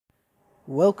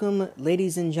Welcome,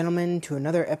 ladies and gentlemen, to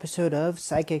another episode of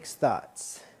Psychic's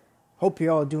Thoughts. Hope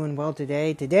you're all doing well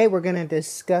today. Today we're going to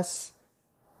discuss,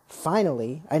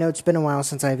 finally, I know it's been a while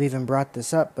since I've even brought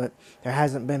this up, but there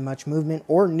hasn't been much movement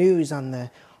or news on the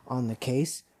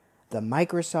case. The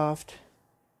Microsoft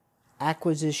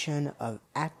acquisition of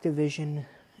Activision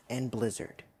and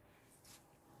Blizzard.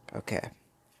 Okay.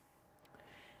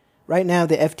 Right now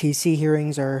the FTC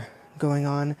hearings are going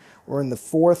on. We're in the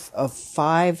 4th of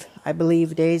 5, I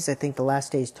believe, days. I think the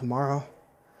last day is tomorrow.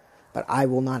 But I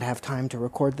will not have time to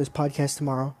record this podcast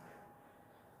tomorrow.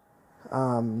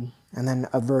 And then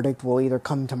a verdict will either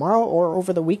come tomorrow or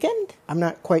over the weekend. I'm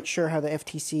not quite sure how the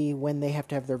FTC, when they have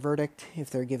to have their verdict, if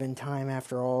they're given time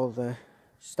after all the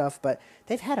stuff. But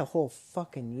they've had a whole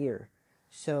fucking year.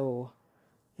 So,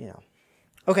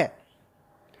 Okay.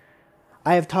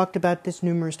 I have talked about this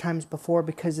numerous times before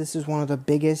because this is one of the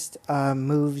biggest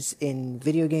moves in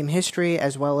video game history,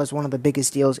 as well as one of the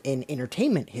biggest deals in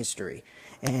entertainment history.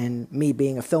 And me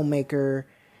being a filmmaker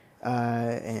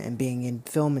and being in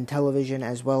film and television,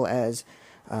 as well as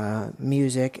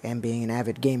music, and being an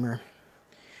avid gamer,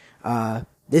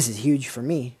 this is huge for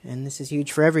me, and this is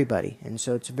huge for everybody. And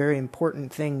so it's a very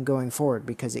important thing going forward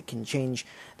because it can change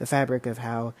the fabric of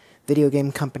how video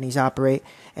game companies operate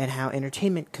and how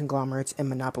entertainment conglomerates and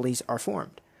monopolies are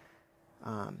formed.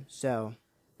 So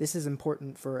this is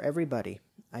important for everybody,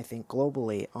 I think,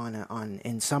 globally on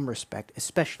in some respect,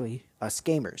 especially us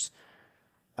gamers.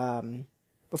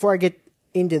 Before I get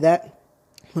into that,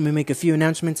 let me make a few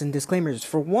announcements and disclaimers.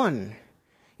 For one,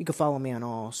 you can follow me on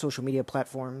all social media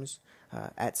platforms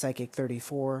at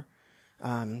Psychic34.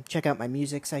 Check out my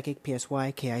music, Psychic,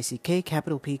 Psykick,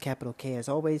 capital P, capital K as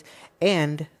always,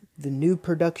 and the new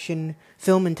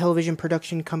film and television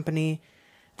production company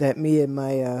that me and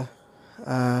my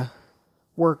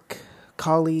work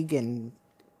colleague and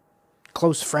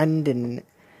close friend and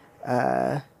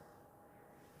Mr.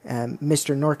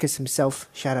 Norcus himself,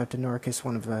 shout out to Norcus,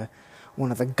 one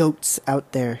of the goats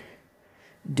out there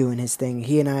doing his thing.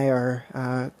 He and I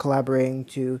are collaborating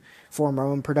to form our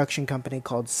own production company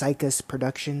called Psychus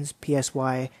Productions,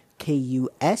 Psykus.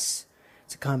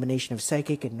 It's a combination of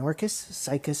Psychic and Norcus,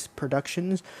 Psychus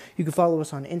Productions. You can follow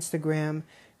us on Instagram,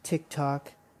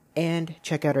 TikTok, and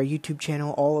check out our YouTube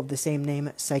channel, all of the same name,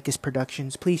 Psychus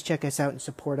Productions. Please check us out and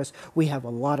support us. We have a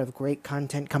lot of great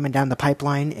content coming down the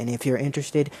pipeline, and if you're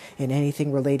interested in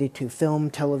anything related to film,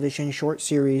 television, short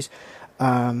series,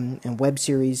 and web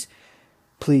series,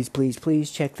 please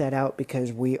check that out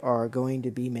because we are going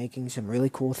to be making some really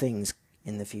cool things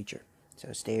in the future.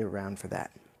 So stay around for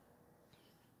that.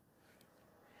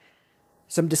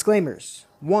 Some disclaimers.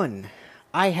 1,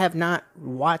 I have not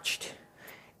watched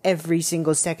every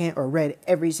single second or read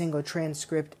every single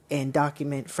transcript and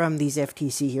document from these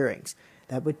FTC hearings.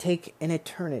 That would take an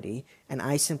eternity, and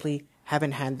I simply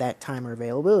haven't had that time or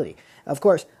availability. Of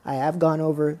course, I have gone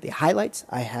over the highlights.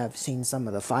 I have seen some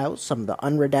of the files, some of the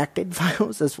unredacted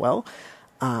files as well.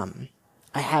 I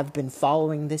have been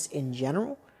following this in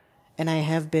general, and I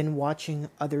have been watching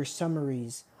other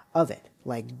summaries of it,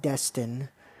 like Destin,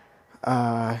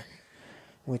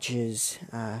 which is,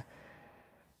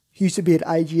 he used to be an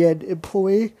IGN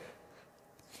employee.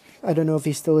 I don't know if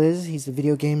he still is. He's a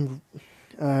video game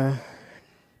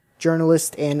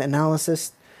journalist and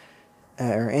analyst,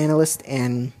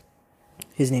 and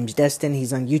his name's Destin.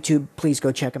 He's on YouTube. Please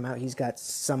go check him out. He's got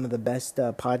some of the best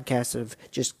podcasts of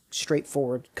just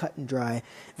straightforward, cut and dry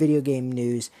video game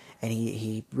news, and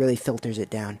he really filters it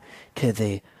down to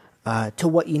the to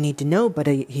what you need to know, but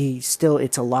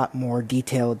it's a lot more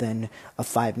detailed than a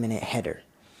 5-minute header.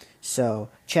 So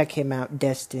check him out,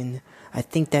 Destin. I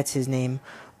think that's his name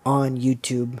on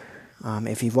YouTube.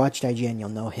 If you've watched IGN, you'll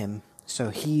know him.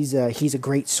 So he's a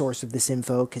great source of this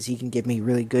info because he can give me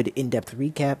really good in-depth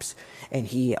recaps, and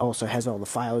he also has all the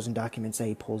files and documents that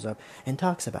he pulls up and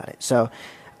talks about it. So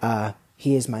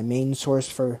he is my main source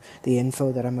for the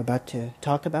info that I'm about to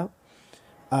talk about.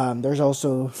 There's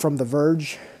also, from The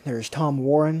Verge, there's Tom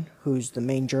Warren, who's the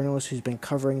main journalist who's been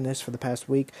covering this for the past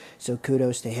week, so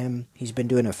kudos to him. He's been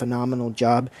doing a phenomenal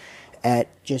job at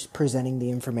just presenting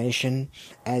the information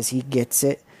as he gets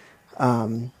it.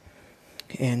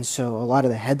 And so a lot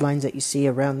of the headlines that you see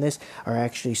around this are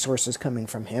actually sources coming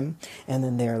from him, and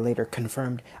then they are later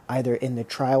confirmed either in the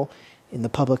trial, in the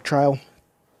public trial,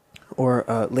 or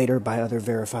later by other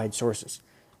verified sources.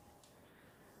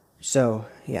 So,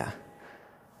 yeah.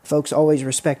 Folks, always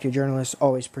respect your journalists,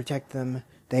 always protect them.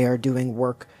 They are doing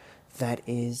work that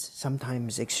is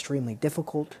sometimes extremely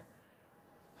difficult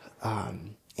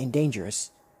and dangerous.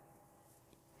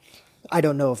 I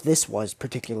don't know if this was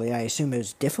particularly. I assume it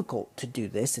was difficult to do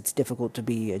this. It's difficult to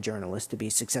be a journalist, to be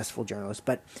a successful journalist,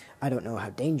 but I don't know how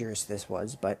dangerous this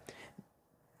was. But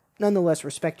nonetheless,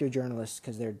 respect your journalists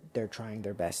because they're trying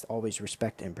their best. Always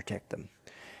respect and protect them.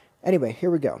 Anyway,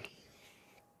 here we go.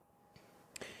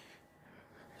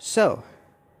 So,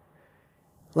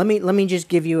 let me just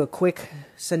give you a quick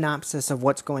synopsis of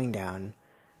what's going down,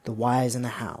 the whys and the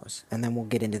hows, and then we'll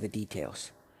get into the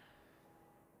details.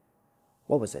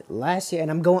 What was it? Last year,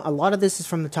 and a lot of this is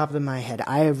from the top of my head.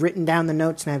 I have written down the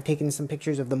notes and I've taken some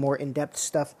pictures of the more in-depth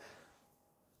stuff,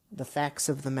 the facts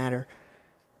of the matter.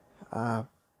 And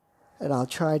I'll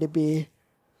try to be,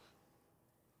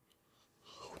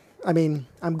 I'm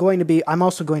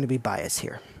also going to be biased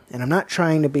here. And I'm not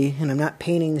trying to be, and I'm not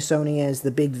painting Sony as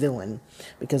the big villain,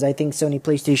 because I think Sony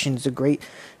PlayStation is a great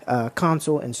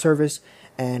console and service,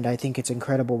 and I think it's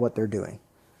incredible what they're doing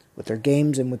with their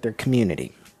games and with their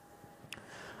community.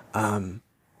 I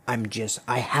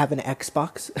have an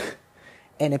Xbox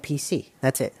and a PC.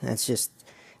 That's it. That's just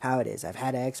how it is. I've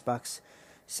had an Xbox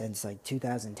since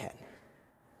 2010.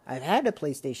 I've had a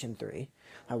PlayStation 3.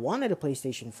 I wanted a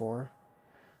PlayStation 4.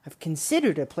 I've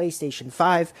considered a PlayStation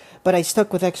 5, but I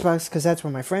stuck with Xbox because that's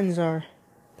where my friends are.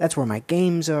 That's where my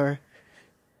games are.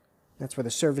 That's where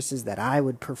the services that I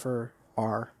would prefer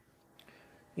are.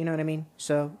 You know what I mean?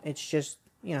 So it's just,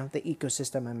 the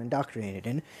ecosystem I'm indoctrinated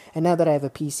in. And now that I have a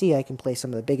PC, I can play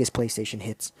some of the biggest PlayStation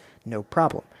hits, no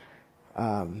problem.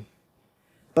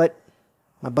 But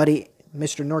my buddy,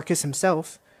 Mr. Norcus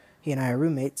himself, he and I are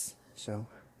roommates, so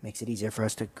makes it easier for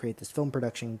us to create this film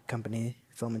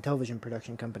and television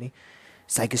production company.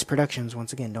 Sycus Productions,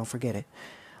 once again, don't forget it.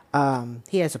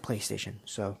 He has a PlayStation,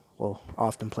 so we'll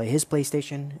often play his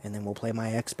PlayStation, and then we'll play my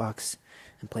Xbox,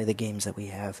 and play the games that we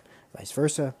have, vice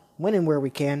versa, when and where we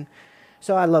can.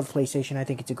 So I love PlayStation. I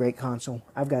think it's a great console.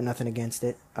 I've got nothing against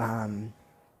it. I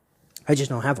just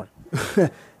don't have one.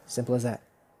 Simple as that.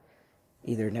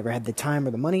 Either never had the time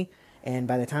or the money, and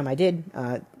by the time I did,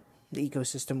 the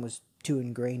ecosystem was too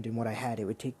ingrained in what I had. It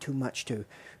would take too much to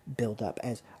build up,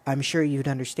 as I'm sure you'd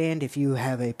understand if you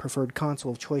have a preferred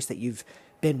console of choice that you've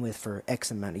been with for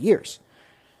X amount of years.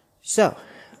 So,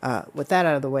 with that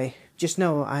out of the way, just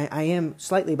know I am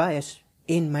slightly biased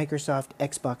in Microsoft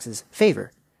Xbox's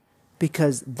favor,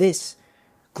 because this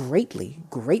greatly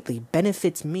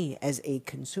benefits me as a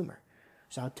consumer.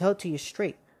 So I'll tell it to you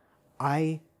straight.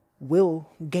 I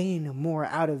will gain more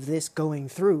out of this going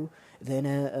through than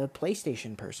a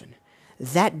PlayStation person.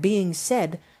 That being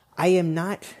said, I am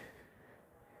not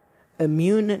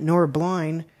immune nor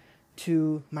blind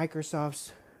to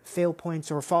Microsoft's fail points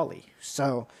or folly.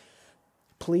 So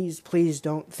please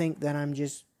don't think that I'm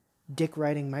just dick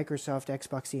riding Microsoft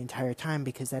Xbox the entire time,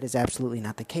 because that is absolutely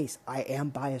not the case. I am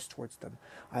biased towards them.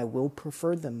 I will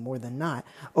prefer them more than not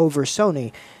over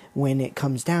Sony when it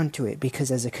comes down to it,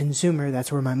 because as a consumer, that's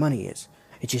where my money is.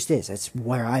 It just is. That's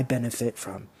where I benefit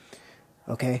from.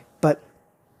 Okay? But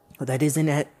that isn't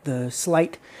at the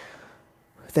slight,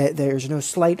 that there's no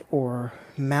slight or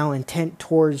malintent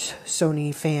towards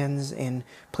Sony fans and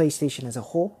PlayStation as a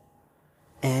whole.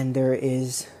 And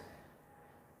this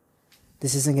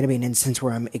isn't going to be an instance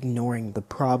where I'm ignoring the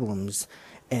problems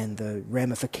and the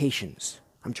ramifications.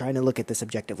 I'm trying to look at this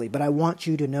objectively, but I want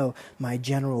you to know my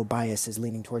general bias is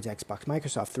leaning towards Xbox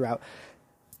Microsoft throughout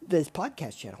this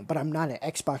podcast channel, but I'm not an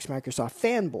Xbox Microsoft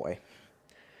fanboy.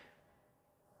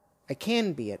 I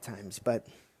can be at times, but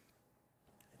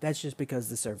that's just because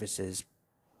the services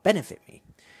benefit me.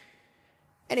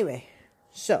 Anyway,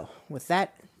 so with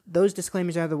those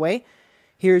disclaimers out of the way,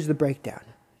 here's the breakdown.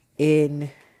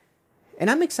 And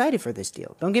I'm excited for this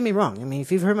deal. Don't get me wrong. I mean,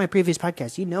 if you've heard my previous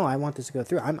podcast, you know I want this to go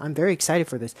through. I'm very excited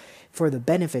for this, for the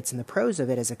benefits and the pros of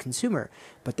it as a consumer.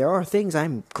 But there are things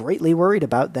I'm greatly worried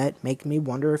about that make me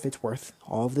wonder if it's worth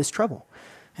all of this trouble.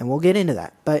 And we'll get into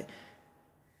that. But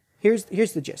here's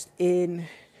the gist. In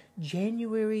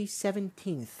January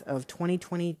 17th of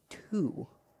 2022,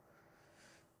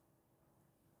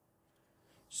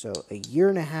 so a year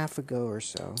and a half ago or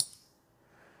so,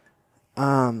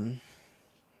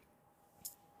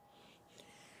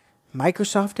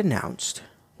 Microsoft announced,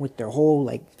 with their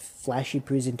whole flashy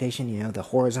presentation,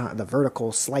 the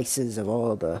vertical slices of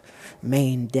all the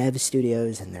main dev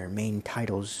studios and their main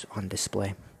titles on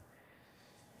display,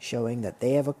 showing that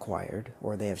they have acquired,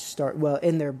 or they have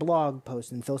in their blog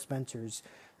post, in Phil Spencer's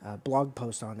blog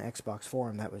post on Xbox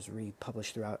Forum that was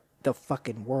republished throughout the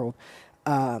fucking world,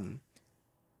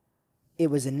 it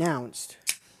was announced,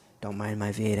 don't mind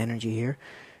my V8 energy here,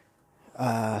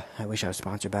 I wish I was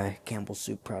sponsored by Campbell's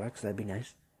Soup products. That'd be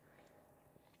nice.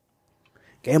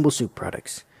 Campbell's Soup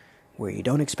products, where you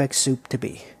don't expect soup to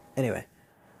be. Anyway,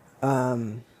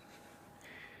 Phil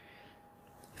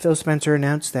Spencer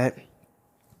announced that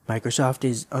Microsoft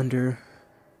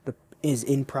is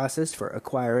in process for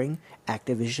acquiring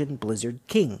Activision Blizzard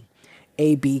King,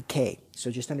 ABK. So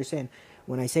just understand,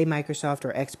 when I say Microsoft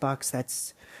or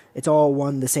Xbox, it's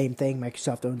all the same thing.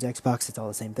 Microsoft owns Xbox, it's all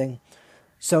the same thing.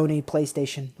 Sony,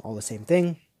 PlayStation, all the same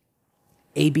thing.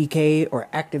 ABK or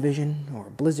Activision or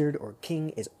Blizzard or King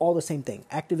is all the same thing.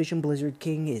 Activision Blizzard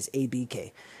King is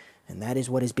ABK, and that is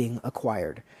what is being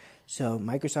acquired. So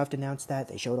Microsoft announced that.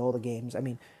 They showed all the games. I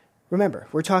mean, remember,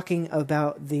 we're talking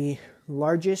about the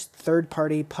largest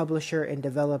third-party publisher and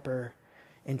developer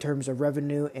in terms of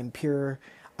revenue and pure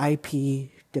IP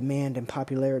demand and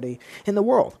popularity in the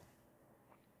world.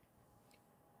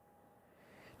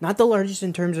 Not the largest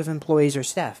in terms of employees or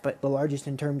staff, but the largest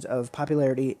in terms of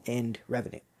popularity and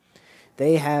revenue.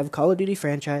 They have Call of Duty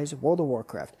franchise, World of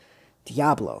Warcraft,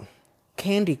 Diablo,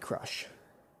 Candy Crush,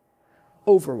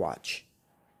 Overwatch,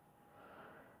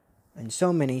 and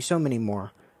so many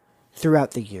more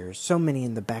throughout the years. So many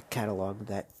in the back catalog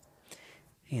that,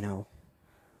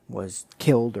 was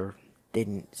killed or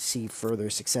didn't see further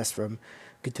success from.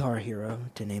 Guitar Hero,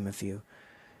 to name a few.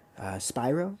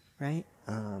 Spyro, right?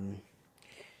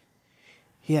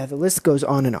 Yeah, the list goes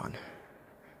on and on.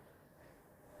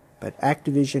 But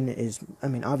Activision is,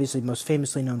 obviously most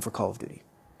famously known for Call of Duty.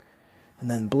 And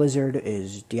then Blizzard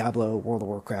is Diablo, World of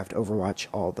Warcraft, Overwatch,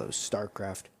 all those.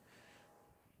 StarCraft.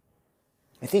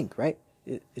 I think, right?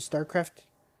 Is StarCraft...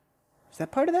 Is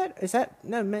that part of that? Is that...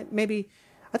 No, maybe...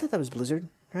 I thought that was Blizzard,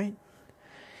 right?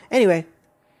 Anyway.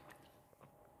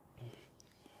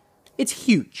 It's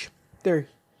huge. They're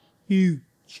huge.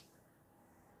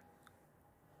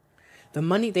 The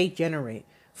money they generate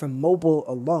from mobile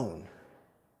alone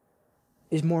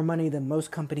is more money than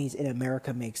most companies in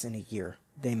America makes in a year.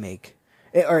 They make,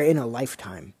 or in a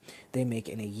lifetime, they make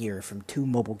in a year from 2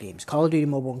 mobile games. Call of Duty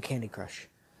Mobile and Candy Crush.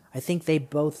 I think they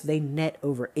net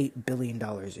over $8 billion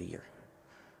a year.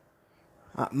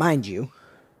 Mind you,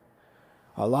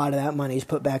 a lot of that money is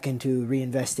put back into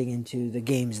reinvesting into the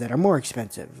games that are more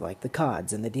expensive, like the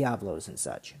CODs and the Diablos and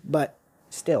such. But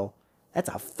still, that's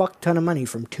a fuck ton of money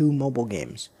from 2 mobile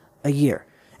games a year.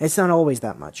 It's not always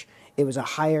that much. It was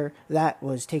that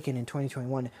was taken in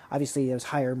 2021. Obviously, it was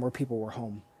higher, more people were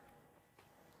home.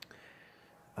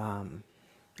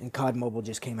 And COD Mobile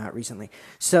just came out recently.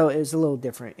 So it was a little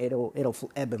different. It'll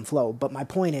ebb and flow. But my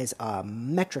point is, a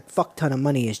metric fuck ton of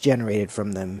money is generated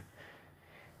from them.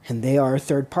 And they are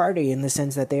third party in the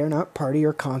sense that they are not party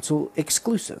or console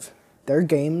exclusive. Their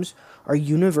games are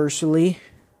universally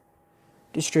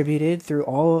distributed through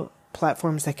all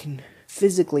platforms that can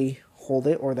physically hold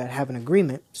it or that have an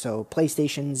agreement. So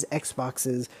PlayStations,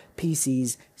 Xboxes,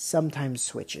 PCs, sometimes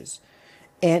Switches,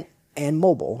 and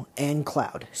mobile and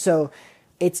cloud. So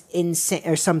it's insane,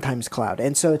 or sometimes cloud.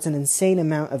 And so it's an insane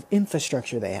amount of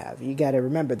infrastructure they have. You got to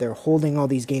remember, they're holding all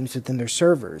these games within their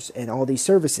servers and all these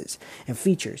services and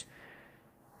features.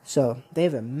 So they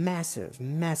have a massive,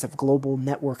 massive global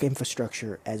network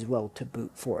infrastructure as well to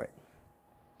boot for it.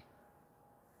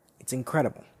 It's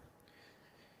incredible.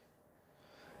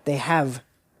 They have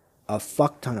a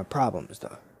fuck ton of problems,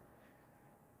 though.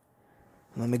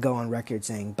 Let me go on record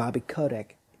saying Bobby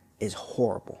Kotick is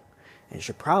horrible and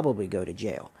should probably go to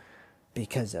jail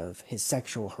because of his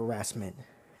sexual harassment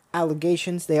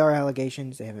allegations. They are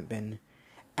allegations. They haven't been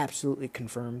absolutely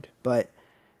confirmed, but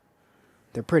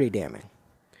they're pretty damning.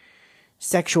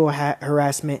 Sexual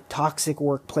harassment, toxic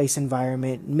workplace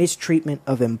environment, mistreatment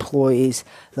of employees,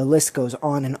 the list goes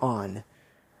on and on.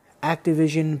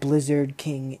 Activision Blizzard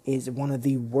King is one of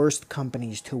the worst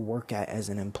companies to work at as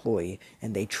an employee,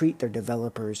 and they treat their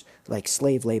developers like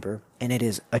slave labor, and it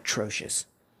is atrocious.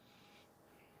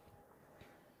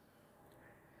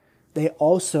 They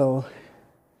also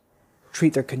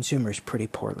treat their consumers pretty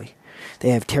poorly. They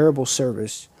have terrible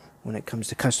service when it comes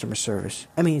to customer service.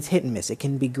 It's hit and miss. It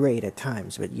can be great at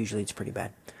times, but usually it's pretty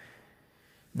bad.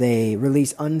 They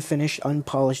release unfinished,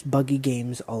 unpolished, buggy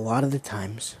games a lot of the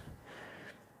times.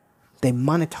 They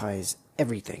monetize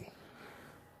everything.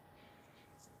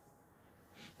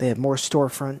 They have more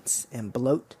storefronts and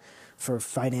bloat for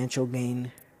financial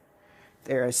gain.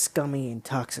 They're a scummy and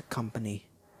toxic company.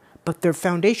 But their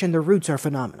foundation, their roots are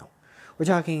phenomenal. We're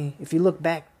talking, if you look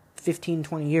back 15,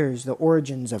 20 years, the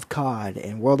origins of COD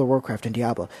and World of Warcraft and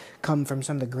Diablo come from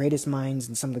some of the greatest minds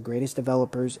and some of the greatest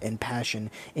developers and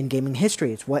passion in gaming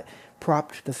history. It's what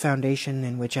propped the foundation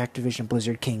in which Activision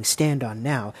Blizzard King stand on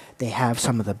now. They have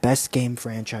some of the best game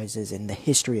franchises in the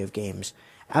history of games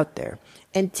out there.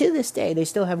 And to this day, they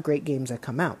still have great games that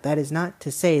come out. That is not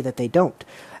to say that they don't.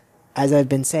 As I've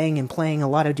been saying and playing a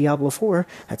lot of Diablo 4,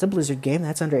 that's a Blizzard game,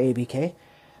 that's under ABK.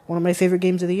 One of my favorite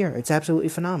games of the year. It's absolutely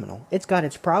phenomenal. It's got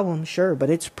its problems, sure, but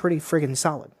it's pretty friggin'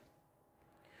 solid.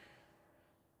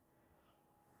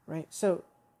 Right? So,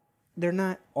 they're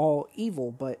not all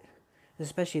evil, but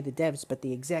especially the devs, but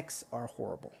the execs are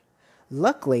horrible.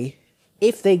 Luckily,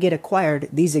 if they get acquired,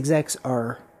 these execs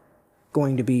are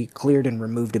going to be cleared and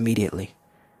removed immediately.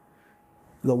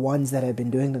 The ones that have been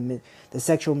doing the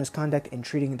sexual misconduct and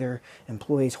treating their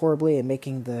employees horribly and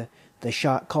making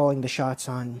calling the shots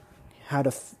on how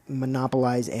to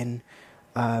monopolize and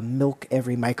milk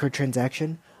every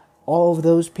microtransaction. All of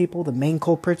those people, the main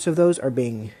culprits of those, are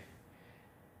being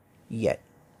yeeted,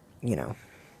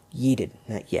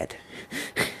 not yet.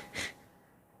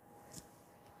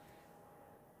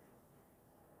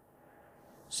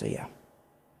 So yeah.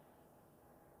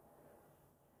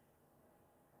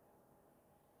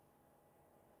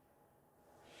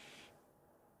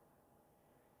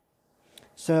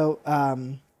 So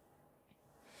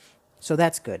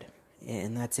that's good.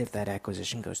 And that's if that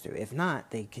acquisition goes through. If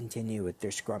not, they continue with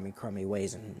their crummy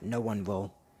ways and no one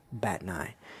will bat an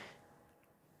eye.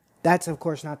 That's, of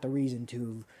course, not the reason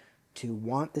to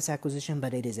want this acquisition,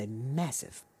 but it is a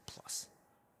massive plus.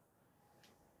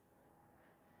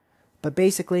 But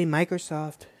basically,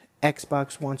 Microsoft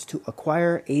Xbox wants to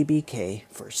acquire ABK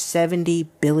for $70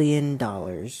 billion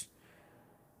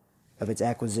of its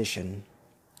acquisition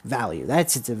value.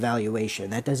 That's its evaluation.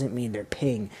 That doesn't mean they're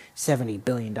paying $70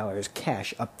 billion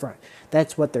cash up front.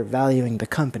 That's what they're valuing the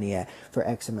company at for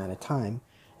X amount of time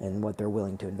and what they're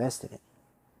willing to invest in it.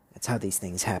 That's how these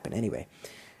things happen anyway.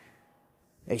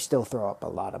 They still throw up a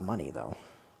lot of money, though,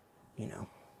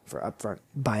 for upfront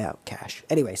buyout cash.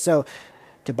 Anyway, so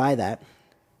to buy that,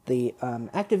 the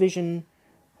Activision,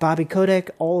 Bobby Kotick,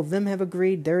 all of them have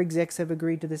agreed. Their execs have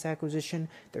agreed to this acquisition.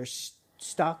 Their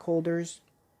stockholders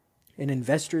and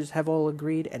investors have all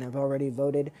agreed and have already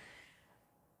voted.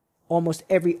 Almost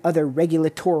every other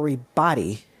regulatory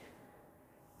body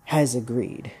has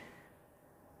agreed.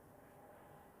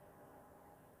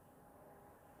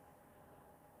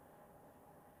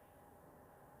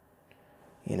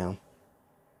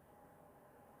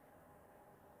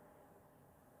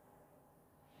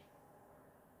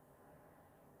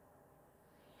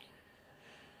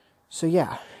 So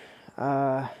yeah,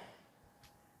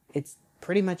 it's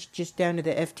pretty much just down to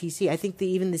the FTC. I think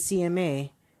even the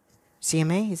CMA,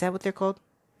 is that what they're called?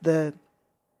 The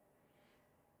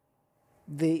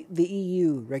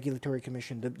EU Regulatory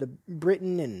Commission, the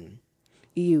Britain and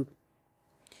EU,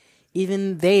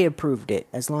 even they approved it,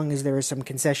 as long as there are some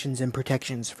concessions and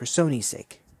protections for Sony's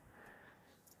sake.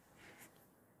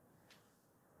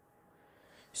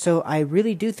 So I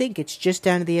really do think it's just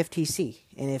down to the FTC.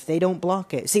 And if they don't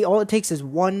block it... See, all it takes is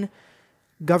one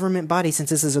government body,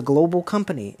 since this is a global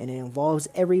company, and it involves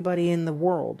everybody in the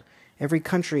world, every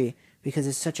country, because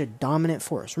it's such a dominant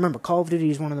force. Remember, Call of Duty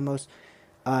is one of the most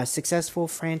successful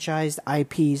franchised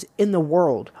IPs in the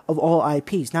world of all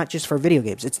IPs, not just for video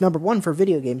games. It's number 1 for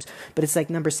video games, but it's like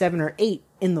number 7 or 8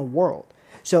 in the world.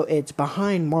 So it's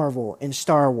behind Marvel and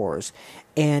Star Wars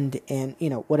and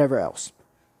whatever else.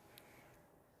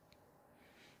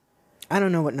 I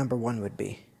don't know what number 1 would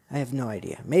be. I have no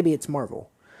idea. Maybe it's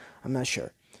Marvel. I'm not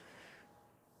sure.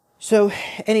 So,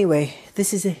 anyway,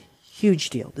 this is a huge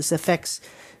deal. This affects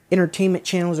entertainment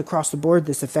channels across the board.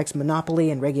 This affects monopoly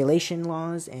and regulation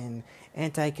laws and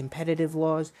anti-competitive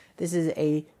laws. This is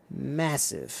a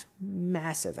massive,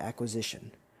 massive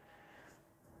acquisition.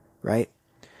 Right?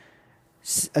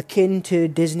 Akin to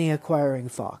Disney acquiring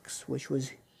Fox, which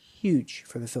was huge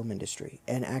for the film industry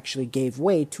and actually gave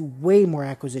way to way more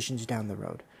acquisitions down the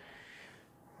road.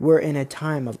 We're in a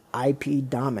time of IP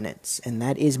dominance, and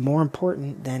that is more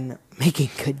important than making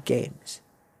good games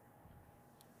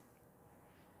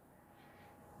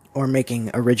or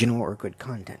making original or good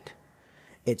content.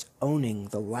 It's owning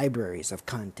the libraries of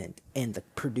content and the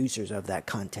producers of that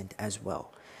content as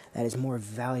well. That is more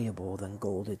valuable than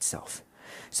gold itself.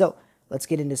 So let's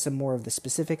get into some more of the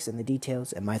specifics and the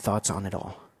details and my thoughts on it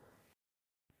all.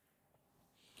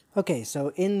 Okay,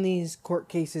 so in these court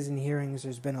cases and hearings,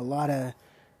 there's been a lot of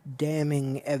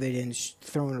damning evidence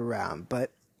thrown around.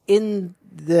 But in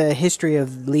the history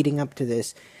of leading up to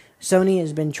this, Sony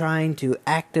has been trying to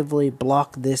actively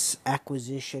block this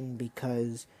acquisition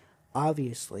because,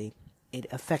 obviously, it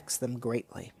affects them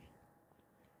greatly.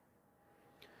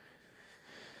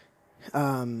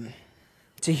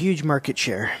 It's a huge market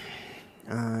share.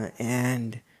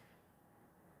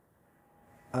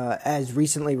 As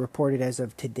recently reported as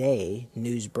of today,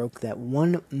 news broke that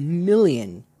 1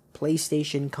 million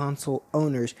PlayStation console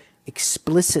owners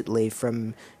explicitly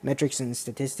from metrics and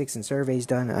statistics and surveys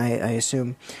done, I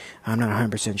assume, I'm not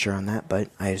 100% sure on that, but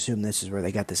I assume this is where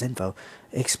they got this info,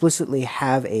 explicitly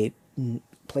have a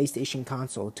PlayStation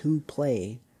console to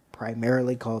play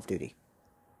primarily Call of Duty,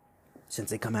 since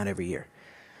they come out every year.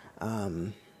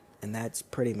 And that's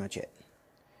pretty much it.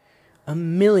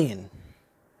 1 million.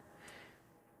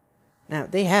 Now,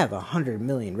 they have 100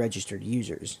 million registered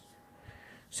users.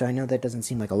 So I know that doesn't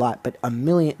seem like a lot, but 1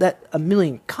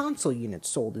 million console units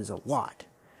sold is a lot.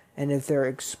 And if they're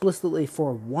explicitly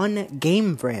for one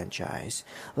game franchise,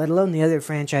 let alone the other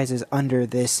franchises under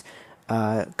this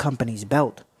company's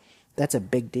belt, that's a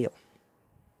big deal.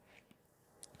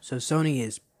 So Sony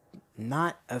is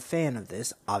not a fan of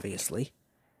this, obviously.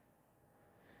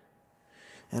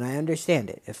 And I understand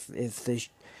it. If the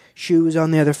shoe was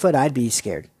on the other foot, I'd be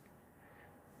scared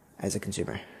as a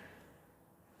consumer.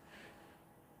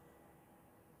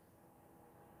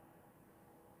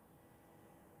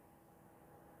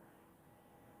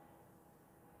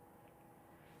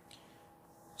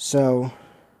 So,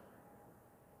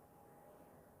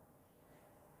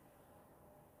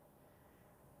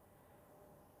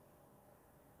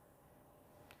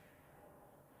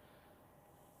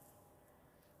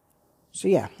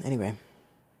 yeah, anyway.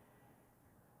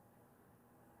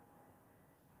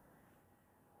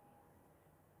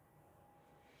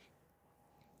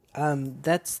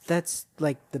 That's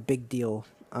like the big deal.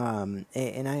 And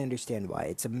I understand why.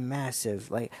 It's a massive,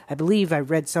 like, I believe I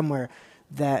read somewhere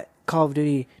that Call of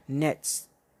Duty nets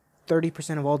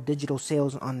 30% of all digital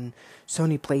sales on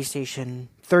Sony PlayStation,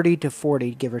 30 to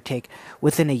 40, give or take,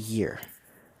 within a year.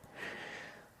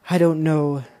 I don't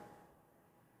know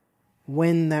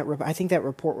when that... I think that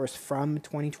report was from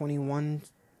 2021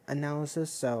 analysis,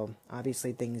 so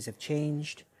obviously things have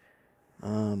changed.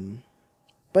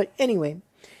 But anyway,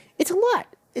 it's a lot.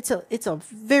 It's a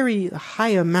very high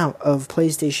amount of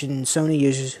PlayStation Sony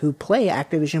users who play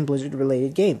Activision Blizzard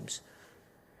related games.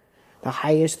 The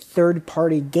highest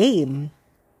third-party game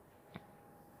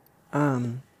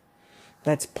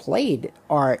that's played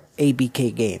are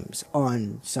ABK games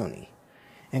on Sony.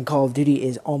 And Call of Duty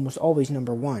is almost always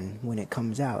number one when it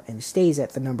comes out, and stays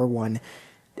at the number one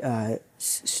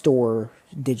store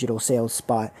digital sales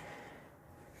spot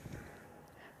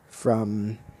for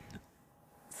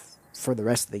the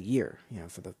rest of the year,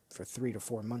 for 3 to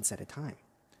 4 months at a time.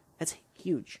 That's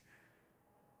huge.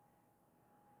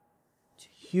 It's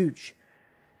huge.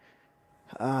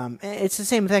 It's the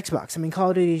same with Xbox. I mean, Call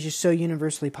of Duty is just so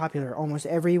universally popular. Almost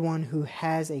everyone who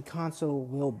has a console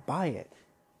will buy it,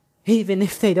 even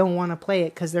if they don't want to play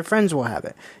it because their friends will have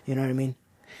it. You know what I mean?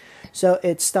 So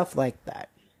it's stuff like that.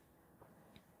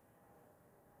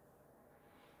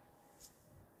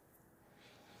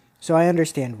 So I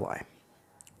understand why.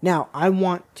 Now, I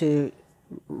want to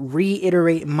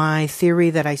reiterate my theory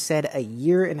that I said a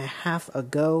year and a half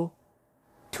ago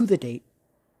to the date,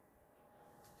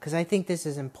 because I think this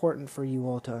is important for you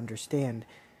all to understand.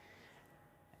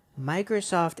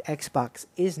 Microsoft Xbox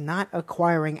is not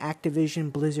acquiring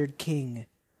Activision Blizzard King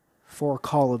for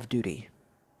Call of Duty,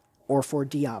 or for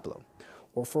Diablo,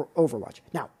 or for Overwatch.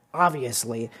 Now,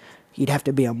 obviously, you'd have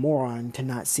to be a moron to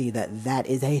not see that that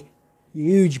is a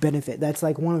huge benefit. That's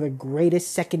like one of the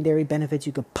greatest secondary benefits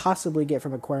you could possibly get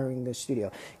from acquiring this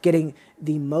studio. Getting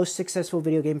the most successful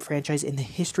video game franchise in the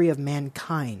history of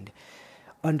mankind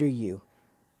under you.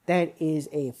 That is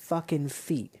a fucking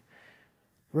feat.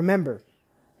 Remember,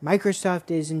 Microsoft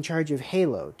is in charge of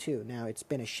Halo, too. Now, it's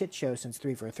been a shit show since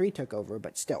 343 took over,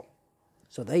 but still.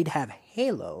 So they'd have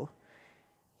Halo,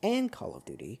 and Call of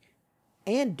Duty,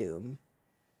 and Doom,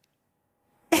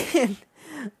 and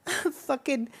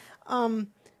fucking,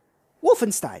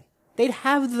 Wolfenstein. They'd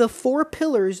have the 4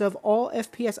 pillars of all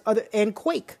FPS, and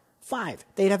Quake, 5.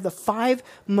 They'd have the 5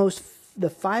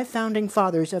 founding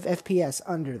fathers of FPS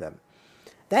under them.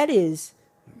 That is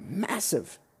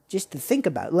massive, just to think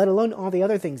about, let alone all the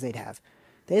other things they'd have.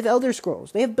 They have Elder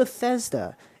Scrolls. They have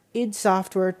Bethesda, id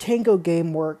Software, Tango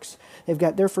Gameworks. They've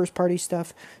got their first-party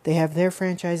stuff. They have their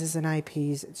franchises and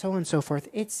IPs, so on and so forth.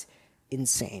 It's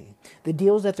insane. The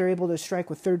deals that they're able to strike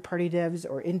with third-party devs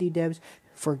or indie devs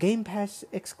for Game Pass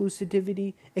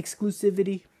exclusivity.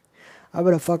 I'm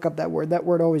going to fuck up that word. That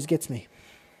word always gets me.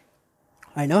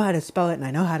 I know how to spell it and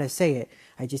I know how to say it.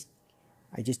 I just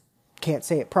can't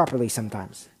say it properly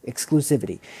sometimes.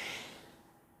 Exclusivity.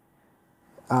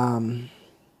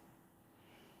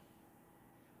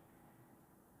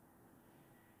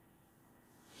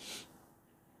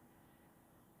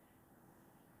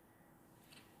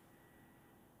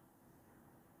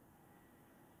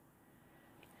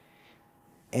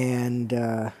 And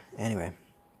anyway.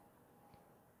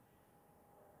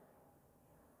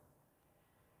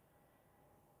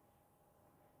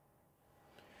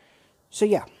 So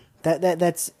yeah,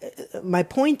 that's my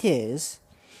point is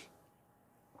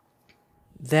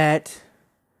that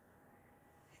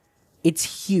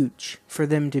it's huge for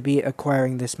them to be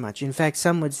acquiring this much. In fact,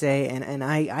 some would say, and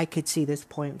I could see this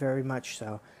point very much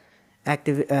so,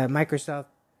 Microsoft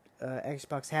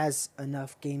Xbox has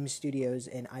enough game studios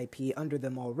and IP under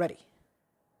them already.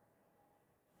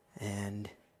 And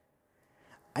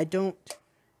I don't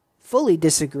fully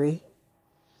disagree.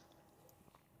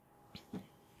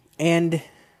 And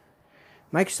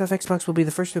Microsoft Xbox will be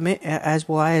the first to admit, as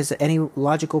will I, as any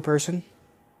logical person.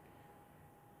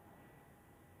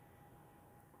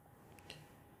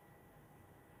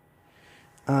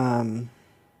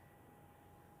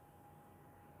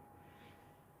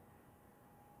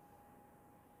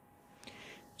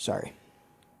 Sorry.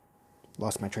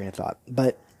 Lost my train of thought.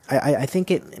 But I think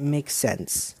it makes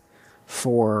sense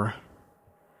for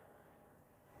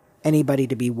anybody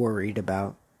to be worried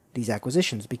about these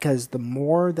acquisitions, because the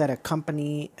more that a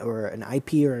company or an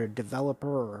IP or a developer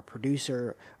or a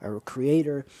producer or a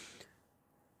creator,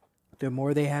 the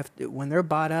more they have to, when they're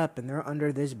bought up and they're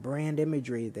under this brand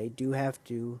imagery, they do have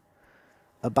to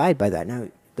abide by that. Now,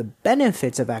 the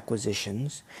benefits of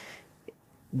acquisitions,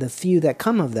 the few that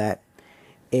come of that,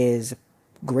 is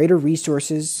greater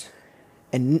resources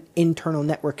and internal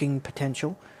networking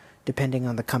potential, depending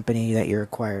on the company that you're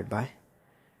acquired by.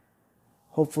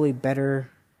 Hopefully better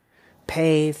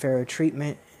pay, fairer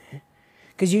treatment.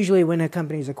 Because usually when a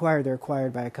company is acquired, they're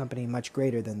acquired by a company much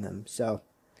greater than them. So,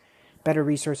 better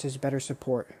resources, better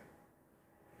support.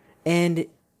 And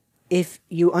if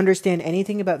you understand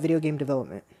anything about video game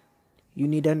development, you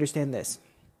need to understand this.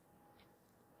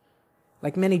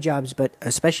 Like many jobs, but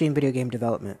especially in video game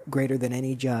development, greater than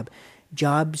any job,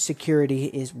 job security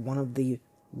is one of the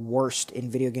worst in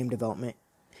video game development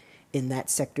in that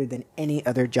sector than any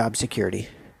other job security.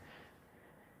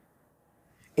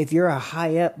 If you're a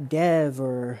high-up dev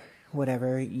or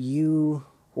whatever, you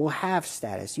will have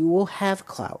status, you will have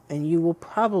clout, and you will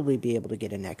probably be able to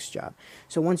get a next job.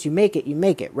 So once you make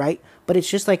it, right? But it's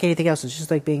just like anything else. It's just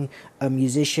like being a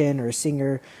musician or a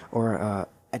singer or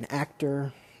an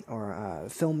actor or a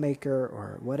filmmaker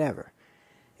or whatever.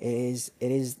 It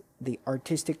is the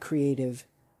artistic creative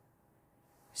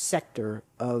sector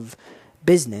of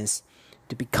business.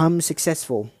 To become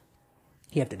successful,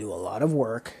 you have to do a lot of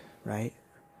work, right?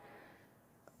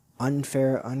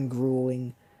 Unfair,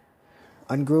 grueling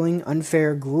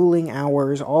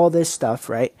hours, all this stuff,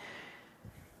 right?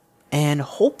 And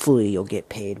hopefully you'll get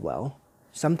paid well.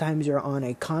 Sometimes you're on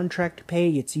a contract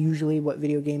pay. It's usually what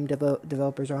video game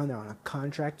developers are on. They're on a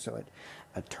contract, so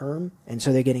a term, and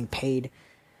so they're getting paid.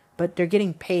 But they're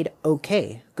getting paid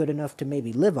okay, good enough to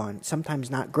maybe live on.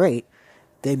 Sometimes not great.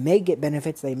 They may get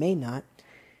benefits, they may not.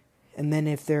 And then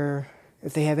if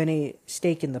they have any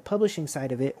stake in the publishing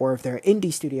side of it, or if they're an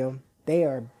indie studio, they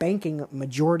are banking a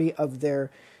majority of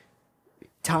their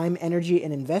time, energy,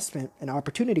 and investment and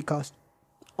opportunity cost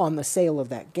on the sale of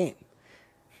that game.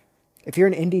 If you're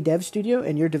an indie dev studio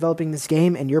and you're developing this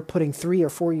game and you're putting 3 or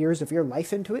 4 years of your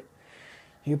life into it,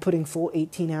 you're putting full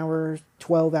 18-hour,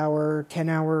 12-hour,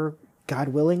 10-hour, God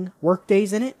willing, work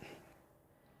days in it,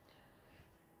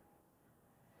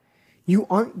 you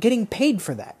aren't getting paid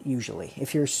for that, usually,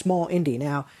 if you're a small indie.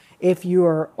 Now, if you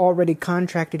are already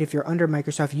contracted, if you're under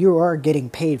Microsoft, you are getting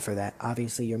paid for that.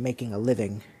 Obviously, you're making a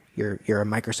living. You're a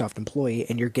Microsoft employee,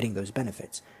 and you're getting those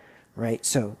benefits, right?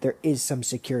 So there is some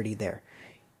security there.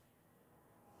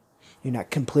 You're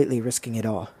not completely risking it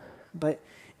all. But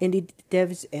indie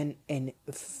devs and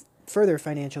further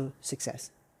financial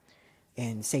success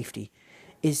and safety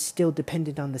is still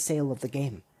dependent on the sale of the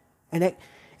game. And it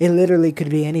literally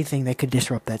could be anything that could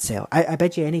disrupt that sale. I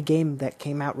bet you any game that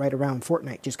came out right around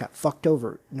Fortnite just got fucked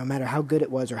over, no matter how good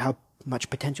it was or how much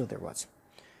potential there was.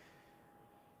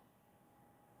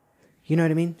 You know what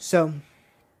I mean? So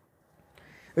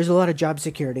there's a lot of job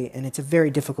security, and it's a very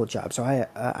difficult job. So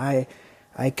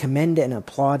I commend and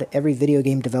applaud every video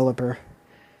game developer,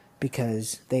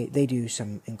 because they do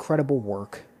some incredible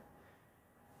work,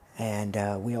 and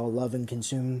we all love and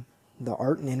consume the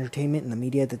art and entertainment and the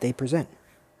media that they present.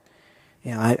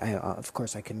 You know, I of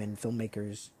course I commend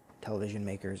filmmakers, television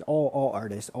makers, all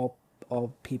artists, all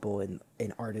people in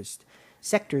artist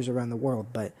sectors around the world.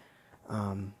 But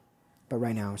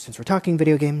right now, since we're talking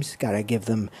video games, gotta give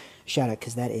them a shout out,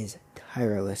 because that is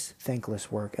tireless,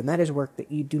 thankless work, and that is work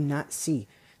that you do not see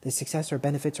the success or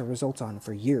benefits or results on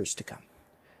for years to come.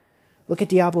 Look at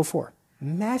Diablo 4.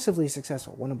 Massively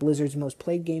successful. One of Blizzard's most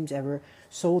played games ever.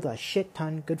 Sold a shit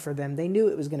ton. Good for them. They knew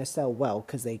it was going to sell well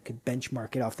because they could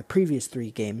benchmark it off the previous 3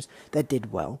 games that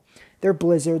did well. They're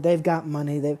Blizzard. They've got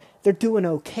money. They're doing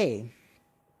okay.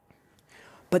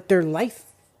 But their life,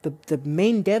 the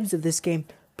main devs of this game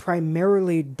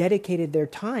primarily dedicated their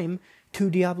time to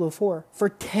Diablo 4 for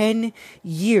 10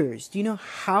 years. Do you know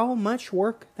how much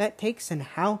work that takes and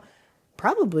how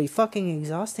probably fucking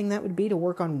exhausting that would be to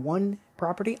work on one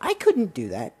property? I couldn't do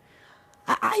that.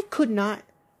 I could not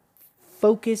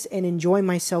focus and enjoy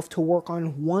myself to work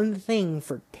on one thing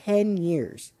for 10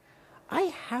 years. I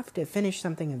have to finish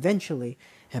something eventually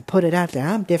and put it out there.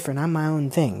 I'm different. I'm my own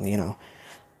thing, you know.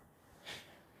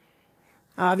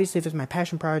 Obviously, if it's my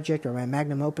passion project or my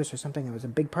magnum opus or something that was a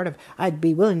big part of, I'd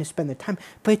be willing to spend the time.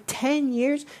 But 10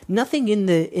 years, nothing in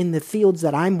the fields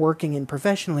that I'm working in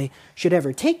professionally should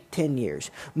ever take 10 years.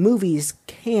 Movies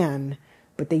can,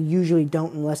 but they usually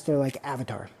don't unless they're like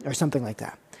Avatar or something like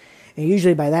that. And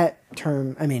usually by that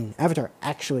term, I mean, Avatar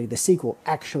actually, the sequel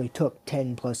actually took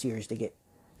 10 plus years to get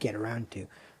around to.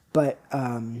 But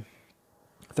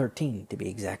 13 to be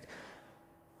exact.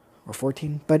 Or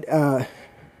 14. But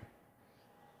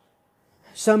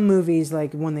some movies,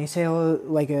 like when they say,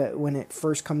 when it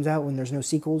first comes out, when there's no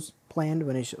sequels planned,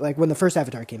 like when the first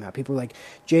Avatar came out, people were like,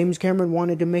 James Cameron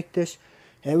wanted to make this,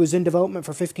 and it was in development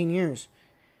for 15 years.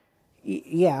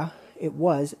 Yeah, it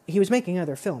was. He was making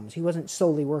other films. He wasn't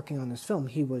solely working on this film.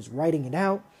 He was writing it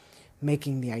out,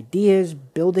 making the ideas,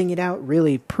 building it out,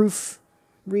 really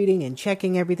proofreading and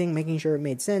checking everything, making sure it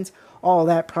made sense. All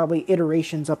that, probably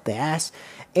iterations up the ass,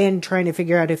 and trying to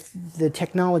figure out if the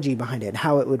technology behind it,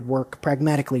 how it would work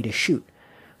pragmatically to shoot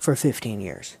for 15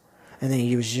 years. And then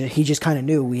he just kind of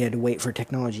knew we had to wait for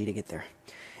technology to get there.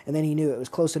 And then he knew it was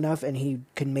close enough and he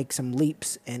could make some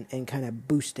leaps and kind of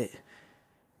boost it.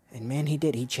 And man, he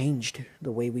did. He changed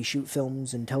the way we shoot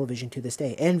films and television to this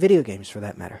day, and video games for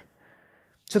that matter.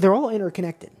 So they're all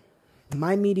interconnected.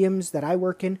 My mediums that I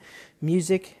work in,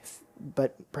 music,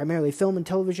 but primarily film and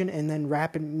television, and then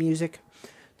rap and music,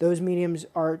 those mediums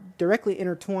are directly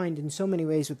intertwined in so many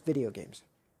ways with video games.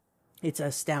 It's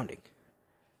astounding.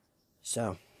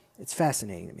 So, it's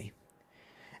fascinating to me.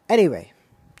 Anyway,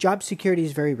 job security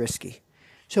is very risky.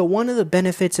 So one of the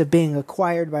benefits of being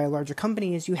acquired by a larger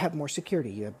company is you have more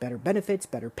security. You have better benefits,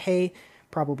 better pay,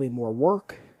 probably more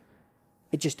work.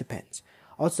 It just depends.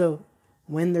 Also,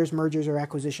 when there's mergers or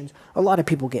acquisitions, a lot of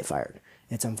people get fired.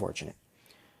 It's unfortunate.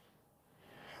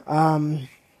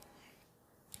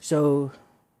 So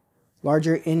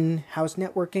larger in-house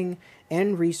networking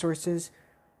and resources,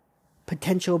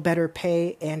 potential better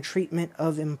pay and treatment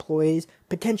of employees.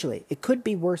 Potentially. It could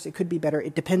be worse, it could be better.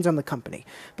 It depends on the company.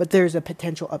 But there's a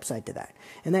potential upside to that.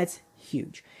 And that's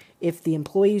huge. If the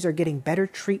employees are getting better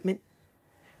treatment,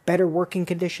 better working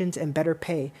conditions, and better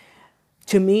pay,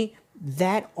 to me,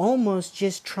 that almost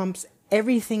just trumps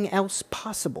everything else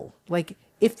possible. Like,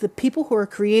 if the people who are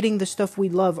creating the stuff we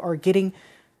love are getting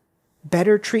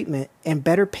better treatment and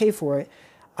better pay for it,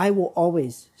 I will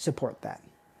always support that.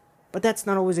 But that's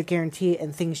not always a guarantee,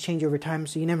 and things change over time,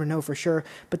 so you never know for sure.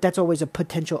 But that's always a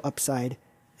potential upside,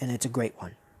 and it's a great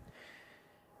one.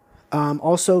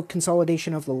 Also,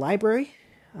 consolidation of the library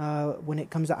when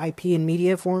it comes to IP and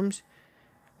media forms.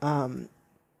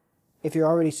 If you're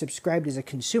already subscribed as a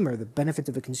consumer, the benefits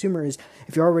of a consumer is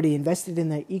if you're already invested in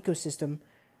that ecosystem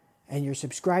and you're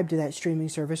subscribed to that streaming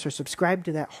service or subscribed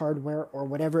to that hardware or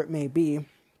whatever it may be,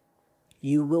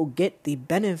 you will get the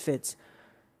benefits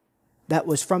that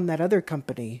was from that other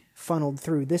company funneled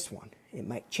through this one. It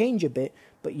might change a bit,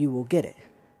 but you will get it.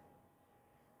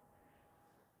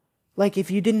 Like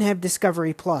if you didn't have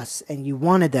Discovery Plus and you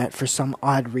wanted that for some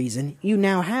odd reason, you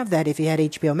now have that if you had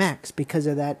HBO Max because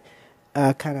of that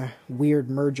kind of weird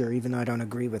merger, even though I don't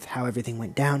agree with how everything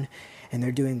went down. And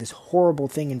they're doing this horrible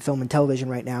thing in film and television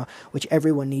right now, which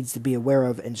everyone needs to be aware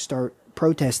of and start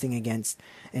protesting against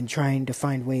and trying to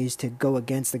find ways to go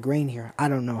against the grain here. I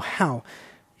don't know how,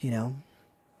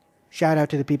 Shout out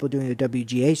to the people doing the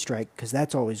WGA strike, because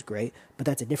that's always great, but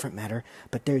that's a different matter.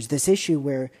 But there's this issue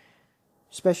where,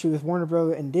 especially with Warner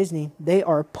Bros. And Disney, they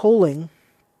are pulling,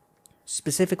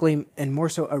 specifically and more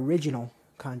so original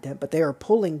content, but they are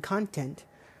pulling content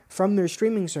from their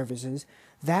streaming services.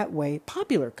 That way,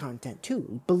 popular content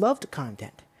too, beloved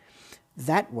content.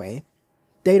 That way,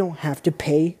 they don't have to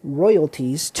pay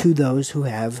royalties to those who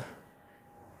have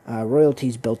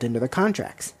royalties built into their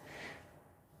contracts.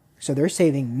 So they're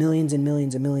saving millions and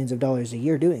millions and millions of dollars a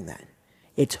year doing that.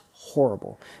 It's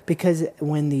horrible. Because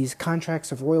when these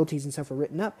contracts of royalties and stuff were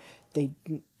written up,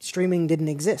 streaming didn't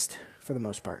exist for the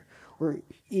most part. Or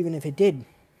even if it did,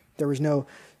 there was no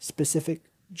specific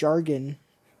jargon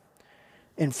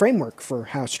and framework for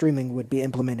how streaming would be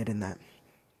implemented in that.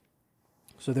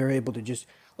 So they're able to just,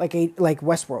 like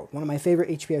Westworld, one of my favorite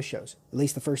HBO shows, at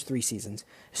least the first 3 seasons,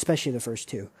 especially the first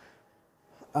 2.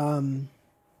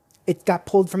 It got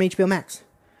pulled from HBO Max.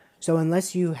 So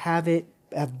unless you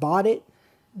have bought it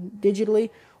digitally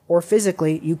or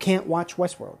physically, you can't watch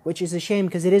Westworld, which is a shame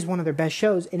because it is one of their best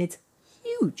shows and it's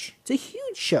huge. It's a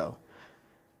huge show.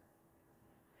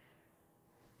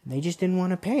 They just didn't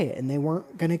want to pay it and they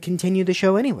weren't going to continue the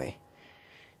show anyway.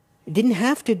 It didn't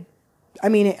have to,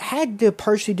 it had to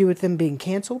partially do with them being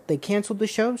canceled. They canceled the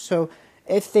show, so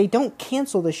if they don't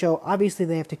cancel the show, obviously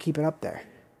they have to keep it up there.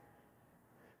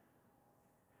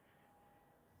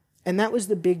 And that was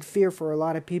the big fear for a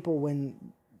lot of people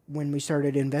when we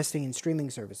started investing in streaming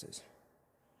services.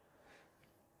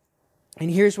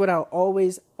 And here's what I'll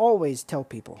always tell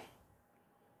people.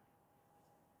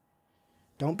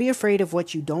 Don't be afraid of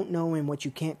what you don't know and what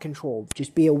you can't control.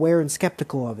 Just be aware and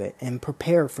skeptical of it and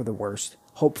prepare for the worst.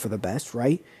 Hope for the best,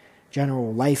 right?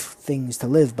 General life things to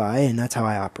live by, and that's how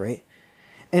I operate.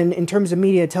 And in terms of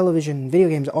media, television, video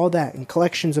games, all that, and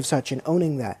collections of such, and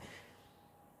owning that,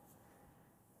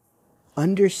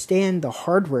 understand the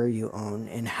hardware you own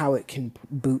and how it can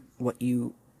boot what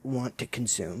you want to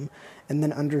consume, and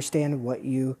then understand what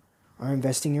you are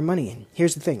investing your money in.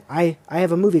 Here's the thing. I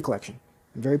have a movie collection.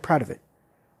 I'm very proud of it.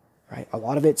 Right? A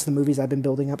lot of it's the movies I've been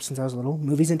building up since I was little,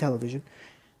 movies and television.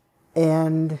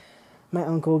 And my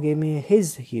uncle gave me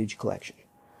his huge collection.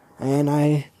 And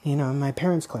my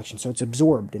parents' collection, so it's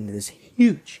absorbed into this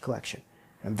huge collection.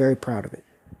 I'm very proud of it.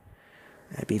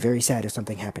 I'd be very sad if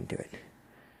something happened to it.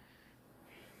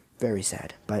 Very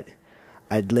sad, but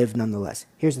I'd live nonetheless.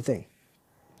 Here's the thing.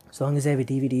 As long as I have a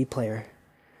DVD player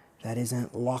that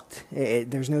isn't locked,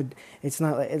 it's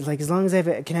like as long as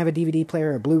I can have a DVD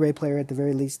player or a Blu-ray player at the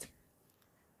very least,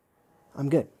 I'm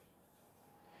good.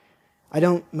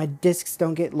 My discs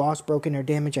don't get lost, broken, or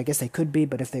damaged. I guess they could be,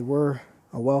 but if they were,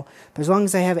 oh well. But as long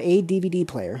as I have a DVD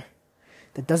player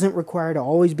that doesn't require to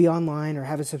always be online or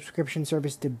have a subscription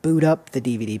service to boot up the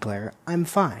DVD player, I'm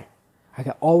fine. I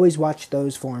can always watch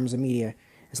those forms of media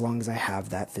as long as I have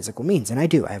that physical means. And I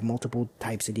do. I have multiple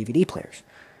types of DVD players.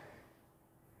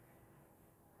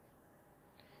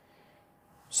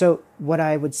 So what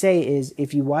I would say is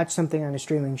if you watch something on a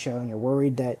streaming show and you're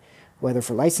worried that whether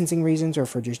for licensing reasons or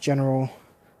for just general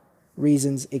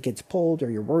reasons it gets pulled,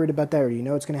 or you're worried about that, or you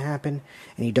know it's going to happen,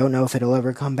 and you don't know if it'll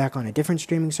ever come back on a different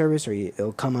streaming service, or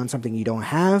it'll come on something you don't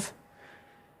have,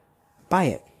 buy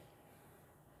it.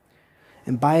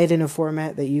 And buy it in a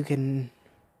format that you can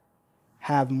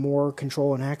have more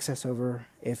control and access over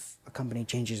if a company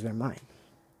changes their mind.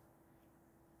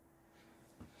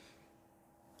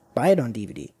 Buy it on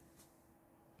DVD.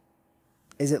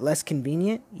 Is it less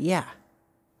convenient? Yeah.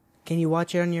 Can you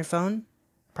watch it on your phone?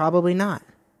 Probably not.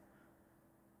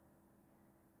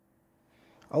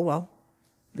 Oh well.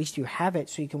 At least you have it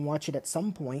so you can watch it at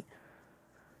some point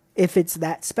if it's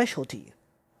that special to you.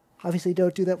 Obviously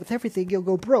don't do that with everything. You'll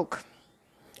go broke.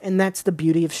 And that's the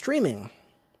beauty of streaming.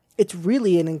 It's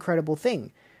really an incredible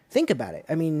thing. Think about it.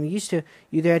 We used to,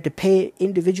 you either had to pay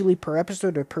individually per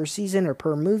episode or per season or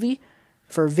per movie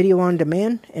for video on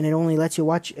demand, and it only lets you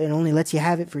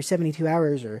have it for 72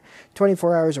 hours or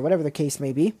 24 hours or whatever the case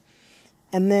may be.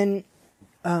 And then,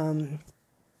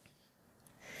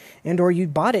 or you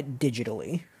bought it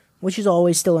digitally, which is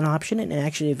always still an option and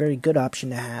actually a very good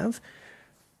option to have,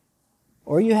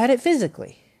 or you had it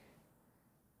physically.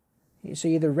 So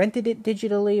you either rented it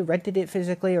digitally, rented it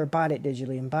physically, or bought it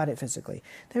digitally and bought it physically.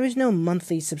 There is no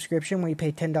monthly subscription where you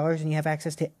pay $10 and you have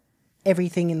access to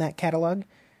everything in that catalog.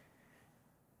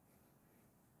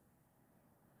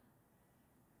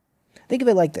 Think of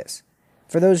it like this.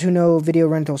 For those who know video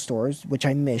rental stores, which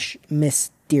I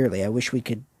miss dearly, I wish we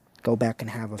could go back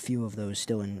and have a few of those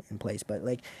still in place. But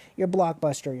like your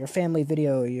Blockbuster, your Family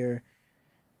Video,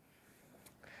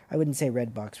 I wouldn't say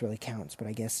Redbox really counts, but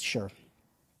I guess sure.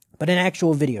 But an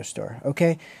actual video store,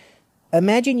 okay?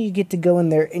 Imagine you get to go in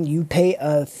there and you pay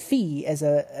a fee as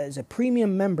a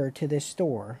premium member to this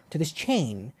store, to this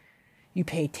chain. You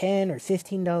pay $10 or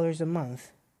 $15 a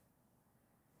month.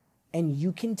 And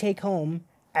you can take home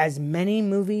as many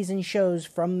movies and shows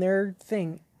from their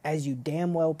thing as you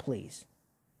damn well please.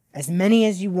 As many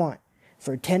as you want.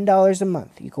 For $10 a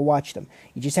month, you can watch them.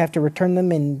 You just have to return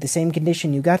them in the same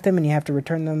condition you got them, and you have to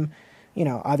return them,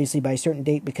 obviously by a certain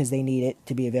date because they need it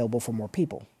to be available for more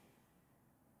people.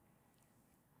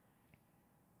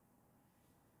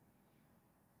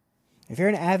 If you're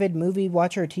an avid movie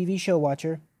watcher or TV show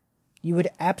watcher, you would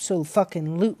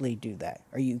absolutely do that.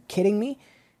 Are you kidding me?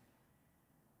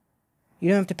 You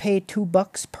don't have to pay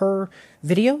 $2 per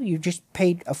video. You just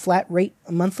paid a flat rate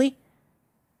monthly.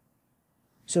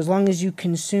 So as long as you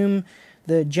consume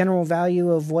the general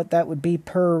value of what that would be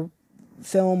per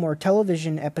film or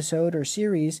television episode or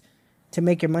series to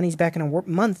make your money's back in a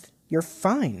month, you're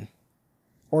fine.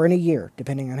 or in a year,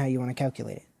 depending on how you want to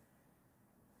calculate it.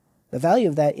 The value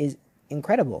of that is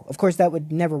incredible. Of course, that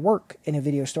would never work in a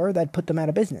video store. That'd put them out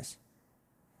of business.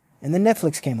 And then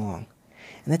Netflix came along.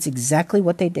 And that's exactly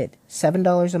what they did.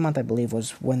 $7 a month, I believe,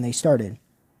 was when they started.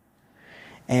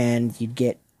 And you'd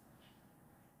get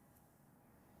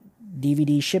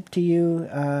DVD shipped to you,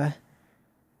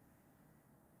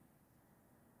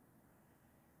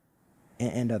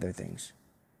 and other things.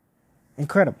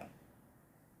 Incredible.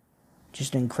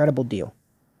 Just an incredible deal.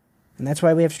 And that's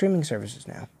why we have streaming services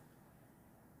now.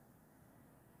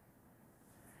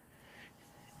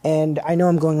 And I know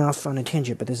I'm going off on a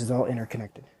tangent, but this is all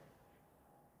interconnected.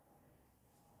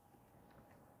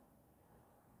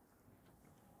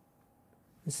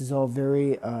 This is all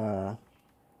very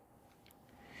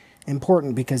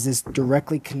important because this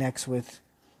directly connects with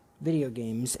video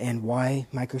games and why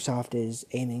Microsoft is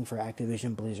aiming for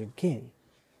Activision Blizzard King.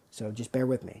 So just bear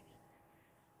with me.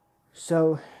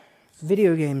 So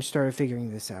video games started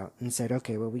figuring this out and said,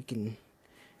 okay, well, we can,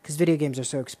 because video games are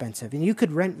so expensive, and you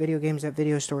could rent video games at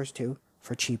video stores too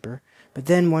for cheaper. But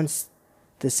then once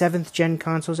the 7th gen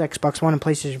consoles, Xbox One and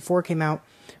PlayStation 4 came out,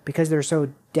 because they're so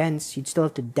dense, you'd still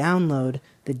have to download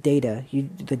the data.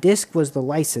 The disc was the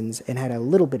license and had a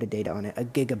little bit of data on it, a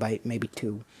gigabyte, maybe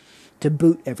 2, to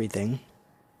boot everything,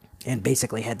 and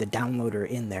basically had the downloader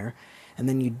in there. And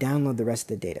then you download the rest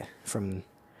of the data from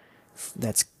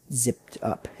that's zipped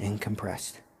up and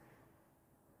compressed.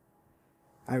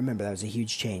 I remember that was a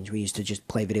huge change. We used to just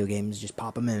play video games, just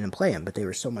pop them in and play them, but they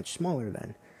were so much smaller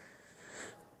then.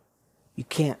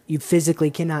 You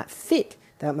physically cannot fit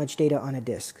that much data on a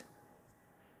disc.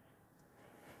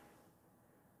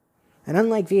 And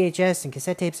unlike VHS and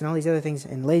cassette tapes and all these other things,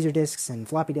 and laser discs and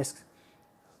floppy disks,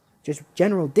 just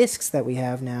general discs that we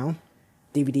have now,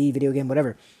 DVD, video game,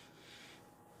 whatever,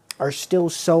 are still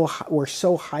so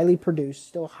highly produced,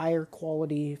 still higher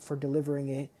quality for delivering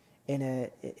it in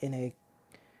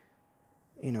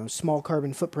a small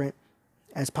carbon footprint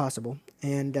as possible.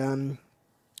 And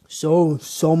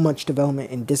so much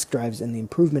development in disk drives and the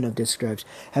improvement of disk drives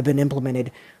have been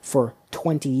implemented for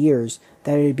 20 years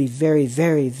that it would be very,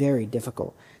 very, very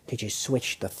difficult to just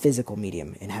switch the physical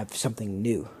medium and have something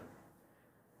new.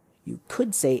 You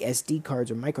could say SD cards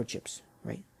or microchips,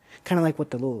 right? Kind of like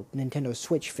with the little Nintendo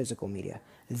Switch physical media.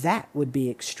 That would be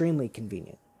extremely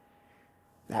convenient.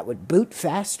 That would boot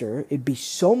faster. It'd be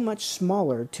so much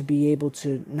smaller to be able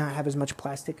to not have as much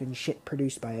plastic and shit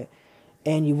produced by it.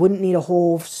 And you wouldn't need a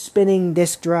whole spinning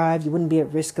disk drive. You wouldn't be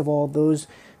at risk of all those.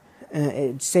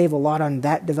 It'd save a lot on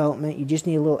that development. You just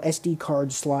need a little SD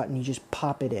card slot and you just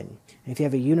pop it in. And if you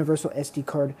have a universal SD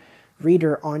card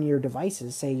reader on your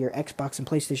devices, say your Xbox and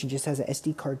PlayStation just has an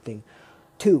SD card thing.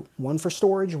 2, one for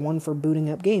storage, one for booting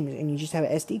up games, and you just have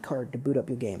an SD card to boot up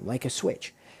your game, like a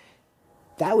Switch.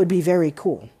 That would be very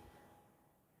cool.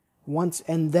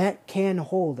 And that can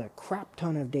hold a crap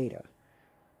ton of data.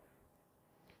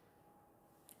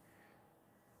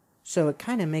 So it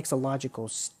kind of makes a logical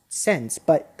sense,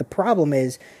 but the problem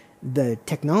is the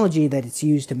technology that it's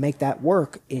used to make that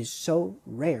work is so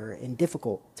rare and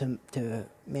difficult to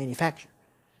manufacture.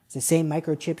 It's the same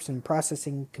microchips and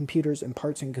processing computers and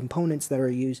parts and components that are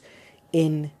used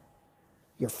in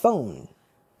your phone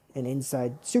and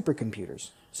inside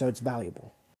supercomputers, so it's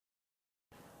valuable.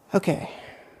 Okay,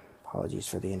 apologies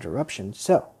for the interruption.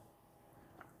 So,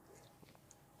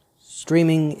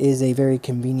 streaming is a very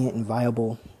convenient and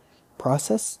viable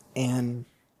process, and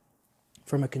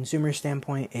from a consumer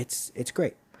standpoint, it's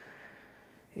great.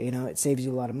 It saves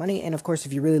you a lot of money, and of course,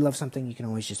 if you really love something, you can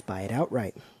always just buy it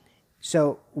outright.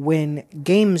 So when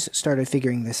games started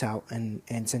figuring this out, and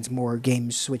since more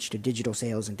games switched to digital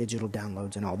sales and digital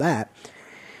downloads and all that,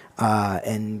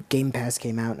 and Game Pass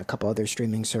came out and a couple other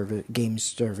streaming game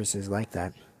services like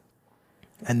that,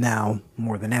 and now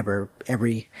more than ever,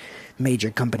 every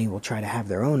major company will try to have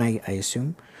their own, I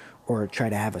assume, or try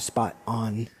to have a spot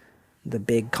on the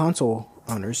big console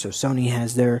owners. So Sony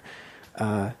has their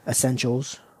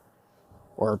Essentials,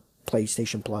 or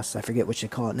PlayStation Plus, I forget which they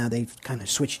call it now. They've kind of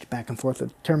switched back and forth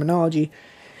with terminology.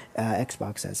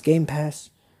 Xbox has Game Pass.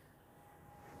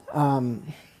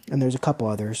 And there's a couple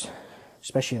others,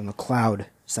 especially on the cloud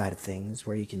side of things,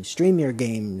 where you can stream your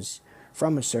games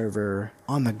from a server,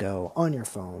 on the go, on your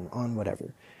phone, on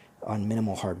whatever, on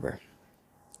minimal hardware.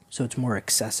 So it's more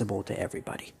accessible to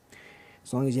everybody,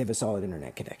 as long as you have a solid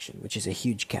internet connection, which is a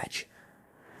huge catch.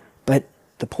 But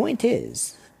the point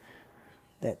is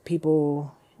that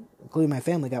people, including my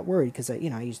family, got worried because I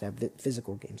used to have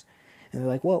physical games, and they're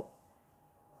like, "Well,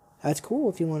 that's cool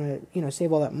if you want to,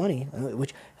 save all that money,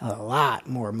 which a lot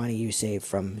more money you save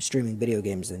from streaming video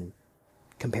games than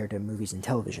compared to movies and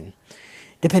television.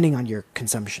 depending on your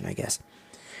consumption, I guess.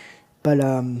 But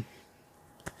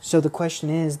so the question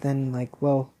is then, like,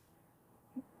 well,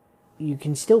 you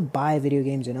can still buy video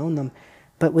games and own them,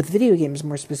 but with video games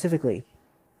more specifically,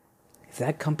 if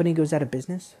that company goes out of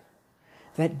business,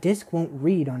 that disc won't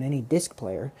read on any disc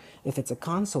player. If it's a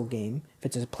console game, if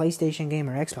it's a PlayStation game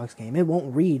or Xbox game, it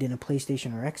won't read in a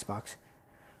PlayStation or Xbox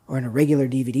or in a regular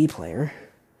DVD player.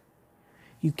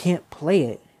 You can't play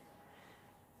it.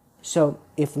 So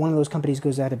if one of those companies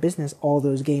goes out of business, all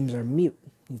those games are mute.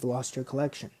 You've lost your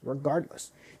collection,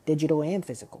 regardless, digital and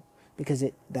physical, because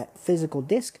that physical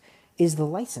disc is the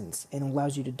license and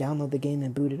allows you to download the game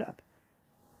and boot it up.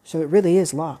 So it really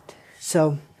is locked.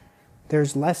 So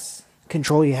there's less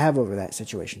control you have over that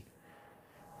situation.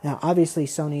 Now, obviously,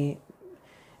 Sony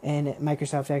and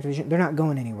Microsoft Activision, they're not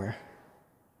going anywhere.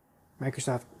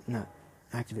 Microsoft and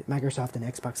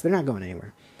Xbox, they're not going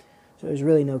anywhere. So there's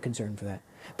really no concern for that.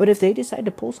 But if they decide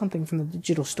to pull something from the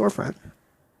digital storefront,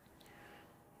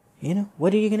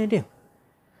 what are you going to do?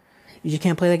 You just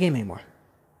can't play that game anymore.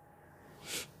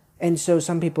 And so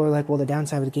some people are like, well, the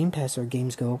downside with Game Pass are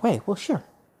games go away. Well, sure.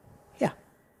 Yeah.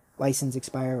 License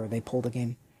expire or they pull the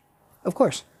game. Of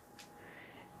course.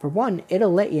 For one,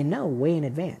 it'll let you know way in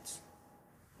advance.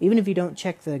 Even if you don't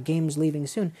check the game's leaving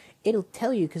soon, it'll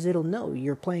tell you because it'll know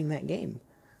you're playing that game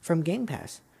from Game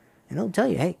Pass. And it'll tell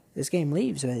you, hey, this game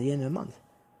leaves at the end of the month.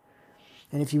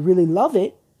 And if you really love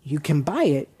it, you can buy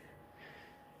it.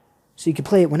 So you can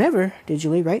play it whenever,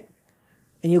 digitally, right?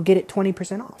 And you'll get it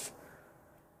 20% off.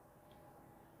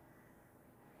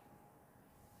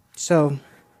 So,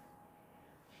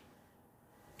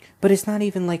 but it's not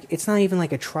even like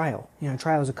a trial. A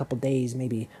trial is a couple days,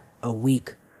 maybe a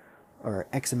week, or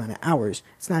X amount of hours.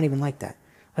 It's not even like that.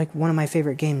 Like, one of my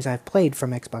favorite games I've played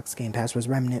from Xbox Game Pass was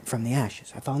Remnant from the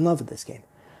Ashes. I fell in love with this game.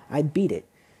 I beat it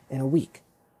in a week.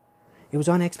 It was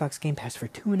on Xbox Game Pass for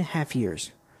 2.5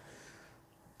 years.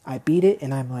 I beat it,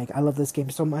 and I'm like, I love this game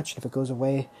so much, if it goes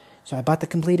away. So I bought the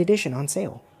complete edition on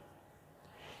sale.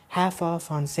 Half off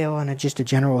on sale on just a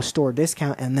general store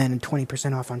discount, and then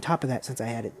 20% off on top of that since I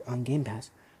had it on Game Pass.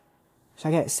 So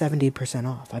I got 70%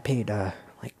 off. I paid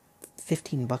like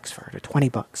 $15 for it, or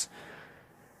 $20.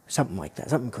 Something like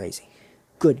that. Something crazy.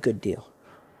 Good deal.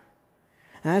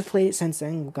 And I've played it since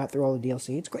then, got through all the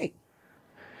DLC. It's great.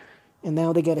 And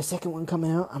now they get a second one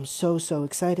coming out. I'm so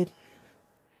excited.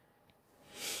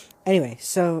 Anyway,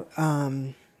 so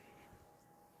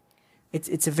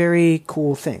it's a very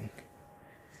cool thing.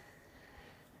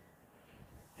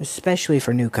 Especially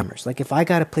for newcomers. Like, if I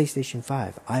got a PlayStation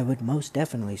 5, I would most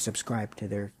definitely subscribe to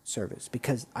their service,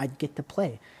 because I'd get to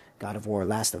play God of War,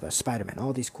 Last of Us, Spider-Man,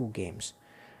 all these cool games.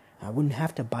 I wouldn't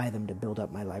have to buy them to build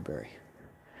up my library.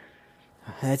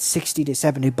 That's $60 to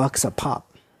 $70 a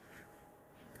pop.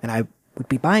 And I would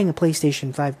be buying a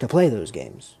PlayStation 5 to play those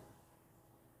games.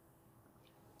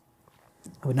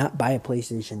 I would not buy a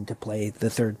PlayStation to play the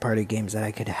third-party games that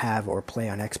I could have or play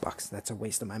on Xbox. That's a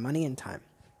waste of my money and time.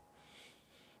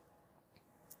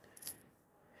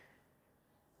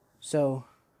 So,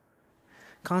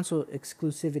 console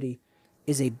exclusivity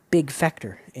is a big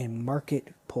factor in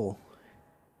market pull.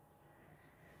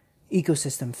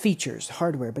 Ecosystem, features,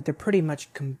 hardware, but they're pretty much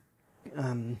the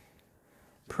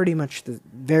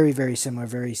very, very similar,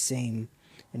 very same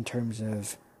in terms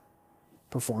of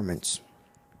performance.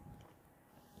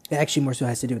 It actually more so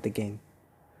has to do with the game.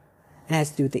 It has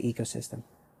to do with the ecosystem.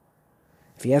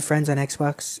 If you have friends on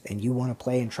Xbox and you want to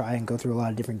play and try and go through a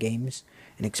lot of different games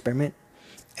and experiment,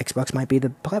 Xbox might be the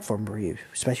platform for you,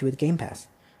 especially with Game Pass.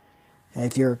 And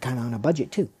if you're kind of on a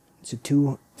budget too, so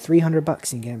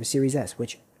 $300 and you can have a Series S,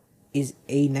 which is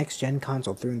a next-gen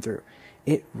console through and through.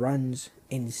 It runs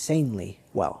insanely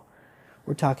well.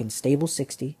 We're talking stable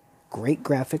 60, great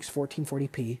graphics,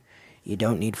 1440p. You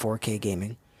don't need 4K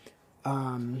gaming.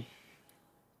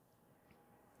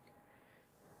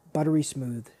 Buttery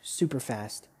smooth, super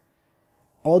fast.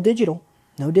 All digital,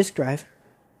 no disk drive,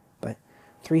 but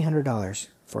 $300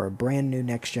 for a brand new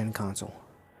next-gen console.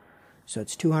 So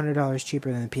it's $200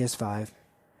 cheaper than the PS5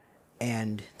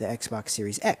 and the Xbox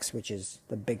Series X, which is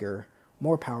the bigger,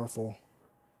 more powerful,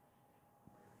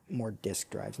 more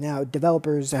disk drives. Now,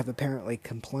 developers have apparently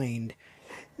complained.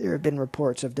 There have been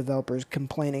reports of developers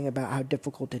complaining about how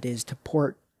difficult it is to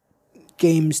port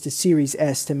games to Series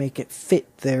S to make it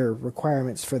fit their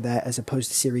requirements for that, as opposed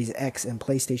to Series X and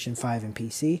PlayStation 5 and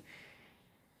PC.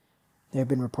 There have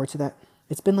been reports of that.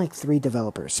 It's been like 3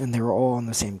 developers, and they were all on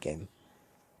the same game.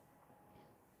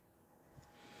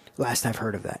 Last I've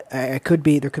heard of that. There could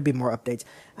be more updates.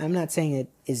 I'm not saying it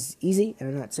is easy, and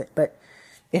I'm not saying, but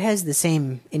it has the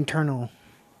same internal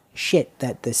shit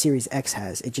that the Series X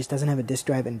has. It just doesn't have a disk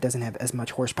drive and it doesn't have as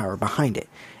much horsepower behind it.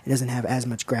 It doesn't have as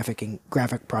much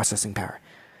graphic processing power.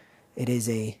 It is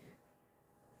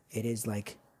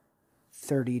like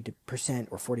 30%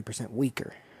 or 40%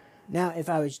 weaker. Now, if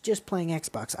I was just playing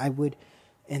Xbox, I would,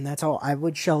 and that's all, I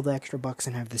would shell the extra bucks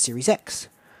and have the Series X.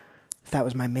 If that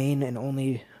was my main and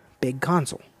only big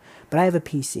console. But I have a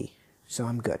PC, so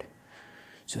I'm good.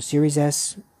 So Series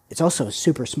S, it's also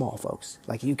super small, folks.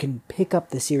 Like, you can pick up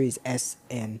the Series S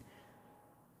and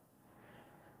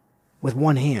with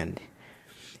one hand.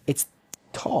 It's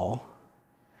tall.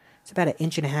 It's about 1.5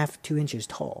 inches, 2 inches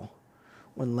tall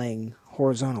when laying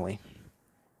horizontally.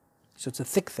 So it's a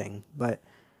thick thing, but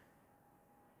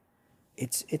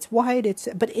it's wide,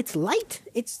 but it's light.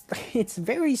 It's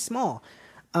very small.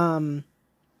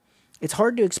 It's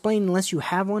hard to explain unless you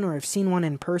have one or have seen one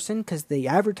in person, because the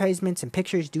advertisements and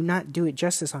pictures do not do it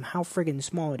justice on how friggin'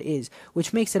 small it is,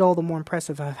 which makes it all the more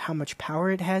impressive of how much power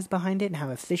it has behind it and how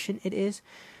efficient it is.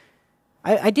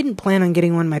 I didn't plan on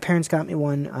getting one. My parents got me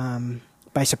one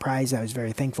by surprise. I was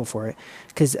very thankful for it,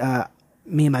 because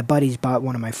me and my buddies bought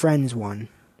one of my friends one,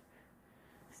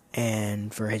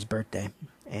 and for his birthday,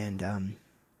 and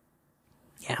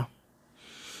yeah,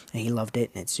 and he loved it,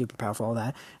 and it's super powerful, all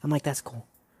that. I'm like, that's cool.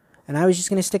 And I was just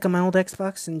going to stick on my old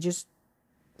Xbox and just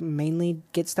mainly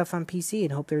get stuff on PC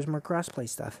and hope there's more crossplay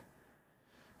stuff.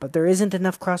 But there isn't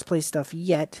enough crossplay stuff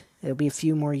yet. It'll be a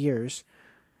few more years.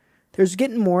 There's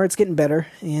getting more. It's getting better.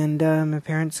 And my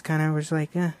parents kind of was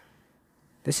like,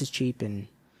 this is cheap, and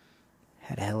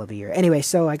had a hell of a year. Anyway,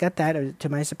 so I got that to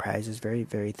my surprise. I was very,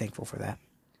 very thankful for that.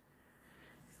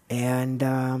 And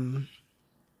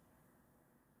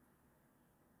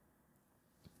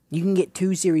you can get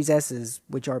 2 Series S's,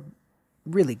 which are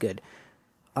really good,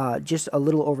 just a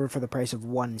little over for the price of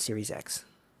 1 Series X.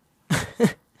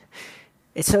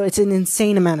 So it's an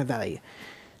insane amount of value.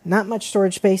 Not much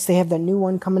storage space. They have the new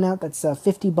one coming out that's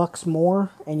 $50 more,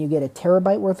 and you get 1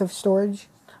 terabyte worth of storage.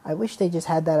 I wish they just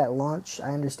had that at launch.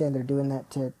 I understand they're doing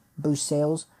that to boost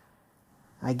sales.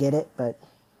 I get it, but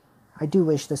I do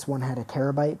wish this one had 1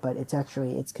 terabyte, but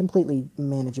it's completely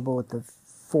manageable with the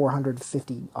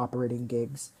 450 operating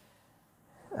gigs.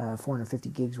 450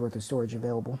 gigs worth of storage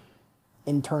available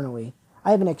internally.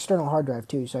 I have an external hard drive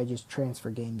too, so I just transfer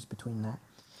games between that.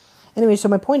 Anyway, so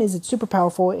my point is, it's super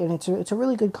powerful, and it's a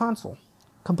really good console.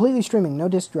 Completely streaming, no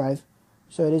disk drive,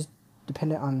 so it is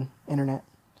dependent on internet.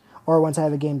 Or once I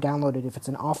have a game downloaded, if it's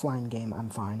an offline game, I'm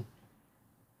fine.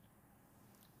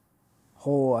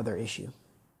 Whole other issue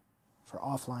for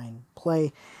offline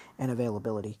play and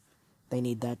availability. They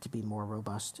need that to be more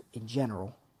robust in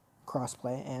general.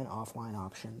 Crossplay and offline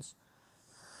options.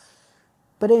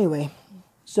 But anyway,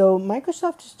 so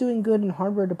Microsoft is doing good in the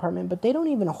hardware department, but they don't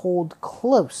even hold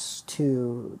close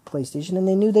to PlayStation, and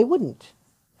they knew they wouldn't.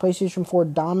 PlayStation 4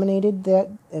 dominated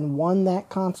that and won that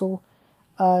console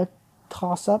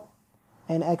toss-up,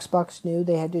 and Xbox knew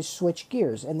they had to switch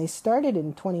gears, and they started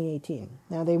in 2018.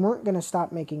 Now, they weren't going to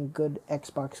stop making good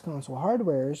Xbox console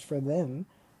hardwares for them,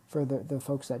 for the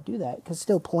folks that do that, because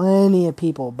still plenty of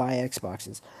people buy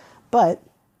Xboxes. But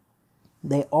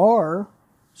they are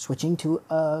switching to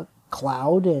a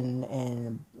cloud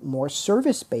and more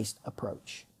service-based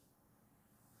approach,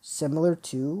 similar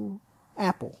to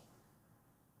Apple.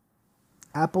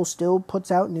 Apple still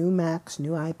puts out new Macs,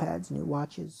 new iPads, new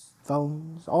watches,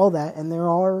 phones, all that, and they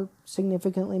are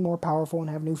significantly more powerful and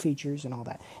have new features and all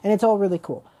that. And it's all really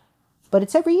cool. But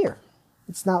it's every year.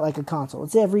 It's not like a console.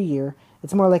 It's every year.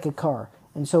 It's more like a car.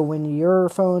 And so when your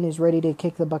phone is ready to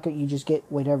kick the bucket, you just get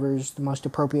whatever's the most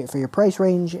appropriate for your price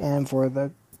range and for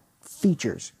the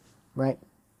features, right?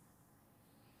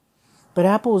 But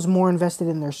Apple is more invested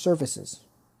in their services.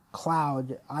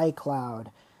 Cloud, iCloud,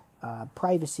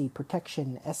 privacy,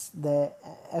 protection, the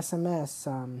SMS,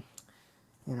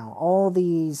 all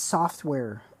these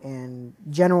software and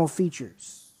general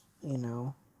features,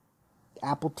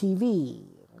 Apple TV,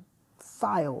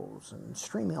 files and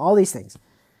streaming, all these things.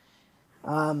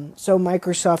 So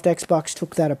Microsoft Xbox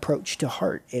took that approach to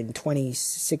heart in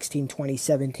 2016,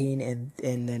 2017, and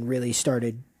then really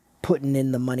started putting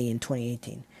in the money in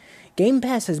 2018. Game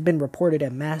Pass has been reported a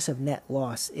massive net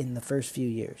loss in the first few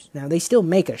years. Now, they still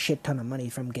make a shit ton of money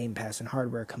from Game Pass and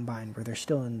hardware combined, where they're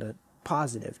still in the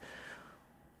positive,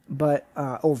 but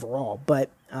overall.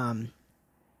 But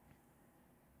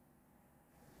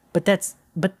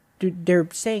they're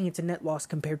saying it's a net loss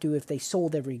compared to if they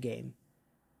sold every game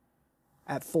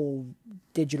at full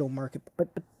digital market. But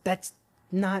that's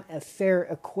not a fair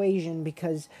equation,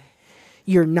 because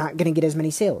you're not going to get as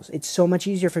many sales. It's so much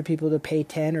easier for people to pay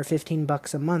 10 or 15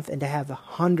 bucks a month and to have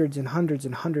hundreds and hundreds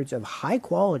and hundreds of high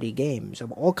quality games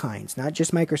of all kinds, not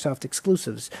just Microsoft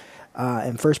exclusives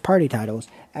and first party titles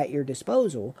at your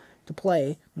disposal to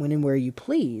play when and where you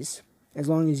please, as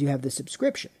long as you have the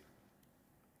subscription.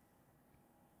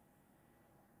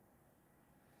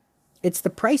 It's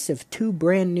the price of 2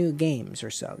 brand new games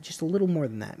or so, just a little more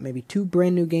than that, maybe 2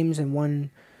 brand new games and one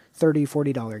 $30,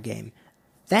 $40 game.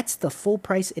 That's the full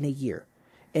price in a year.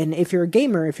 And if you're a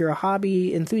gamer, if you're a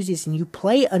hobby enthusiast, and you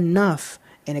play enough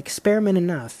and experiment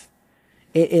enough,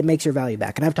 it makes your value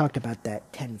back. And I've talked about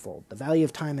that tenfold. The value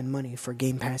of time and money for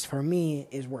Game Pass, for me,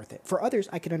 is worth it. For others,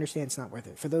 I can understand it's not worth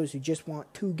it. For those who just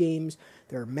want 2 games,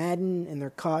 they're Madden and they're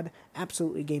COD,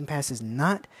 absolutely Game Pass is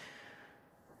not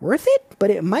worth it,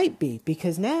 but it might be,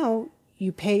 because now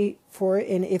you pay for it,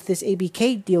 and if this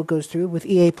ABK deal goes through with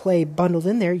EA Play bundled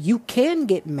in there, you can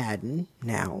get Madden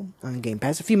now on Game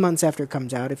Pass a few months after it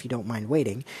comes out, if you don't mind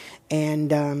waiting.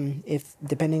 And if,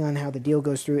 depending on how the deal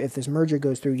goes through, if this merger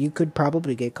goes through, you could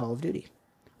probably get Call of Duty.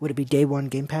 Would it be day one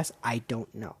Game Pass? I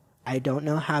don't know. I don't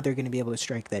know how they're going to be able to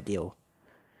strike that deal.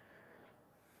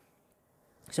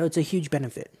 So it's a huge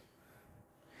benefit.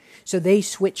 So they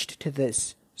switched to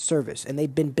this service, and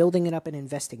they've been building it up and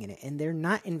investing in it, and they're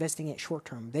not investing it short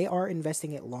term. They are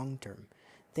investing it long term.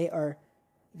 They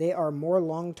are more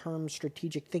long term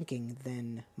strategic thinking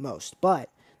than most. But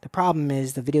the problem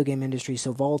is the video game industry is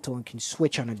so volatile and can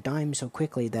switch on a dime so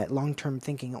quickly that long term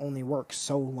thinking only works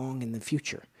so long in the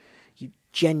future. You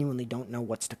genuinely don't know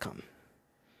what's to come.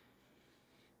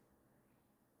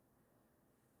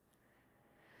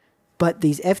 But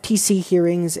these FTC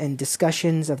hearings and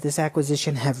discussions of this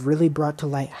acquisition have really brought to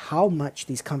light how much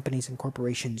these companies and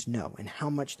corporations know and how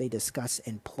much they discuss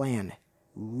and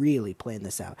really plan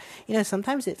this out. You know,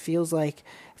 sometimes it feels like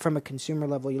from a consumer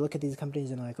level, you look at these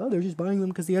companies and like, oh, they're just buying them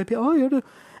because the IP, oh, yeah.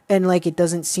 And like, it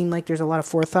doesn't seem like there's a lot of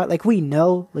forethought. Like, we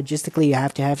know logistically you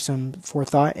have to have some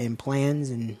forethought and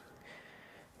plans,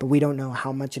 but we don't know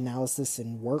how much analysis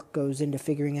and work goes into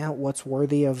figuring out what's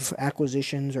worthy of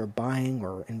acquisitions or buying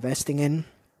or investing in.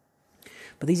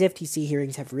 But these FTC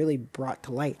hearings have really brought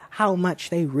to light how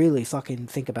much they really fucking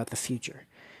think about the future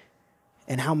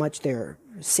and how much they're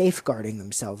safeguarding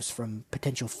themselves from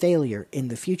potential failure in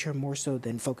the future more so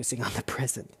than focusing on the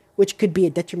present, which could be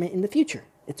a detriment in the future.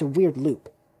 It's a weird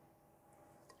loop.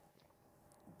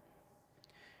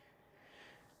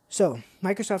 So,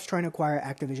 Microsoft's trying to acquire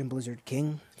Activision Blizzard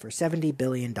King for $70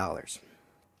 billion.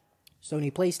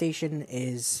 Sony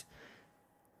PlayStation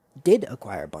did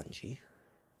acquire Bungie,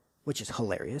 which is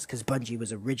hilarious, because Bungie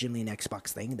was originally an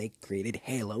Xbox thing. They created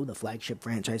Halo, the flagship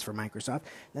franchise for Microsoft.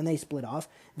 Then they split off.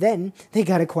 Then they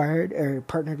got acquired, or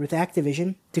partnered with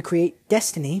Activision to create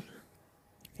Destiny,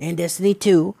 and Destiny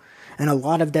 2, and a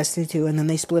lot of Destiny 2, and then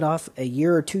they split off a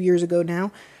year or 2 years ago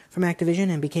now from Activision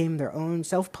and became their own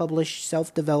self-published,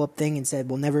 self-developed thing and said,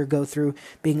 we'll never go through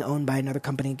being owned by another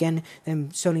company again. Then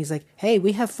Sony's like, hey,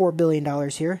 we have $4 billion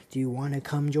here. Do you want to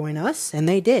come join us? And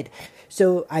they did.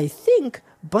 So I think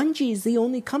Bungie is the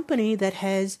only company that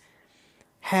has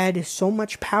had so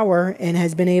much power and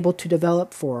has been able to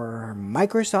develop for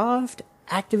Microsoft,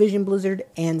 Activision Blizzard,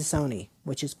 and Sony,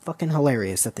 which is fucking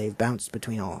hilarious that they've bounced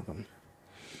between all of them.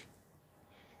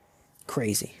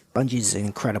 Crazy. Bungie's an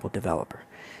incredible developer.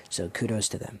 So kudos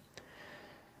to them.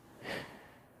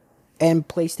 And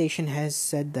PlayStation has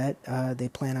said that they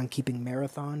plan on keeping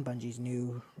Marathon, Bungie's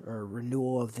new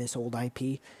renewal of this old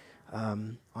IP,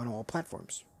 on all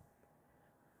platforms.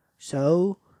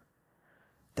 So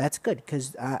that's good,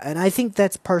 and I think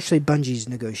that's partially Bungie's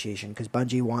negotiation, because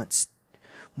Bungie wants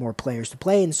more players to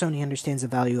play, and Sony understands the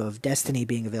value of Destiny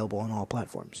being available on all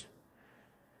platforms.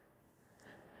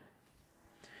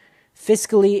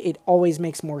 Fiscally, it always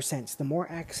makes more sense. The more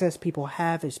access people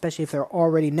have, especially if they're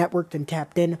already networked and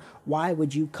tapped in, why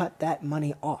would you cut that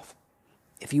money off?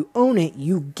 If you own it,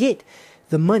 you get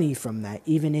the money from that,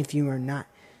 even if you are not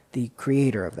the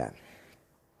creator of that.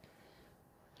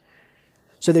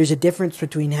 So there's a difference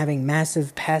between having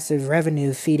massive passive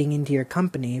revenue feeding into your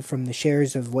company from the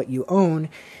shares of what you own,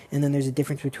 and then there's a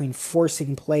difference between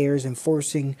forcing players and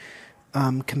forcing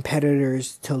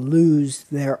competitors to lose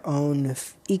their own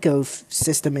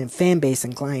ecosystem and fan base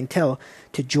and clientele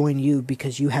to join you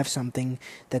because you have something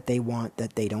that they want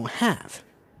that they don't have.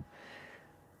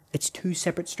 It's two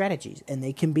separate strategies, and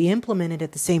they can be implemented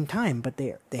at the same time, but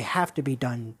they have to be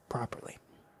done properly.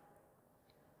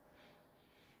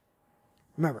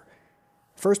 Remember,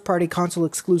 first-party console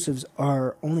exclusives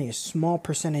are only a small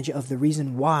percentage of the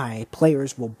reason why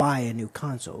players will buy a new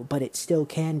console, but it still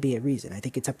can be a reason. I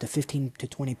think it's up to 15 to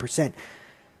 20%.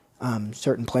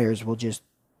 Certain players will just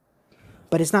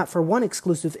But it's not for one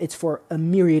exclusive, it's for a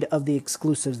myriad of the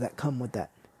exclusives that come with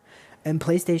that. And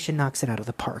PlayStation knocks it out of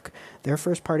the park. Their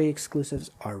first-party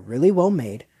exclusives are really well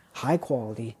made, high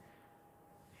quality,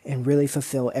 and really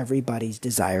fulfill everybody's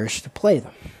desires to play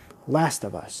them. Last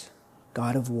of Us,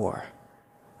 God of War.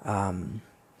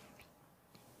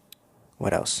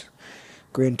 What else?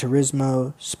 Gran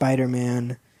Turismo,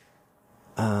 Spider-Man.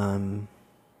 I'm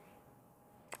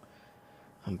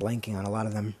blanking on a lot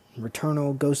of them.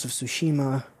 Returnal, Ghost of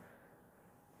Tsushima.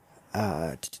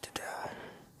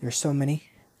 There's so many.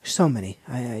 So many.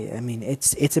 I mean,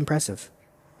 it's impressive.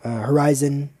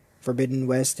 Horizon, Forbidden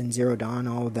West, and Zero Dawn,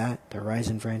 all of that. The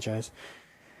Horizon franchise.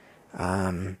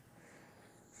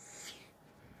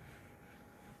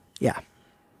 Yeah.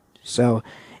 So,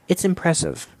 it's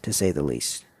impressive, to say the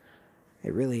least.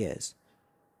 It really is.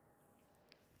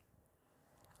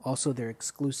 Also, their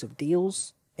exclusive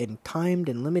deals and timed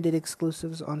and limited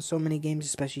exclusives on so many games,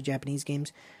 especially Japanese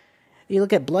games. You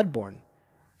look at Bloodborne.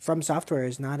 From Software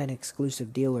is not an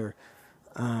exclusive dealer,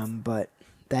 but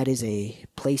that is a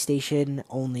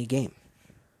PlayStation-only game.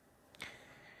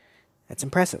 That's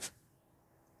impressive.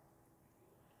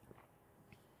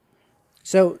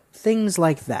 So, things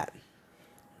like that.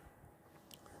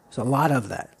 There's a lot of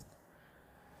that.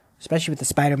 Especially with the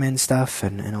Spider-Man stuff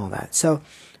and all that. So,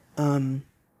 when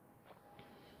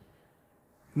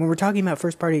we're talking about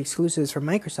first-party exclusives from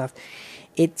Microsoft,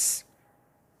 it's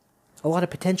a lot of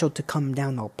potential to come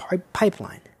down the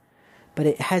pipeline. But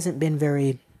it hasn't been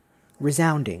very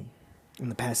resounding in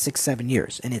the past 6-7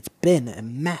 years. And it's been a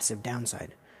massive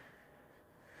downside.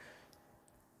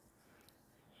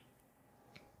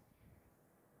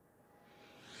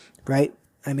 Right?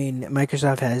 I mean,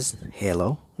 Microsoft has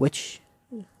Halo, which,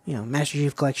 Master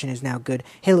Chief Collection is now good.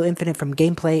 Halo Infinite from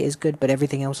gameplay is good, but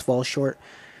everything else falls short.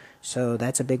 So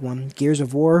that's a big one. Gears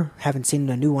of War, haven't seen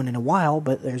a new one in a while,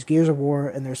 but there's Gears of War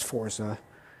and there's Forza.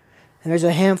 And there's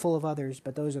a handful of others,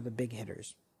 but those are the big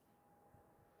hitters.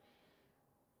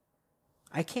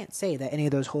 I can't say that any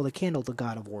of those hold a candle to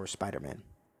God of War or Spider-Man.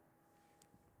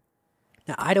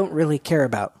 Now, I don't really care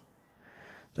about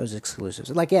those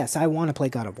exclusives. Like, yes, I want to play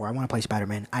God of War. I want to play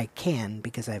Spider-Man. I can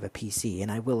because I have a PC,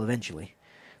 and I will eventually.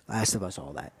 Last of Us,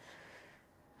 all that.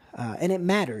 And it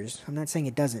matters. I'm not saying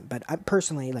it doesn't, but I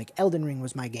personally, Elden Ring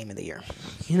was my game of the year.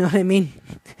 You know what I mean?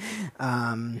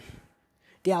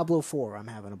 Diablo 4, I'm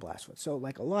having a blast with. So,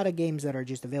 a lot of games that are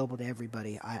just available to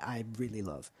everybody, I really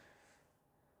love.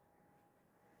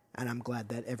 And I'm glad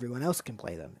that everyone else can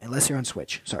play them. Unless you're on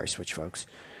Switch. Sorry, Switch folks.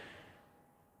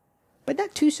 But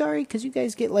not too sorry, because you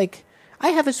guys get, I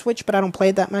have a Switch, but I don't play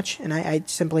it that much. And I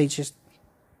simply, it's just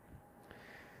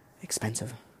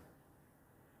expensive.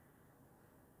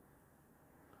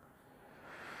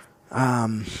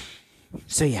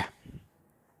 So yeah.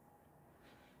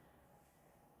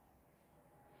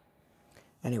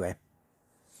 Anyway.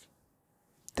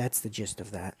 That's the gist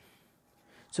of that.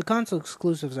 So console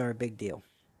exclusives are a big deal.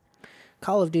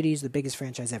 Call of Duty is the biggest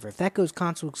franchise ever. If that goes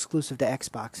console exclusive to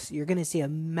Xbox, you're going to see a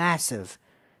massive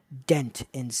dent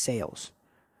in sales.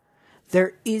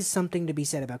 There is something to be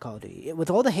said about Call of Duty. With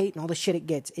all the hate and all the shit it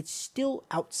gets, it still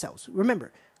outsells.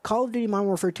 Remember, Call of Duty Modern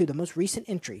Warfare 2, the most recent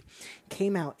entry,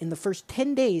 came out. In the first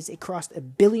 10 days, it crossed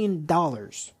 $1 billion.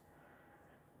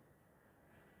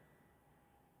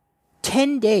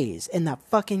 10 days, and that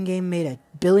fucking game made $1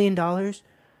 billion?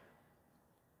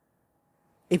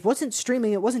 It wasn't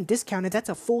streaming, it wasn't discounted. That's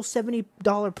a full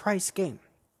 $70 price game.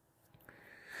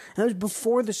 And it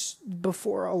was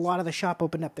before a lot of the shop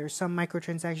opened up. There's some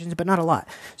microtransactions, but not a lot.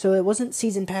 So it wasn't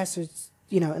season passes,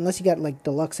 unless you got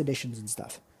deluxe editions and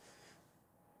stuff.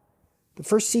 The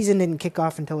first season didn't kick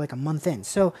off until a month in.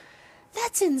 So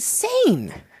that's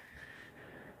insane.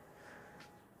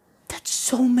 That's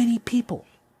so many people.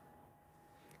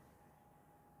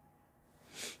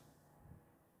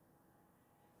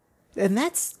 And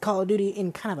that's Call of Duty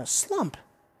in kind of a slump.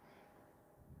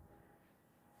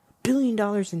 $1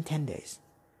 billion in 10 days.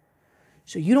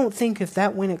 So you don't think if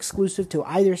that went exclusive to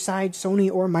either side,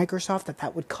 Sony or Microsoft,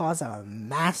 that would cause a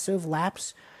massive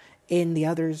lapse in the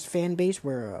other's fan base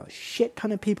where a shit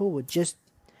ton of people would just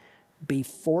be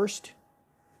forced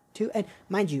to? And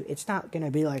mind you, it's not going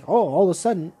to be all of a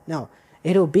sudden. No,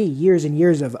 it'll be years and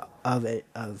years of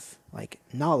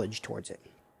knowledge towards it.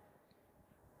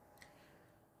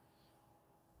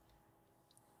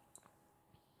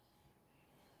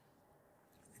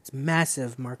 It's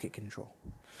massive market control.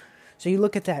 So you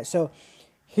look at that. So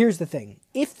here's the thing.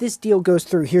 If this deal goes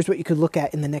through, here's what you could look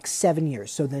at in the next 7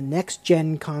 years. So the next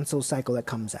gen console cycle that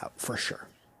comes out, for sure.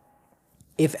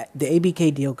 If the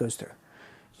ABK deal goes through,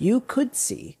 you could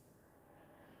see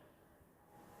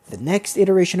the next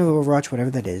iteration of Overwatch,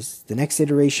 whatever that is, the next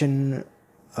iteration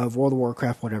of World of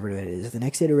Warcraft, whatever that is, the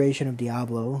next iteration of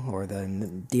Diablo, or the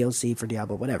DLC for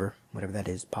Diablo, whatever that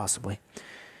is, possibly.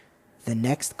 The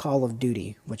next Call of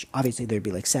Duty, which obviously there'd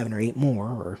be like 7 or 8 more,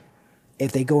 or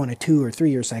if they go on a 2 or 3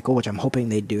 year cycle, which I'm hoping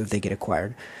they do if they get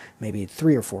acquired, maybe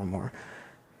 3 or 4 more.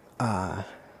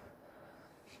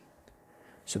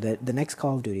 So the next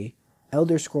Call of Duty,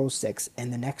 Elder Scrolls 6,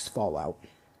 and the next Fallout,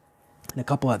 and a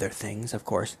couple other things, of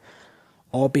course,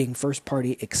 all being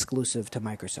first-party exclusive to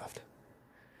Microsoft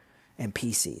and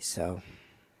PC, so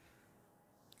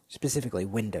specifically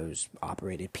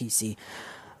Windows-operated PC.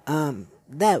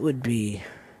 That would be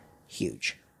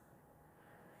huge.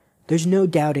 There's no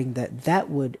doubting that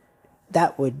would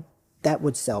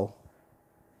sell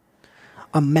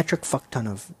a metric fuck ton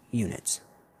of units.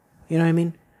 You know what I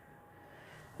mean?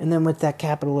 And then with that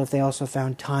capital, if they also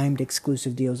found timed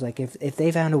exclusive deals, like if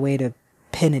they found a way to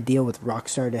pin a deal with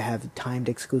Rockstar to have timed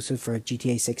exclusive for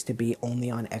GTA 6 to be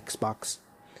only on Xbox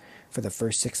for the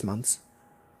first 6 months,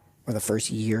 or the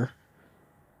first year,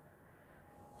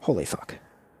 holy fuck.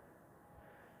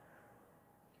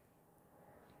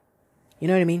 You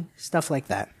know what I mean? Stuff like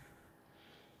that.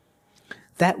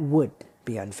 That would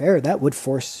be unfair. That would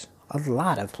force a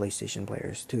lot of PlayStation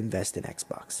players to invest in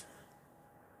Xbox.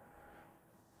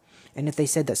 And if they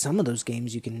said that some of those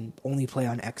games you can only play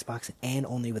on Xbox and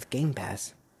only with Game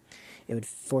Pass, it would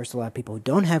force a lot of people who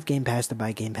don't have Game Pass to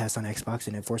buy Game Pass on Xbox,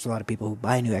 and it would force a lot of people who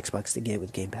buy a new Xbox to get it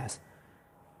with Game Pass.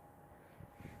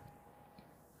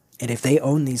 And if they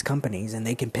own these companies and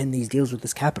they can pin these deals with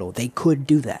this capital, they could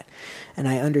do that. And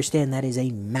I understand that is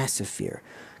a massive fear,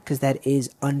 because that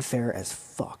is unfair as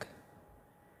fuck.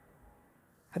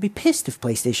 I'd be pissed if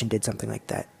PlayStation did something like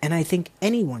that. And I think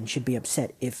anyone should be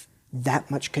upset if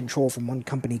that much control from one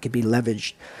company could be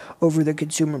leveraged over the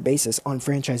consumer basis on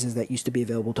franchises that used to be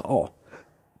available to all.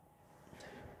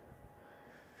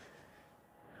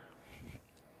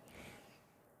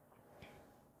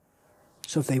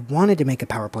 So if they wanted to make a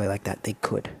power play like that, they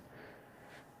could.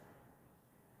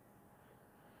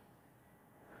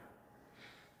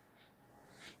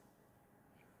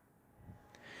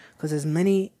 Because as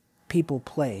many people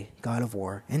play God of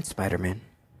War and Spider-Man,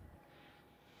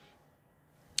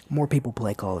 more people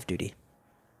play Call of Duty.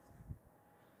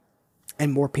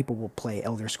 And more people will play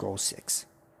Elder Scrolls 6.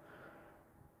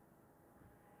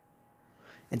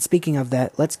 And speaking of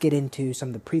that, let's get into some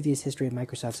of the previous history of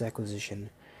Microsoft's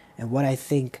acquisition and what I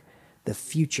think the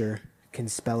future can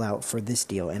spell out for this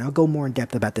deal. And I'll go more in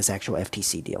depth about this actual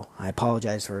FTC deal. I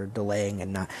apologize for delaying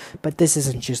and not, but this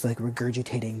isn't just like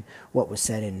regurgitating what was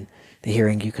said in the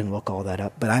hearing. You can look all that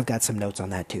up, but I've got some notes on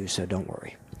that too, so don't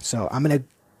worry. So I'm going to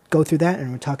go through that,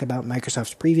 and we'll talk about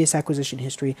Microsoft's previous acquisition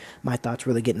history, my thoughts,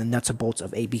 really getting the nuts and bolts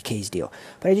of ABK's deal.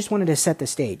 But I just wanted to set the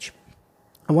stage.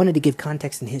 I wanted to give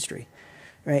context and history,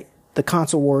 right? The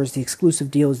console wars, the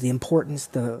exclusive deals, the importance,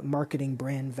 the marketing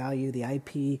brand value, the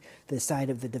IP, the side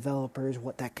of the developers,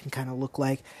 what that can kind of look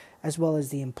like, as well as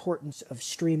the importance of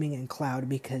streaming and cloud,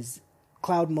 because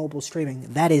cloud mobile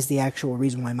streaming, that is the actual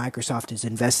reason why Microsoft is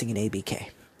investing in ABK.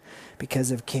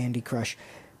 Because of Candy Crush,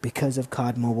 because of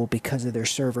COD Mobile, because of their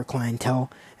server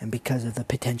clientele, and because of the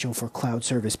potential for cloud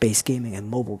service-based gaming and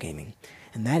mobile gaming.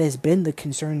 And that has been the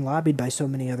concern lobbied by so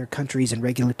many other countries and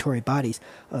regulatory bodies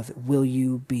of, will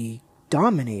you be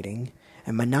dominating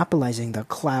and monopolizing the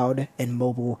cloud and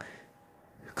mobile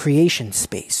creation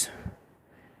space?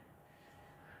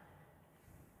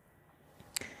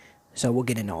 So we'll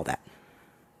get into all that.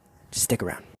 Stick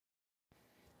around.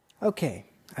 Okay.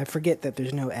 I forget that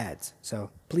there's no ads, so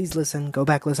please listen, go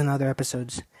back, listen to other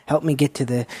episodes, help me get to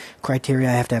the criteria.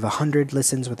 I have to have 100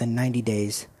 listens within 90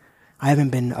 days. I haven't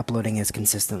been uploading as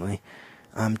consistently,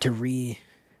 to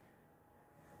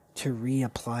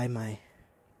reapply my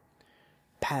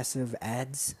passive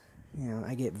ads. You know,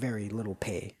 I get very little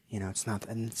pay, you know, it's not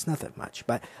that much,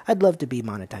 but I'd love to be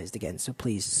monetized again, so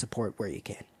please support where you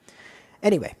can.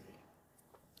 Anyway,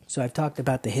 so I've talked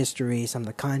about the history, some of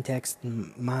the context,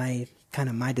 my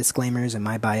disclaimers and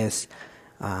my bias.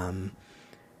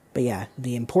 But yeah,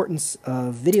 the importance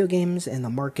of video games and the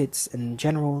markets in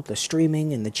general, the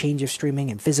streaming and the change of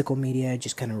streaming and physical media,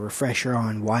 just kind of a refresher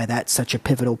on why that's such a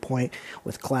pivotal point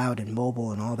with cloud and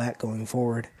mobile and all that going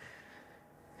forward.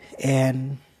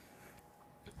 And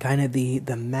kind of the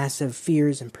massive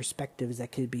fears and perspectives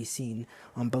that could be seen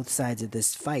on both sides of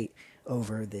this fight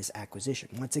over this acquisition.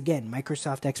 Once again,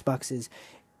 Microsoft Xbox is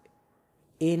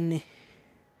in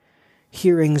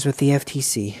hearings with the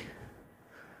FTC,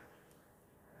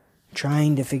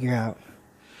 trying to figure out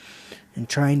and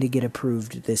trying to get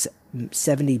approved this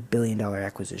 $70 billion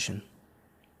acquisition.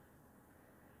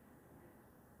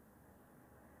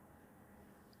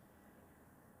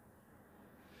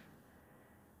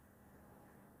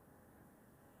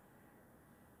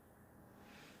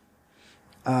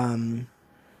 So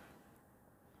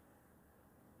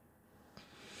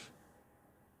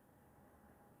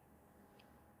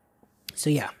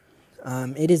yeah,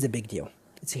 it is a big deal.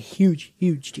 It's a huge,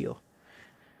 huge deal.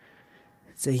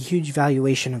 It's a huge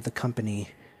valuation of the company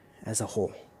as a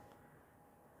whole.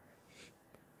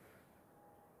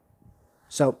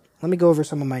 So let me go over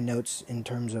some of my notes in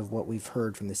terms of what we've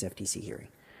heard from this FTC hearing.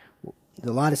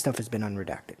 A lot of stuff has been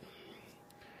unredacted.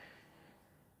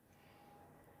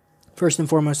 First and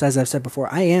foremost, as I've said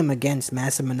before, I am against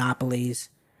massive monopolies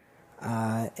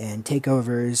and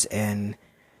takeovers and,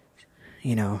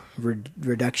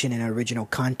 reduction in original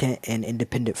content and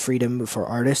independent freedom for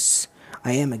artists.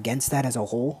 I am against that as a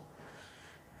whole.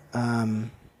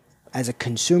 As a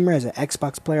consumer, as an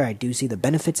Xbox player, I do see the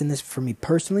benefits in this for me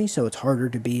personally, so it's harder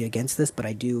to be against this, but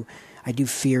I do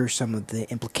fear some of the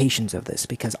implications of this,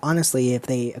 because honestly, if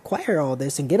they acquire all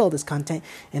this and get all this content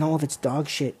and all of its dog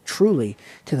shit truly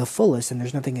to the fullest and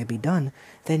there's nothing to be done,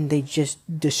 then they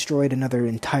just destroyed another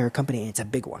entire company, and it's a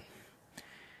big one.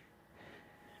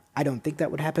 I don't think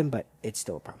that would happen, but it's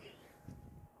still a problem.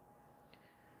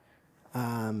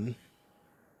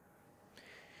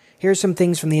 Here's some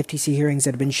things from the FTC hearings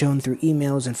that have been shown through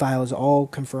emails and files, all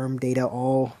confirmed data,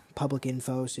 all public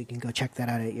info, so you can go check that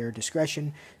out at your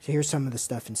discretion. So here's some of the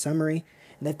stuff in summary.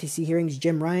 In the FTC hearings,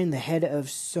 Jim Ryan, the head of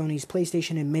Sony's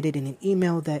PlayStation, admitted in an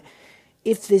email that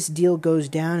if this deal goes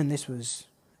down, and this was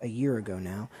a year ago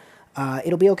now,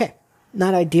 it'll be okay.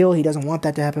 Not ideal, he doesn't want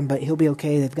that to happen, but he'll be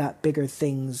okay. They've got bigger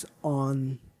things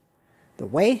on the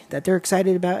way that they're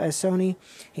excited about as Sony.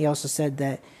 He also said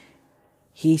that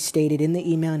he stated in the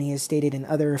email, and he has stated in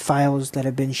other files that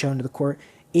have been shown to the court,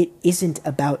 it isn't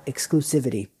about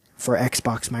exclusivity for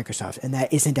Xbox Microsoft, and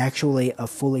that isn't actually a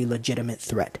fully legitimate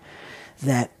threat.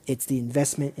 That it's the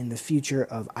investment in the future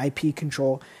of IP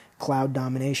control, cloud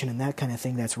domination, and that kind of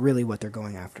thing that's really what they're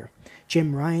going after.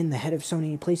 Jim Ryan, the head of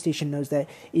Sony PlayStation, knows that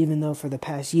even though for the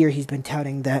past year he's been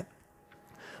touting that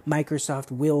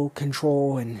Microsoft will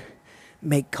control and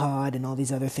make COD and all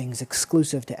these other things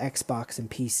exclusive to Xbox and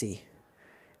PC.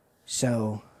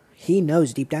 So he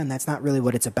knows deep down that's not really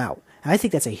what it's about. And I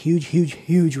think that's a huge, huge,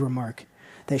 huge remark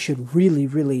that should really,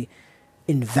 really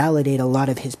invalidate a lot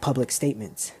of his public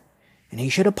statements. And he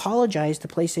should apologize to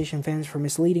PlayStation fans for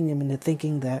misleading them into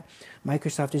thinking that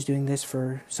Microsoft is doing this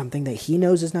for something that he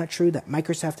knows is not true, that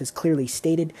Microsoft has clearly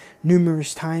stated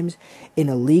numerous times in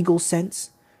a legal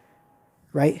sense,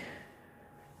 right?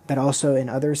 But also in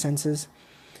other senses,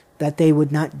 that they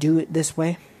would not do it this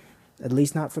way. At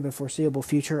least not for the foreseeable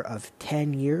future of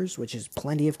 10 years, which is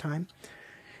plenty of time.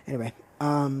 Anyway,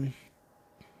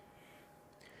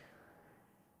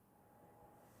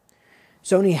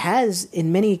 Sony has,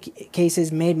 in many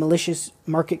cases, made malicious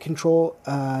market control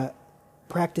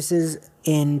practices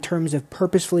in terms of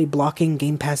purposefully blocking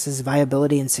Game Pass's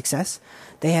viability and success.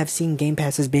 They have seen Game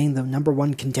Pass as being the number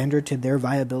one contender to their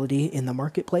viability in the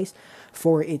marketplace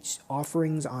for its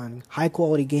offerings on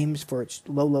high-quality games, for its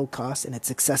low cost, and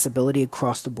its accessibility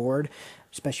across the board,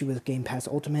 especially with Game Pass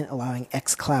Ultimate allowing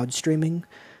xCloud streaming,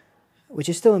 which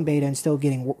is still in beta and still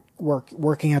getting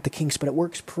working out the kinks, but it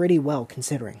works pretty well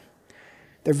considering.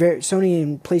 Sony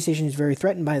and PlayStation is very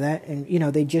threatened by that, and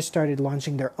they just started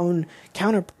launching their own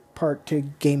counterpart to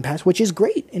Game Pass, which is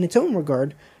great in its own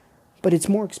regard, but it's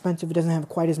more expensive. It doesn't have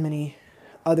quite as many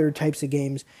other types of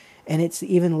games, and it's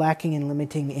even lacking and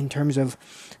limiting in terms of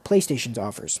PlayStation's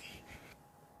offers.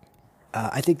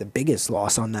 I think the biggest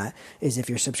loss on that is if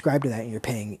you're subscribed to that and you're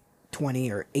paying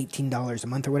 $20 or $18 a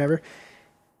month or whatever,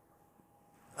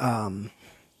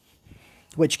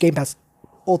 which Game Pass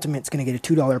Ultimate's going to get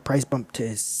a $2 price bump to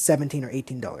 $17 or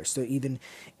 $18. So even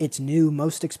its new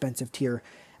most expensive tier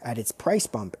at its price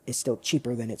bump is still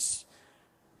cheaper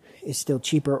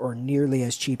or nearly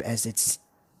as cheap as its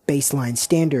baseline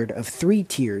standard of 3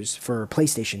 tiers for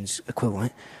PlayStation's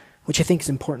equivalent, which I think is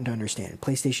important to understand.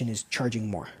 PlayStation is charging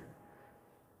more.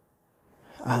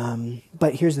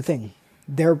 But here's the thing.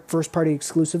 Their first-party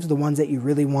exclusives, the ones that you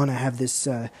really want to have this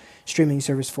streaming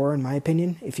service for, in my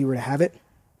opinion, if you were to have it,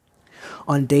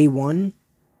 on day one,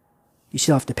 you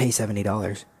still have to pay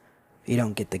 $70. You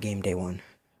don't get the game day one.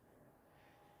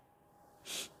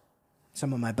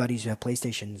 Some of my buddies who have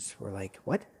PlayStations were like,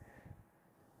 what?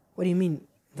 What do you mean?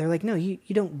 They're like, no, you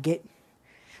don't get...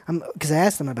 Because I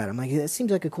asked them about it. I'm like, it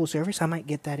seems like a cool service. I might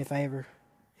get that if it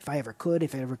ever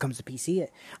comes to PC.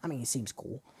 It seems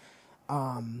cool.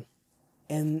 And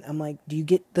I'm like, do you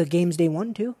get the games day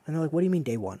one too? And they're like, what do you mean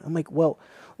day one? I'm like, well,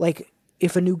 like,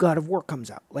 if a new God of War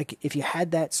comes out, like if you had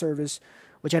that service,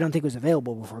 which I don't think was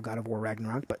available before God of War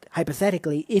Ragnarok, but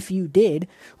hypothetically, if you did,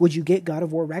 would you get God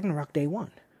of War Ragnarok day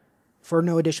one for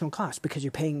no additional cost because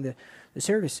you're paying the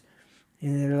service?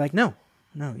 And they're like, no,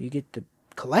 you get the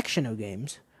collection of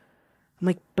games. I'm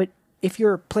like, but if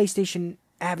you're a PlayStation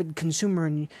avid consumer,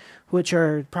 and which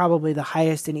are probably the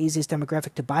highest and easiest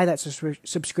demographic to buy that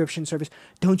subscription service,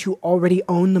 don't you already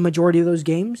own the majority of those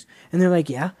games? And they're like,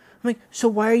 yeah. I'm like, so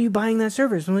why are you buying that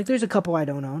service? I'm like, there's a couple I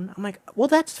don't own. I'm like, well,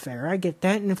 that's fair. I get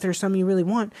that. And if there's some you really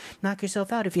want, knock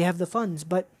yourself out if you have the funds.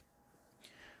 But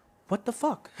what the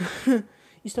fuck? You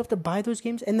still have to buy those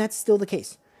games? And that's still the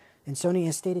case. And Sony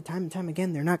has stated time and time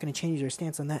again, they're not going to change their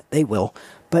stance on that. They will.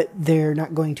 But they're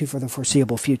not going to for the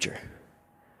foreseeable future.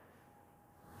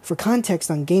 For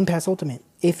context on Game Pass Ultimate,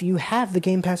 if you have the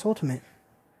Game Pass Ultimate,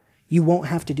 you won't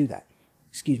have to do that.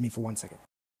 Excuse me for 1 second.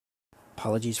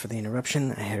 Apologies for the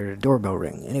interruption. I had a doorbell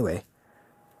ring. Anyway.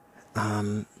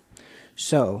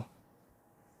 So,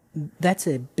 that's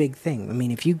a big thing. I mean,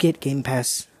 if you get Game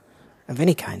Pass of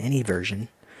any kind, any version,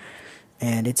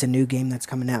 and it's a new game that's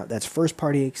coming out that's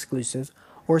first-party exclusive,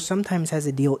 or sometimes has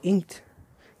a deal inked,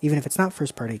 even if it's not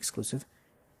first-party exclusive,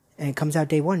 and it comes out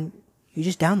day one, you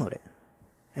just download it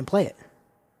and play it.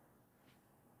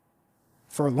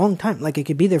 For a long time. Like, it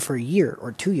could be there for a year,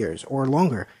 or 2 years, or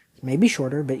longer. Maybe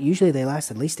shorter, but usually they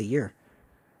last at least a year.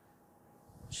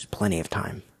 Which is plenty of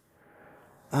time.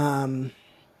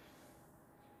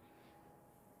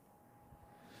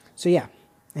 So yeah,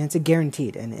 and it's a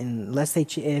guaranteed. And unless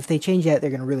if they change that,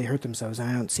 they're going to really hurt themselves. And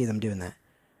I don't see them doing that.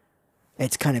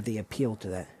 It's kind of the appeal to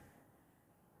that.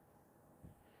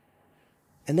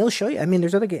 And they'll show you. I mean,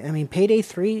 there's other games. I mean, Payday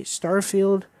 3,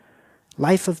 Starfield,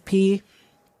 Life of P.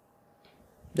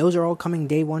 Those are all coming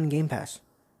day one Game Pass.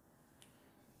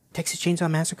 Texas Chainsaw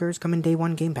Massacre is coming day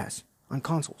one Game Pass on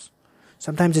consoles.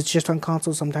 Sometimes it's just on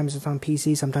console, sometimes it's on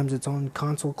PC, sometimes it's on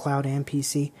console, cloud, and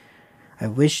PC. I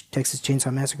wish Texas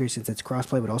Chainsaw Massacre, since it's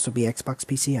crossplay, would also be Xbox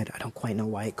PC. I don't quite know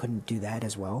why it couldn't do that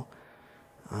as well.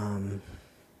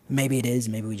 Maybe it is,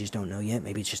 maybe we just don't know yet.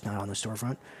 Maybe it's just not on the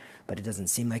storefront. But it doesn't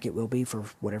seem like it will be for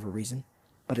whatever reason.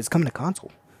 But it's coming to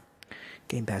console.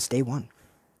 Game Pass day one.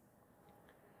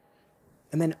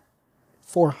 And then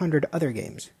 400 other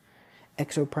games.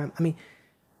 Exo Prime. I mean,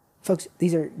 folks,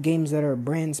 these are games that are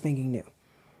brand spanking new.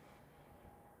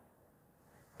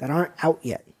 That aren't out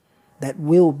yet. That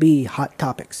will be hot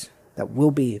topics. That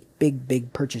will be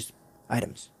big purchase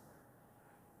items.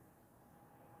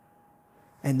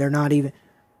 And they're not even...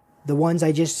 The ones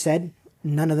I just said,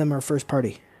 none of them are first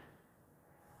party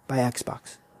by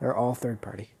Xbox. They're all third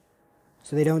party.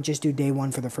 So they don't just do day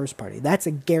one for the first party. That's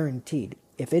a guaranteed.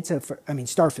 If it's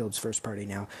Starfield's first party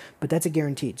now, but that's a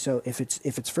guaranteed. So if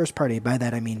it's first party, by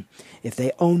that I mean if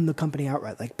they own the company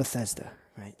outright, like Bethesda,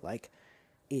 right? Like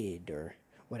id or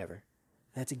whatever.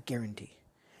 That's a guarantee.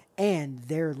 And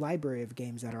their library of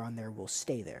games that are on there will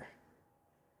stay there.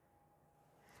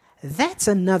 That's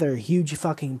another huge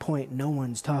fucking point no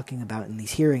one's talking about in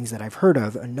these hearings that I've heard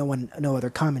of, and no other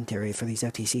commentary for these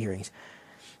FTC hearings.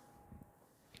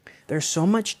 There's so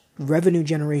much revenue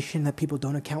generation that people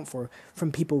don't account for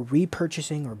from people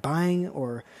repurchasing or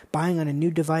buying on a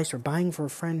new device or buying for a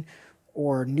friend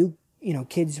or new,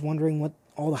 kids wondering what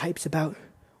all the hype's about.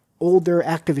 Older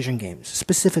Activision games,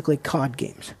 specifically COD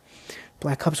games.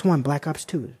 Black Ops 1, Black Ops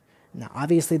 2. Now,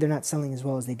 obviously they're not selling as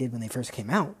well as they did when they first came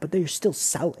out, but they're still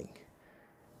selling.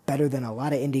 Better than a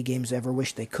lot of indie games ever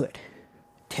wish they could.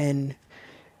 10,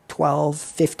 12,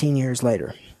 15 years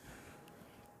later.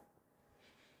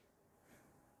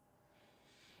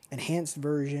 Enhanced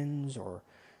versions or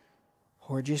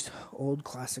just old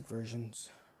classic versions.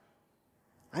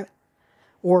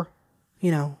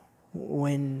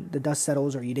 When the dust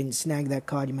settles or you didn't snag that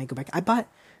COD, you might go back. I bought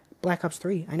Black Ops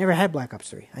 3. I never had Black Ops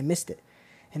 3. I missed it.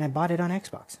 And I bought it on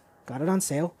Xbox. Got it on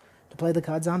sale to play the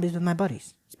COD Zombies with my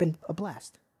buddies. It's been a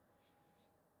blast.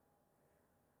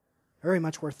 Very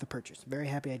much worth the purchase. Very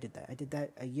happy I did that. I did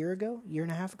that a year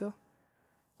and a half ago.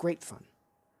 Great fun.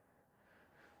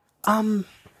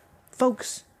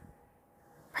 Folks,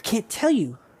 I can't tell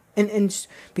you. And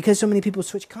because so many people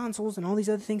switch consoles and all these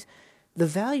other things, the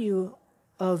value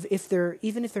of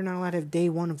even if they're not allowed to have day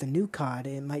one of the new COD,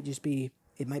 it might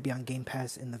be on Game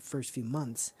Pass in the first few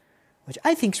months, which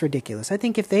I think is ridiculous. I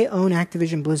think if they own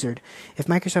Activision Blizzard, if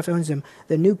Microsoft owns them,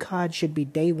 the new COD should be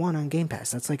day one on Game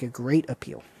Pass. That's like a great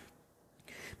appeal.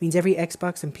 It means every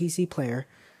Xbox and PC player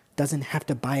doesn't have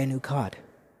to buy a new COD.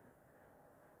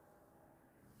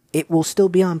 It will still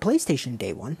be on PlayStation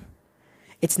day one.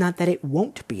 It's not that it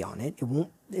won't be on it.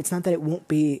 It's not that it won't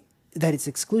be that it's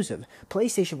exclusive.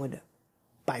 PlayStation would,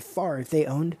 by far, if they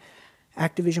owned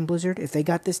Activision Blizzard, if they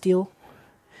got this deal,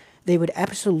 they would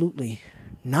absolutely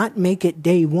not make it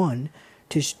day one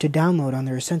to download on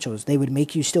their Essentials. They would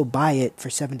make you still buy it for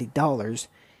 $70,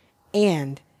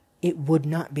 and it would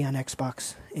not be on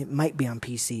Xbox It might be on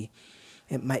PC.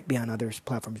 It might be on other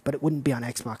platforms, but it wouldn't be on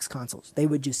Xbox consoles. They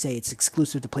would just say it's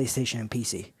exclusive to PlayStation and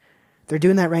PC. They're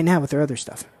doing that right now with their other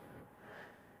stuff.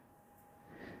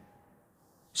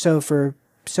 So for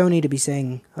Sony to be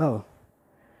saying, oh,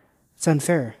 it's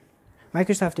unfair,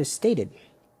 Microsoft has stated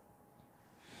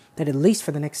that at least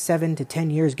for the next 7 to 10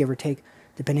 years, give or take,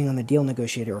 depending on the deal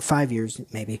negotiated, or 5 years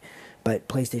maybe, but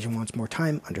PlayStation wants more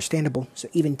time, understandable, so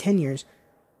even 10 years,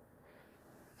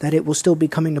 that it will still be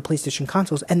coming to PlayStation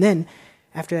consoles, and then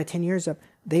after that 10 years up,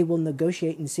 they will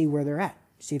negotiate and see where they're at,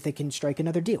 see if they can strike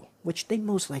another deal, which they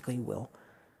most likely will.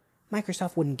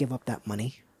 Microsoft wouldn't give up that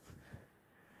money.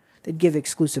 They'd give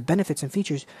exclusive benefits and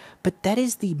features, but that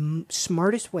is the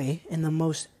smartest way and the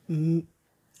most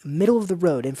middle of the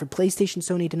road, and for PlayStation,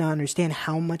 Sony to not understand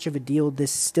how much of a deal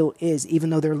this still is, even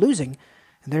though they're losing,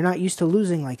 and they're not used to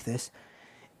losing like this.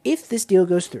 If this deal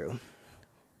goes through,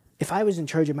 if I was in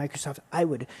charge of Microsoft, I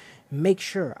would make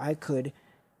sure I could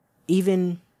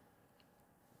even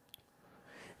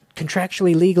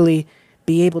contractually, legally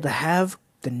be able to have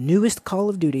the newest Call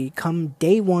of Duty come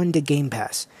day one to Game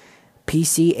Pass.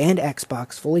 PC and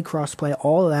Xbox, fully crossplay,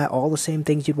 all of that, all the same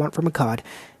things you'd want from a COD,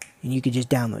 and you could just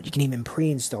download. You can even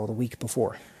pre-install the week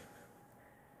before.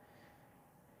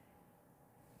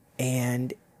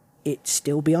 And it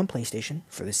still be on PlayStation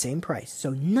for the same price.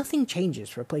 So nothing changes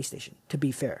for PlayStation, to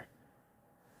be fair.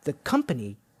 The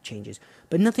company changes,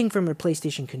 but nothing from a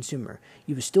PlayStation consumer.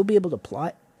 You will still be able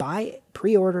to buy,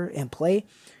 pre-order, and play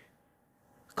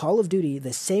Call of Duty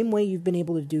the same way you've been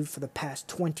able to do for the past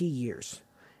 20 years.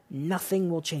 Nothing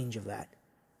will change of that.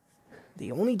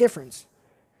 The only difference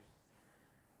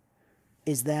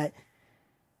is that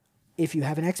if you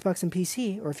have an Xbox and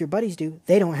PC, or if your buddies do,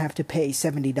 they don't have to pay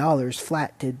 $70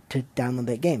 flat to download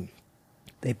that game.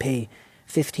 They pay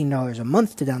 $15 a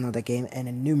month to download that game, and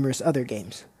in numerous other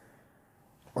games.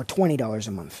 Or $20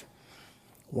 a month.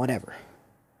 Whatever.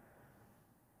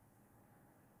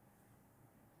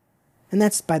 And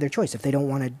that's by their choice. If they don't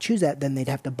want to choose that, then they'd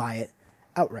have to buy it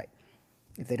outright.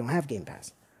 If they don't have Game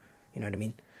Pass. You know what I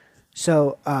mean?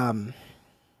 So,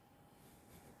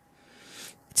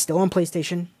 it's still on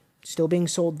PlayStation. Still being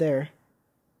sold there.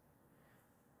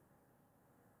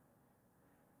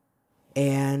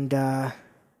 And,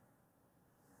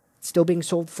 still being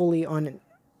sold fully on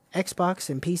Xbox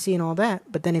and PC and all that.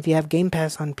 But then if you have Game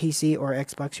Pass on PC or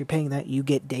Xbox, you're paying that, you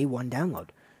get day one download.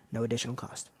 No additional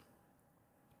cost.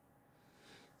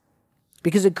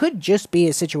 Because it could just be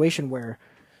a situation where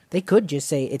they could just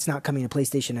say it's not coming to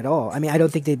PlayStation at all. I mean, I don't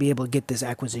think they'd be able to get this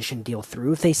acquisition deal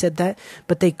through if they said that.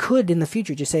 But they could in the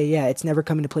future just say, yeah, it's never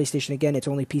coming to PlayStation again. It's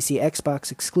only PC,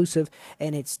 Xbox exclusive,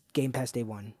 and it's Game Pass day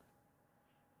one.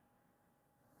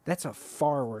 That's a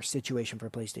far worse situation for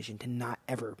PlayStation to not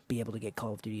ever be able to get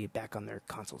Call of Duty back on their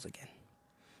consoles again.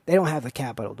 They don't have the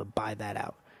capital to buy that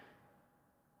out.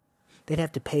 They'd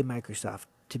have to pay Microsoft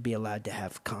to be allowed to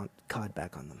have COD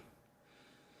back on them.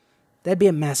 That'd be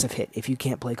a massive hit if you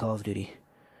can't play Call of Duty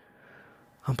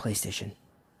on PlayStation.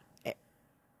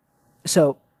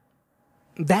 So,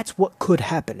 that's what could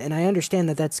happen. And I understand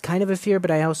that that's kind of a fear,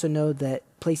 but I also know that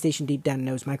PlayStation deep down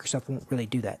knows Microsoft won't really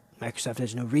do that. Microsoft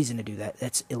has no reason to do that.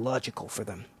 That's illogical for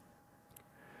them.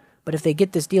 But if they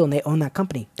get this deal and they own that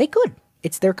company, they could.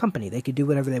 It's their company. They could do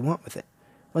whatever they want with it.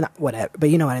 Well, not whatever, but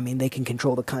you know what I mean. They can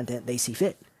control the content they see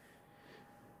fit.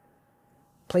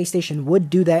 PlayStation would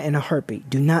do that in a heartbeat.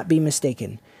 Do not be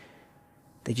mistaken.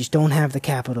 They just don't have the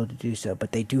capital to do so,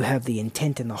 but they do have the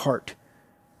intent and the heart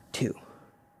to.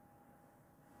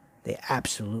 They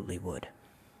absolutely would.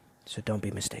 So don't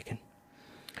be mistaken.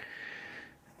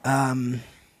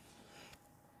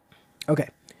 Okay,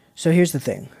 so here's the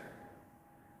thing.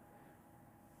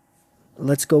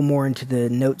 Let's go more into the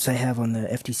notes I have on the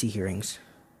FTC hearings.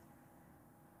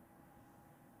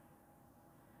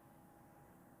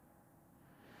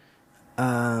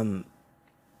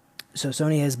 So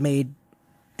Sony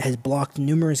has blocked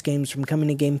numerous games from coming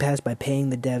to Game Pass by paying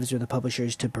the devs or the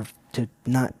publishers to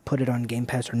not put it on Game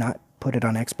Pass or not put it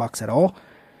on Xbox at all.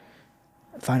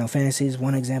 Final Fantasy is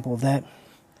one example of that.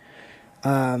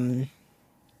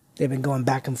 They've been going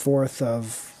back and forth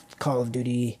of Call of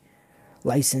Duty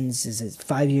license. Is it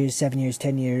 5 years, 7 years,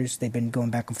 10 years? They've been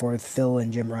going back and forth. Phil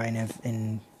and Jim Ryan have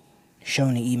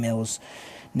shown the emails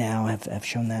now, have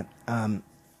shown that.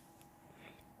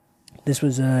 This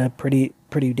was pretty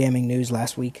damning news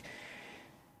last week.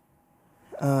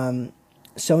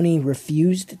 Sony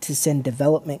refused to send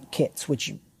development kits, which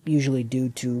you usually do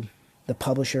to the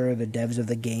publisher or the devs of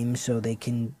the game so they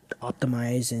can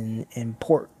optimize and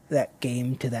port that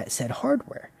game to that said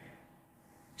hardware.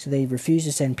 So they refused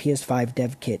to send PS5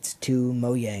 dev kits to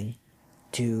Mojang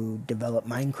to develop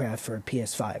Minecraft for a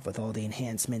PS5 with all the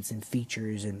enhancements and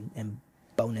features and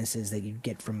bonuses that you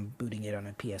get from booting it on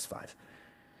a PS5.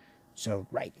 So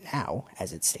right now,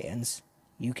 as it stands,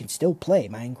 you can still play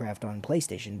Minecraft on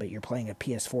PlayStation, but you're playing a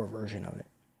PS4 version of it.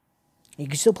 You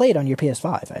can still play it on your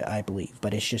PS5, I believe,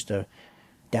 but it's just a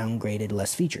downgraded,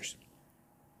 less features.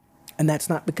 And that's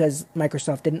not because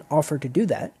Microsoft didn't offer to do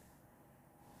that.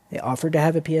 They offered to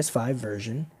have a PS5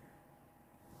 version,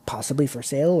 possibly for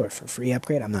sale or for free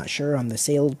upgrade. I'm not sure on the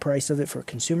sale price of it for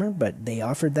consumer, but they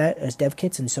offered that as dev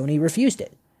kits and Sony refused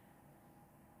it.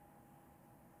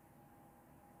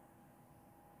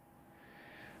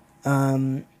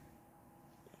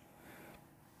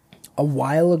 A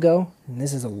while ago, and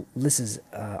this is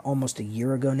almost a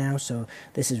year ago now, so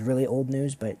this is really old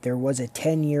news, but there was a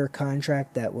 10-year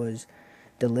contract that was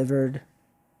delivered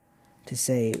to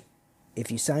say, if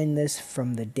you sign this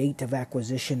from the date of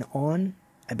acquisition on,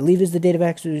 I believe is the date of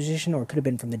acquisition, or it could have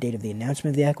been from the date of the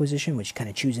announcement of the acquisition, which kind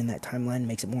of choosing that timeline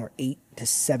makes it more 8 to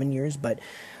 7 years, but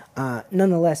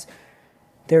nonetheless,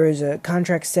 there is a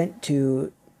contract sent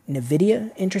to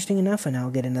NVIDIA, interesting enough, and I'll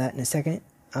get into that in a second,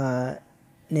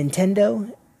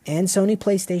 Nintendo and Sony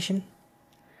PlayStation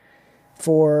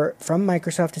from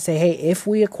Microsoft to say, hey, if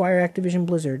we acquire Activision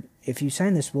Blizzard, if you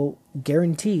sign this, we'll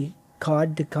guarantee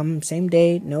COD to come same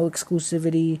day, no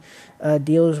exclusivity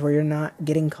deals where you're not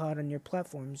getting COD on your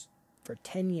platforms for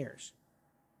 10 years.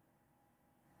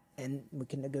 And we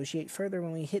can negotiate further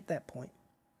when we hit that point.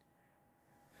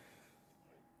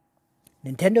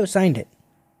 Nintendo signed it.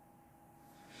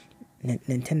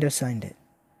 Nintendo signed it.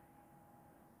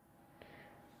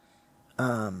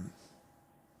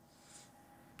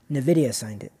 NVIDIA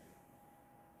signed it.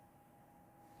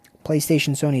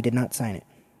 PlayStation, Sony did not sign it.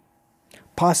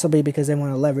 Possibly because they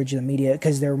want to leverage the media,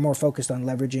 because they're more focused on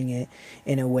leveraging it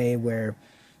in a way where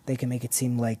they can make it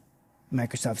seem like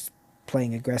Microsoft's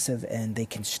playing aggressive and they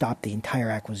can stop the entire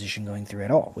acquisition going through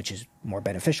at all, which is more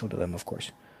beneficial to them, of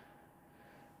course.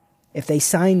 If they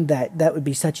signed that, that would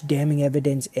be such damning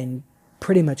evidence and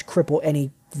pretty much cripple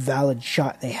any valid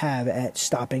shot they have at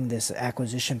stopping this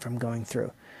acquisition from going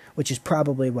through, which is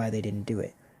probably why they didn't do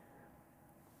it.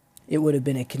 It would have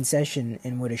been a concession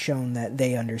and would have shown that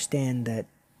they understand that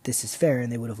this is fair,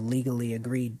 and they would have legally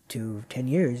agreed to 10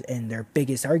 years, and their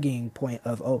biggest arguing point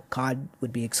of, COD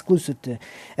would be exclusive to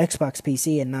Xbox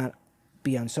PC and not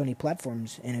be on Sony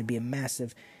platforms, and it'd be a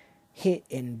massive hit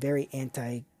and very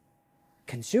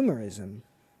anti-consumerism,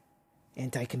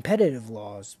 anti-competitive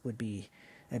laws would be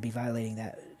violating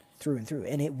that through and through.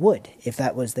 And it would, if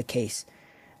that was the case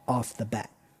off the bat,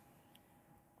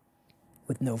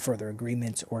 with no further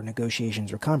agreements or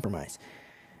negotiations or compromise.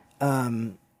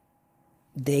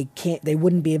 They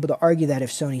wouldn't be able to argue that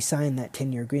if Sony signed that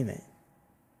 10-year agreement.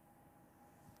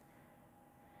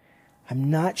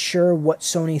 I'm not sure what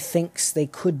Sony thinks they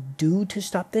could do to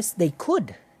stop this. They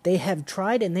could. They have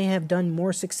tried, and they have done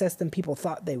more success than people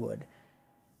thought they would.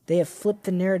 They have flipped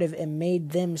the narrative and made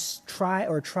them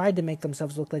tried to make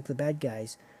themselves look like the bad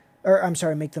guys.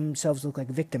 Make themselves look like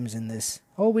victims in this.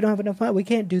 Oh, we don't have enough money. We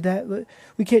can't do that.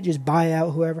 We can't just buy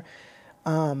out whoever.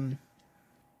 They're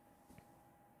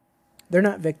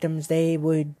not victims. They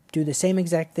would do the same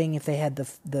exact thing if they had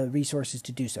the resources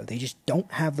to do so. They just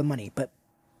don't have the money. But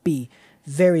let me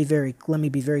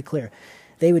be very clear.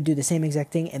 They would do the same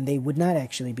exact thing, and they would not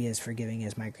actually be as forgiving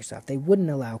as Microsoft. They wouldn't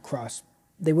allow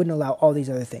all these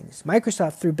other things.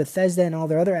 Microsoft, through Bethesda and all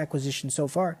their other acquisitions so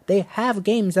far, they have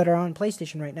games that are on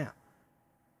PlayStation right now.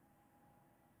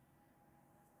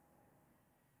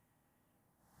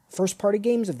 First-party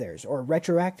games of theirs, or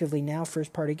retroactively now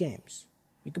first-party games.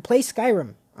 You can play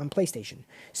Skyrim on PlayStation.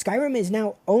 Skyrim is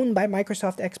now owned by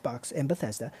Microsoft Xbox and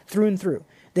Bethesda through and through.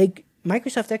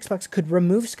 Microsoft Xbox could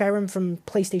remove Skyrim from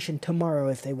PlayStation tomorrow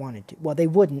if they wanted to. Well, they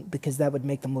wouldn't, because that would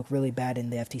make them look really bad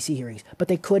in the FTC hearings. But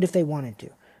they could if they wanted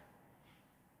to.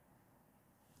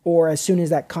 Or as soon as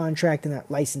that contract and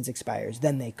that license expires,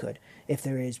 then they could, if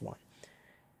there is one.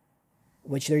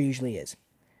 Which there usually is.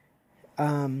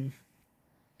 And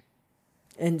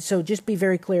so just be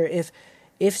very clear, if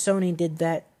Sony did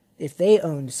that, if they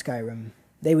owned Skyrim,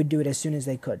 they would do it as soon as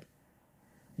they could.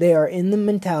 They are in the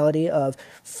mentality of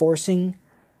forcing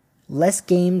less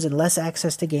games and less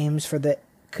access to games for the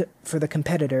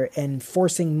competitor, and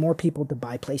forcing more people to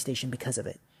buy PlayStation because of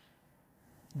it.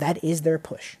 That is their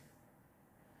push.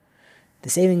 The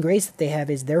saving grace that they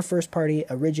have is their first-party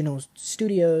original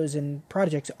studios and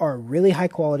projects are really high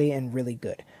quality and really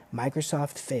good.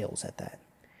 Microsoft fails at that.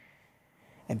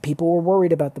 And people were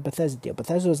worried about the Bethesda deal.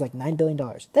 Bethesda was like $9 billion.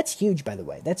 That's huge, by the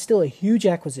way. That's still a huge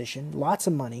acquisition. Lots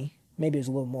of money. Maybe it was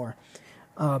a little more.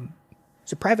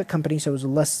 It's a private company, so it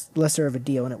was lesser of a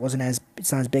deal, and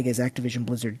it's not as big as Activision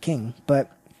Blizzard King,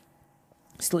 but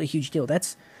still a huge deal.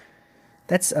 That's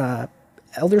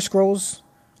Elder Scrolls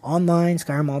Online,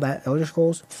 Skyrim, all that. Elder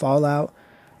Scrolls, Fallout,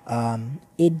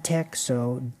 id Tech,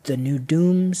 so the new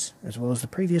Dooms, as well as the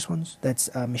previous ones.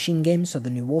 That's Machine Games, so the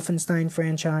new Wolfenstein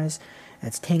franchise.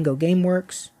 That's Tango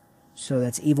Gameworks, so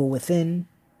that's Evil Within.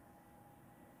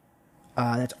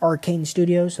 That's Arcane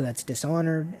Studios, so that's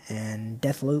Dishonored and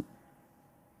Deathloop.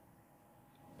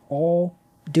 All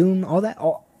Doom, all that,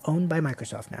 all owned by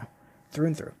Microsoft now, through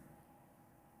and through.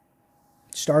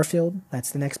 Starfield, that's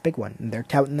the next big one, and they're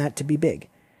touting that to be big.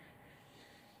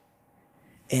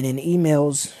 And in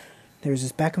emails, there's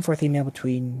this back and forth email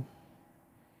between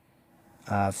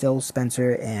Phil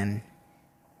Spencer and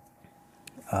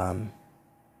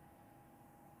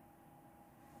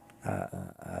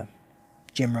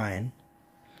Jim Ryan,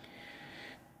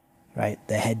 right?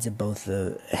 The heads of both,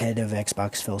 the head of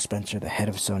Xbox, Phil Spencer, the head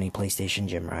of Sony PlayStation,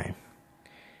 Jim Ryan.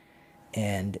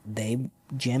 And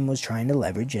Jim was trying to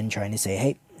leverage and trying to say,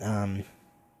 hey,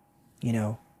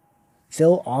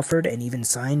 Phil offered and even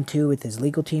signed to with his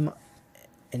legal team,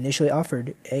 initially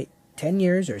offered 10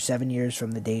 years or 7 years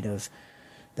from the date of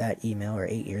that email, or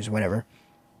 8 years, whatever.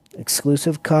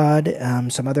 Exclusive COD,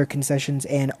 some other concessions,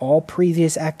 and all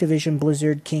previous Activision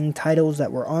Blizzard King titles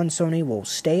that were on Sony will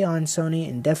stay on Sony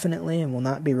indefinitely and will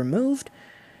not be removed.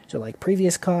 So like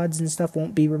previous CODs and stuff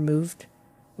won't be removed,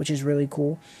 which is really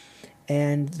cool.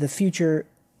 And the future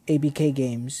ABK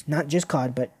games, not just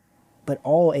COD, but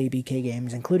all ABK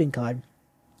games, including COD,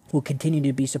 will continue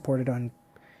to be supported on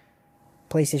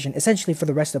PlayStation, essentially for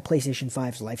the rest of PlayStation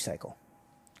 5's life cycle.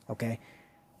 Okay?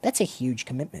 That's a huge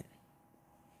commitment.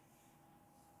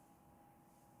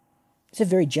 It's a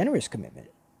very generous commitment.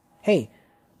 Hey,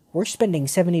 we're spending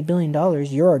 $70 billion,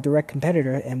 you're our direct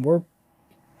competitor, and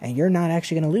you're not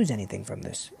actually going to lose anything from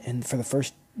this, and for the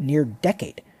first near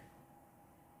decade.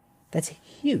 That's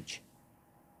huge.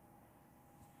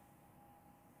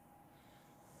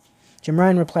 Jim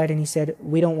Ryan replied and he said,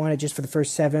 we don't want it just for the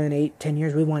first 7, 8, 10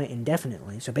 years. We want it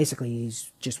indefinitely. So basically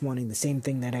he's just wanting the same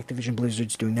thing that Activision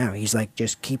Blizzard's doing now. He's like,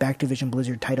 just keep Activision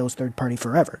Blizzard titles third party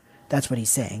forever. That's what he's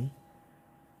saying.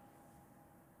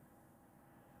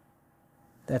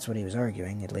 That's what he was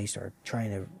arguing, at least, or trying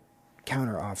to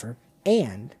counter offer.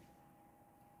 And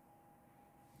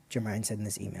Jim Ryan said in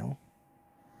this email,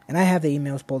 and I have the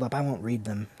emails pulled up. I won't read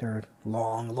them. They're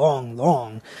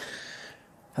long.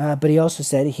 But he also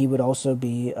said he would also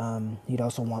be, he'd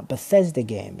also want Bethesda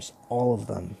games, all of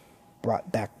them,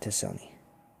 brought back to Sony.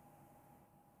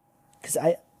 Because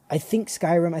I think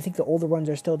Skyrim, I think the older ones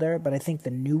are still there, but I think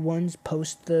the new ones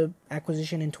post the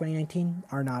acquisition in 2019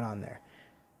 are not on there.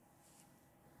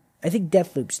 I think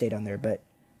Deathloop stayed on there, but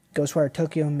Ghostwire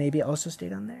Tokyo maybe also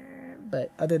stayed on there.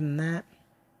 But other than that,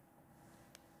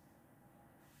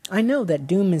 I know that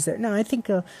Doom is there. No, I think,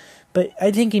 but I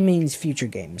think he means future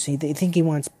games. I think he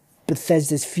wants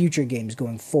Bethesda's future games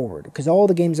going forward, because all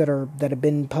the games that have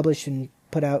been published and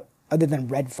put out, other than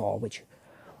Redfall, which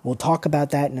we'll talk about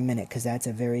that in a minute, because that's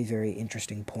a very, very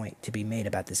interesting point to be made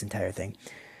about this entire thing.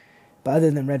 But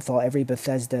other than Redfall, every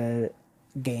Bethesda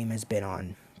game has been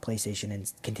on PlayStation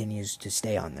and continues to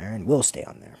stay on there and will stay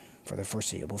on there for the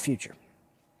foreseeable future.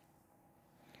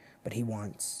 But he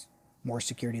wants more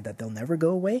security that they'll never go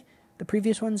away, the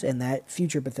previous ones, and that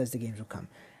future Bethesda games will come.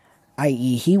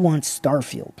 I.e., he wants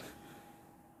Starfield.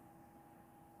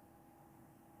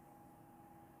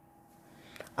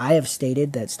 I have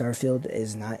stated that Starfield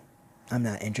I'm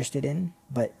not interested in,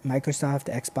 but Microsoft,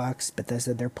 Xbox,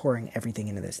 Bethesda, they're pouring everything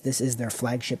into this. This is their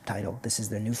flagship title. This is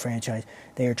their new franchise.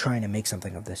 They are trying to make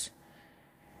something of this.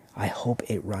 I hope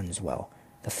it runs well.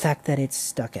 The fact that it's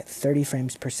stuck at 30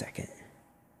 frames per second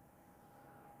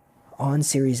on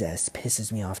Series S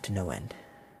pisses me off to no end.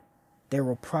 There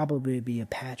will probably be a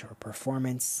patch or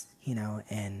performance,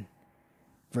 and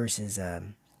versus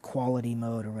quality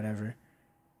mode or whatever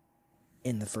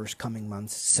in the first coming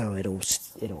months, so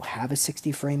it'll have a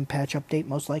 60 frame patch update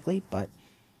most likely, but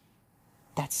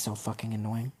that's so fucking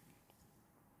annoying.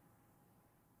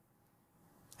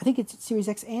 I think it's Series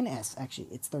X and S, actually.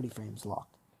 It's 30 frames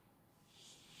locked.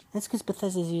 That's because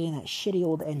Bethesda's using that shitty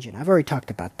old engine. I've already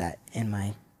talked about that in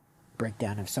my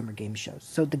breakdown of summer game shows.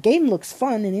 So the game looks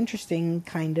fun and interesting,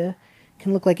 kinda.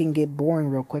 Can look like it can get boring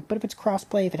real quick, but if it's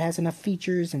crossplay, if it has enough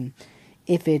features, and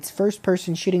if its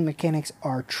first-person shooting mechanics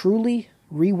are truly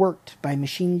reworked by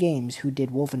Machine Games, who did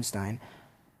Wolfenstein,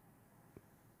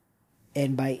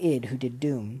 and by id, who did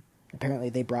Doom, apparently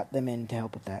they brought them in to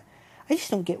help with that. I just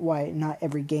don't get why not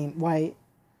every game, why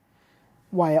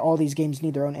all these games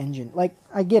need their own engine. Like,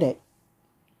 I get it,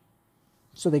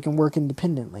 so they can work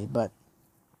independently, but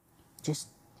Just,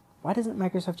 why doesn't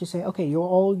Microsoft just say, okay, you'll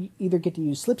all either get to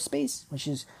use Slipspace, which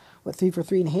is what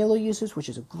 343 and Halo uses, which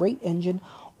is a great engine,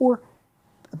 or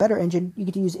a better engine, you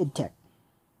get to use id Tech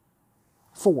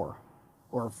 4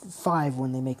 or 5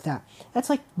 when they make that. That's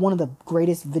like one of the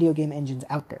greatest video game engines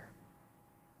out there.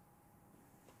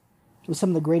 With some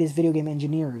of the greatest video game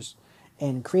engineers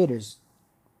and creators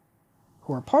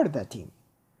who are part of that team.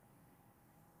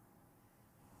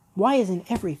 Why isn't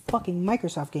every fucking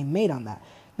Microsoft game made on that?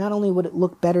 Not only would it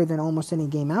look better than almost any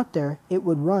game out there, it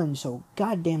would run so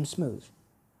goddamn smooth.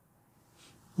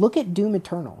 Look at Doom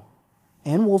Eternal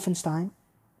and Wolfenstein.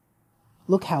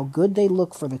 Look how good they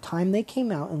look for the time they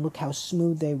came out, and look how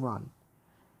smooth they run.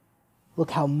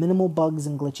 Look how minimal bugs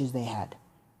and glitches they had.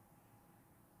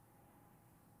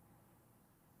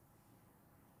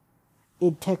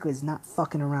 id Tech is not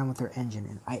fucking around with their engine,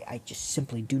 and I just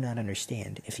simply do not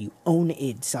understand, if you own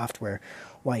id Software,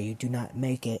 why you do not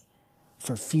make it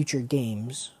for future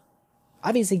games.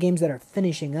 Obviously, games that are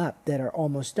finishing up, that are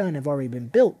almost done, have already been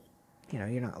built. You know,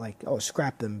 you're not like, oh,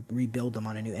 scrap them, rebuild them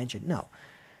on a new engine. No.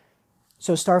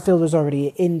 So Starfield was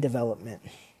already in development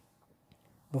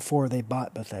before they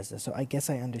bought Bethesda, so I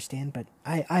guess I understand, but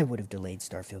I would have delayed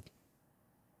Starfield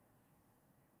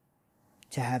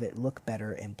to have it look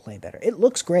better and play better. It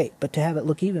looks great, but to have it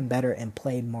look even better and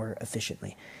play more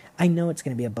efficiently. I know it's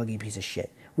going to be a buggy piece of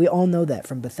shit. We all know that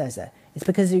from Bethesda. It's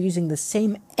because they're using the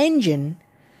same engine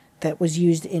that was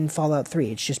used in Fallout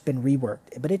 3. It's just been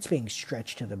reworked, but it's being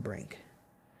stretched to the brink.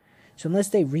 So unless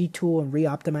they retool and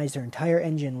re-optimize their entire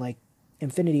engine like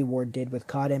Infinity Ward did with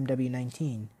COD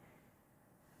MW19,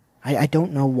 I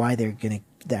don't know why they're going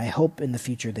to... I hope in the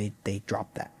future they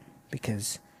drop that,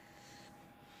 because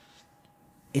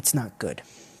it's not good.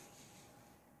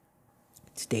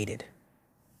 It's dated.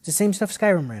 It's the same stuff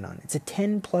Skyrim ran on. It's a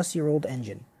 10-plus-year-old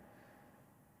engine.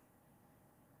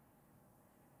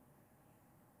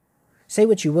 Say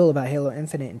what you will about Halo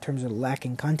Infinite in terms of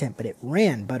lacking content, but it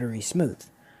ran buttery smooth.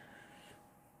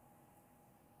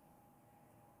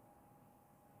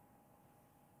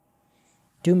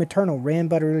 Doom Eternal ran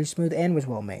buttery smooth and was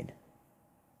well made.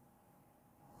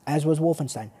 As was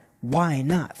Wolfenstein. Why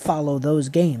not follow those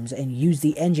games and use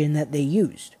the engine that they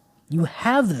used? You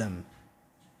have them.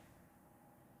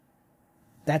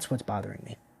 That's what's bothering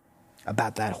me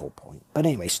about that whole point. But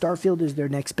anyway, Starfield is their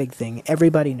next big thing.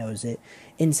 Everybody knows it.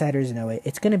 Insiders know it.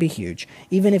 It's going to be huge.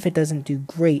 Even if it doesn't do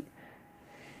great,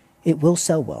 it will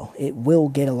sell well. It will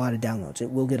get a lot of downloads.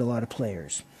 It will get a lot of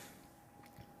players.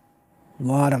 A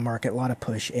lot of market, a lot of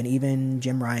push. And even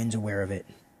Jim Ryan's aware of it,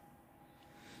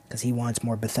 because he wants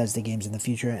more Bethesda games in the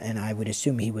future, and I would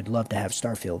assume he would love to have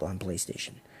Starfield on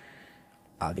PlayStation.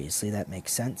 Obviously, that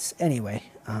makes sense. Anyway,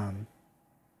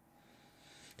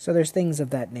 so there's things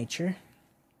of that nature.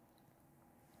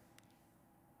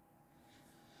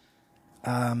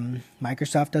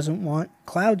 Microsoft doesn't want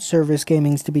cloud service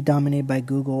gamings to be dominated by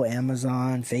Google,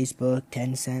 Amazon, Facebook,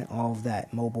 Tencent, all of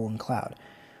that, mobile and cloud.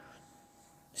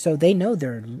 So they know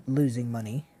they're losing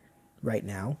money right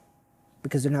now,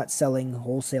 because they're not selling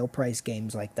wholesale price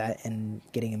games like that and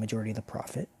getting a majority of the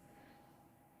profit.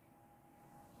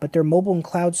 But their mobile and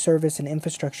cloud service and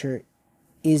infrastructure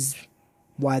is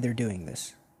why they're doing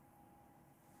this.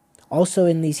 Also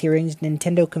in these hearings,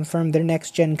 Nintendo confirmed their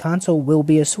next-gen console will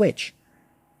be a Switch.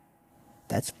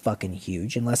 That's fucking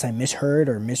huge, unless I misheard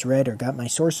or misread or got my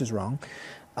sources wrong.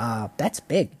 That's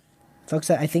big. Folks,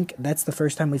 I think that's the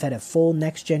first time we've had a full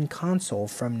next-gen console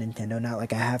from Nintendo, not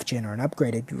like a half-gen or an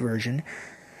upgraded version,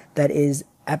 that is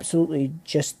absolutely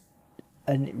just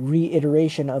a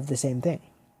reiteration of the same thing,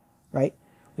 right?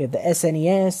 We have the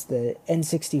SNES, the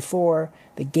N64,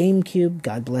 the GameCube,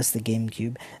 God bless the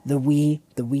GameCube, the Wii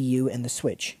U, and the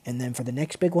Switch. And then for the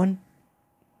next big one,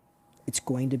 it's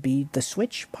going to be the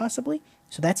Switch, possibly.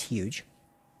 So that's huge.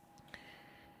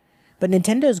 But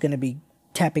Nintendo's going to be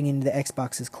tapping into the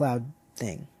Xbox's cloud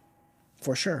thing,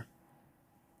 for sure.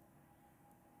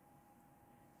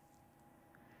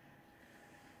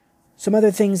 Some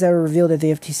other things that were revealed at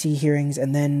the FTC hearings,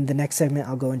 and then the next segment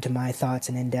I'll go into my thoughts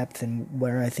and in-depth and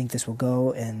where I think this will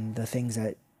go, and the things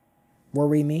that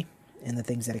worry me, and the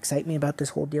things that excite me about this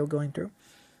whole deal going through.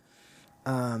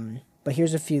 But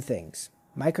here's a few things.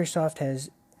 Microsoft has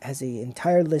an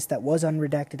entire list that was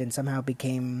unredacted and somehow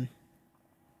became...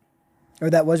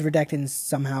 or that was redacted and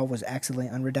somehow was accidentally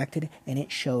unredacted, and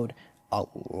it showed a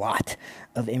lot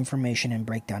of information and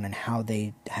breakdown on how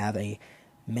they have a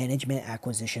management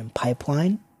acquisition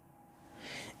pipeline,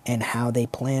 and how they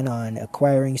plan on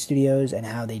acquiring studios, and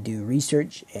how they do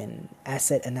research and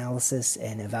asset analysis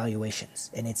and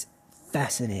evaluations. And it's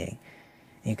fascinating.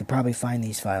 And you could probably find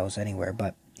these files anywhere,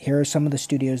 but here are some of the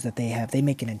studios that they have. They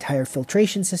make an entire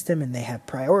filtration system, and they have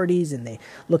priorities, and they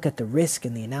look at the risk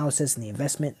and the analysis and the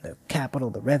investment, the capital,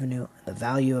 the revenue, the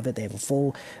value of it. They have a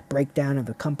full breakdown of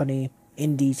the company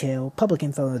in detail, public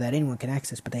info that anyone can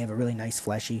access, but they have a really nice,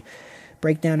 flashy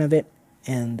breakdown of it.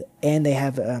 And they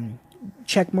have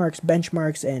check marks,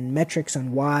 benchmarks, and metrics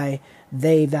on why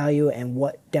they value and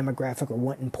what demographic or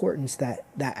what importance that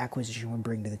acquisition would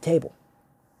bring to the table.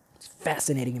 It's a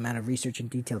fascinating amount of research and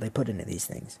detail they put into these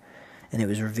things. And it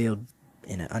was revealed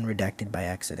in an unredacted by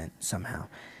accident somehow.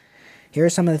 Here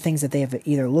are some of the things that they have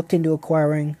either looked into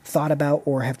acquiring, thought about,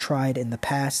 or have tried in the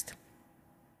past.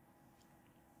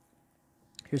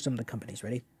 Here's some of the companies.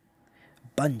 Ready?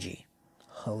 Bungie.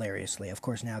 Hilariously. Of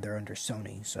course, now they're under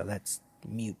Sony, so that's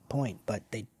mute point, but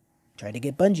they tried to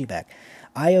get Bungie back.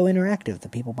 IO Interactive, the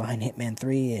people behind Hitman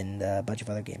 3 and a bunch of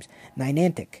other games.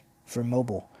 Niantic for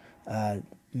mobile,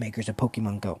 makers of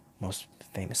Pokemon Go, most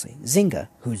famously. Zynga,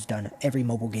 who's done every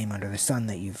mobile game under the sun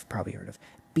that you've probably heard of.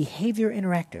 Behavior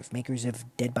Interactive, makers of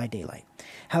Dead by Daylight.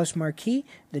 House Marquee,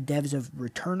 the devs of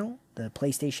Returnal, the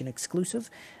PlayStation exclusive,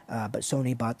 but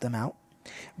Sony bought them out.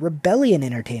 Rebellion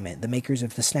Entertainment, the makers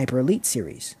of the Sniper Elite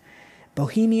series.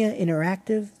 Bohemia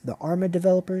Interactive, the Arma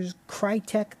developers.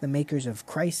 Crytek, the makers of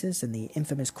Crysis and the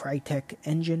infamous Crytek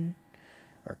engine.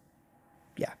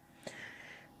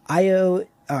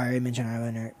 I mentioned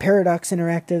IO Paradox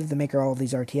Interactive, the maker of all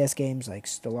these RTS games like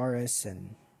Stellaris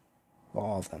and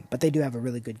all of them. But they do have a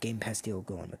really good Game Pass deal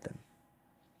going with them.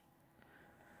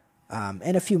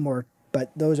 And a few more,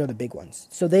 but those are the big ones.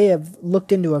 So they have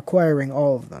looked into acquiring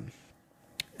all of them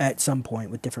at some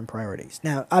point with different priorities.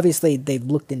 Now, obviously, they've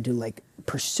looked into like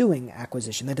pursuing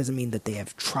acquisition. That doesn't mean that they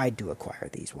have tried to acquire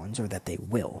these ones or that they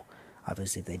will.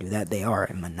 Obviously, if they do that, they are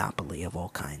a monopoly of all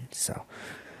kinds. So,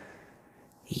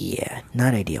 yeah,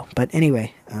 not ideal. But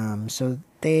anyway, so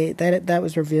that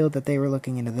was revealed that they were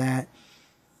looking into that.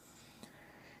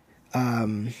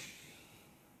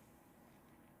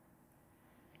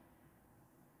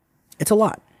 It's a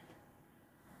lot.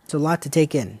 It's a lot to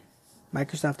take in.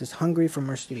 Microsoft is hungry for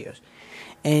more studios.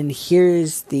 And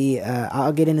here's the,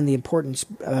 I'll get into the importance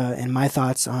and my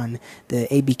thoughts on the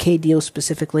ABK deal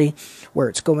specifically, where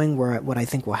it's going, what I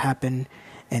think will happen,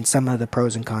 and some of the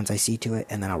pros and cons I see to it,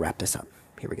 and then I'll wrap this up.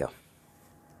 Here we go.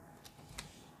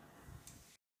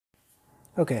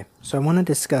 Okay, so I want to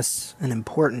discuss an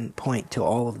important point to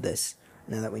all of this,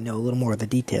 now that we know a little more of the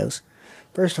details.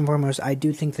 First and foremost, I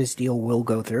do think this deal will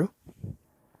go through.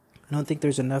 I don't think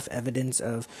there's enough evidence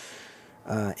of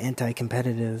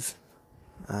anti-competitive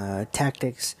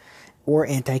tactics or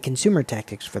anti-consumer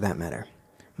tactics for that matter.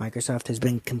 Microsoft has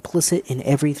been complicit in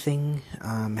everything,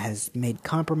 has made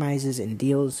compromises in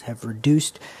deals, have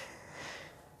reduced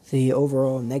the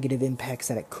overall negative impacts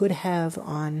that it could have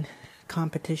on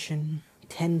competition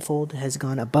tenfold, has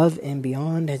gone above and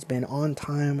beyond, has been on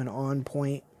time and on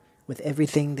point with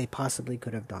everything they possibly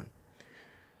could have done.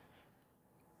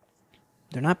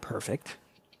 They're not perfect.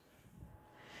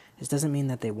 This doesn't mean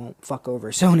that they won't fuck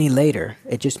over Sony later.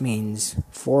 It just means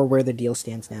for where the deal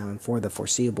stands now and for the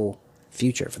foreseeable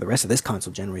future, for the rest of this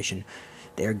console generation,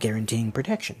 they are guaranteeing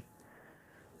protection.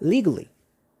 Legally.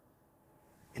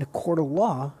 In a court of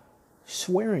law,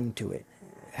 swearing to it.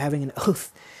 Having an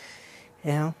oath.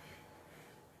 You know?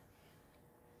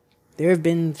 There have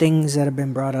been things that have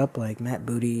been brought up, like Matt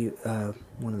Booty,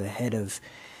 one of the head of,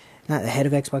 not the head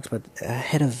of Xbox, but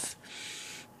head of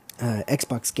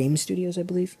Xbox Game Studios, I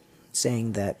believe,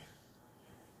 saying that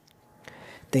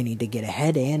they need to get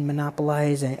ahead and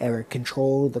monopolize or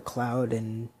control the cloud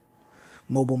and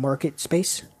mobile market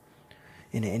space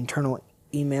in an internal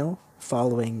email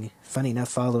following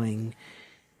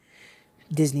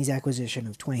Disney's acquisition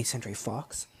of 20th Century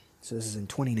Fox. So this is in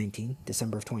 2019,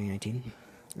 December of 2019,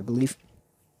 I believe.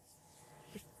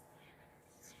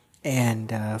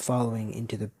 And following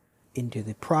into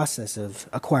the process of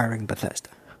acquiring Bethesda.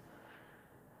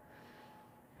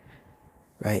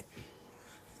 Right?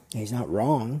 He's not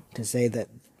wrong to say that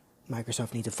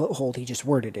Microsoft needs a foothold, he just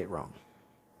worded it wrong.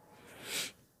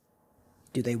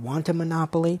 Do they want a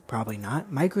monopoly? Probably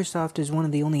not. Microsoft is one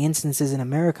of the only instances in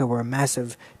America where a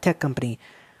massive tech company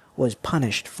was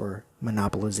punished for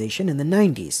monopolization in the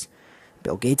 90s.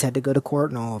 Bill Gates had to go to court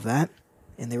and all of that,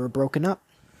 and they were broken up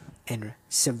and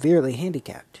severely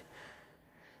handicapped.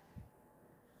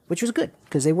 Which was good,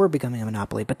 because they were becoming a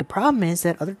monopoly. But the problem is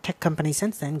that other tech companies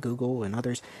since then, Google and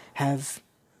others, have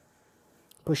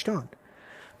pushed on.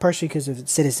 Partially because of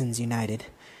Citizens United.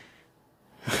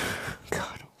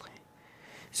 God only.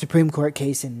 Supreme Court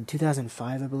case in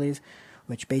 2005, I believe,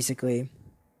 which basically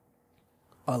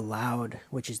allowed,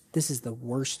 this is the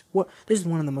worst, this is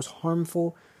one of the most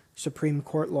harmful Supreme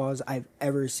Court laws I've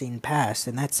ever seen passed,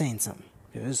 and that's saying something.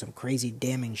 There's some crazy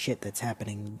damning shit that's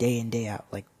happening day in, day out,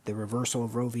 like the reversal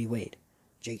of Roe v. Wade.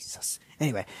 Jesus.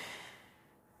 Anyway.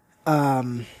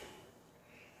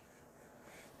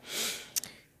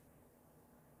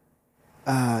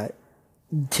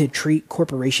 To treat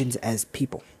corporations as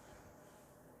people.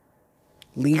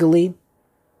 Legally,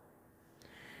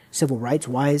 civil rights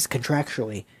wise,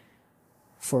 contractually,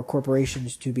 for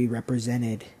corporations to be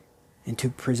represented and to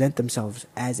present themselves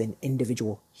as an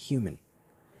individual human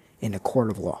in a court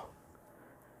of law.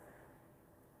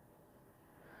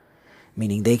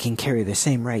 Meaning they can carry the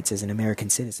same rights as an American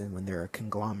citizen when they're a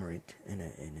conglomerate in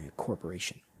a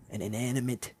corporation, an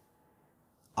inanimate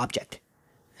object.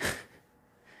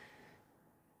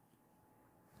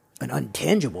 An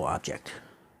untangible object,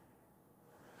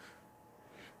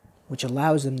 which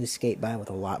allows them to skate by with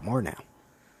a lot more now,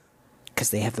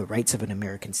 because they have the rights of an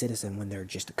American citizen when they're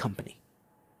just a company.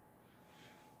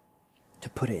 To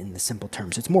put it in the simple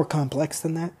terms, it's more complex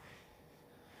than that,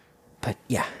 but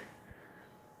yeah,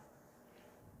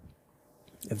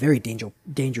 a very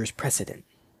dangerous precedent.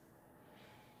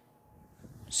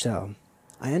 So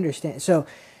I understand. So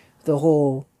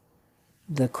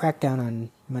the crackdown on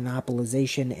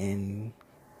monopolization and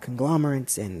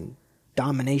conglomerates and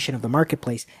domination of the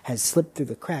marketplace has slipped through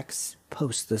the cracks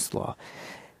post this law.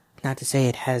 Not to say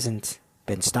it hasn't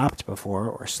been stopped before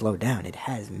or slowed down. It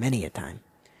has many a time.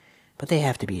 But they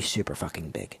have to be super fucking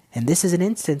big. And this is an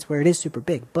instance where it is super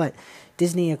big. But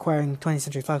Disney acquiring 20th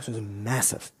Century Fox was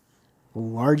massive. The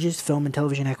largest film and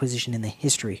television acquisition in the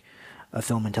history of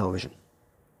film and television.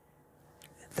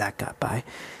 That got by.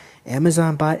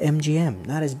 Amazon bought MGM.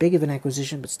 Not as big of an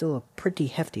acquisition, but still a pretty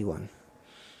hefty one.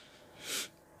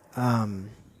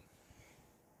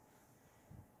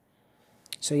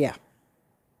 So yeah.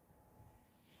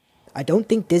 I don't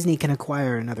think Disney can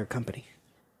acquire another company.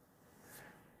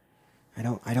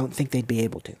 I don't think they'd be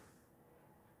able to.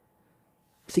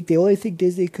 I think the only thing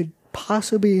Disney could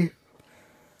possibly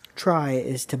try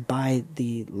is to buy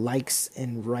the likes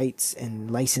and rights and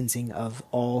licensing of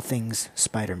all things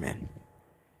Spider-Man.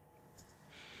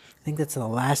 I think that's the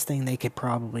last thing they could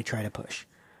probably try to push.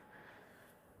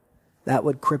 That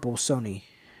would cripple Sony.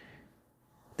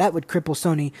 That would cripple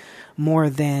Sony more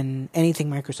than anything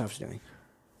Microsoft's doing.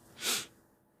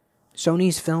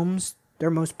 Sony's films, their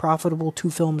most profitable 2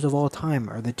 films of all time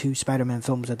are the 2 Spider-Man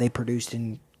films that they produced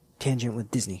in tangent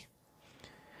with Disney.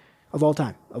 Of all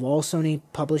time. Of all Sony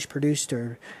published, produced,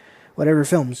 or whatever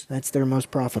films, that's their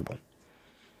most profitable.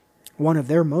 One of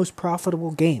their most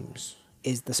profitable games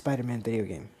is the Spider-Man video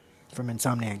game from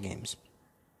Insomniac Games.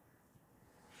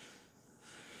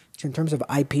 So in terms of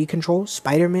IP control,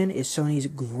 Spider-Man is Sony's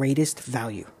greatest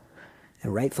value.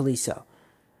 And rightfully so.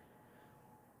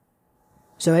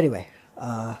 So anyway,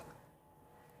 but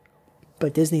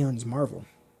Disney owns Marvel.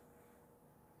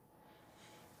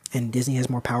 And Disney has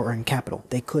more power and capital.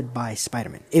 They could buy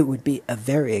Spider-Man. It would be a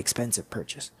very expensive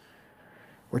purchase.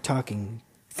 We're talking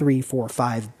 $3, $4,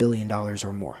 $5 billion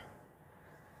or more.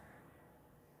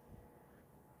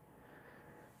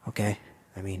 Okay?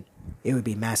 I mean, it would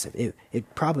be massive.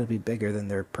 It'd probably be bigger than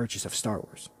their purchase of Star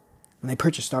Wars. When they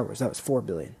purchased Star Wars, that was $4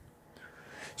 billion.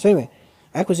 So anyway,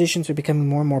 acquisitions are becoming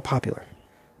more and more popular.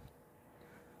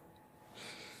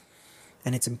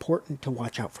 And it's important to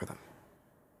watch out for them.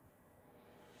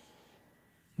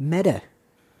 Meta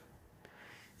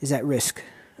is at risk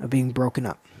of being broken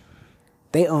up.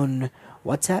 They own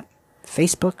WhatsApp,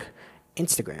 Facebook,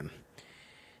 Instagram,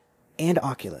 and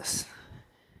Oculus.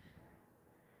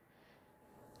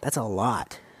 That's a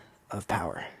lot of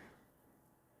power.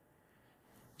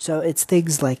 So it's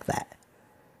things like that.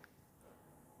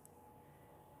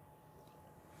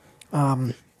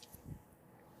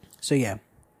 So yeah.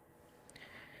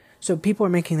 So people are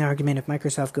making the argument if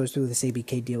Microsoft goes through this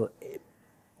ABK deal,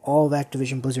 all of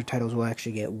Activision Blizzard titles will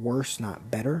actually get worse, not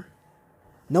better.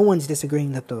 No one's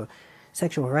disagreeing that the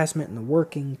sexual harassment and the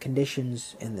working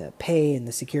conditions and the pay and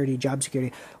the security, job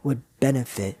security, would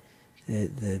benefit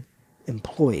the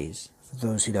employees,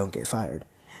 those who don't get fired.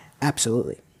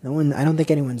 Absolutely. I don't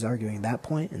think anyone's arguing that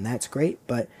point, and that's great,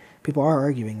 but people are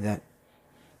arguing that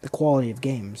the quality of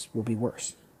games will be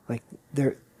worse. Like,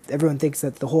 everyone thinks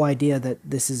that the whole idea that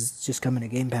this is just coming to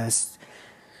Game Pass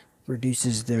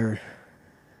reduces their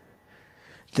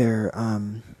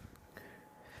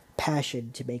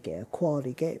passion to make it a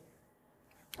quality game.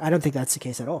 I don't think that's the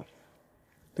case at all.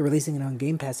 They're releasing it on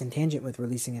Game Pass in tangent with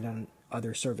releasing it on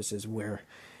other services where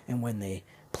and when they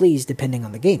please, depending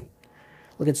on the game.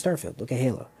 Look at Starfield. Look at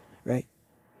Halo, right?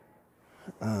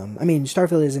 I mean,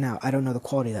 Starfield isn't out. I don't know the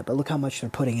quality of that, but look how much they're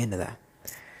putting into that.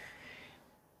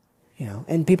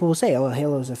 And people will say, oh,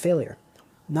 Halo's a failure.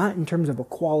 Not in terms of a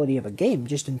quality of a game,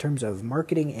 just in terms of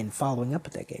marketing and following up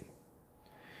with that game.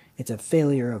 It's a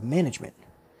failure of management.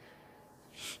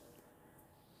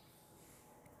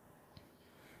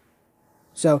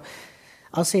 So,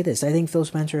 I'll say this. I think Phil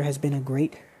Spencer has been a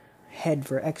great head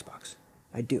for Xbox.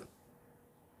 I do.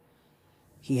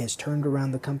 He has turned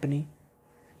around the company.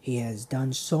 He has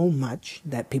done so much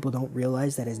that people don't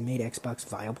realize that has made Xbox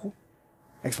viable.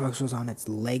 Xbox was on its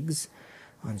legs,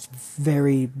 on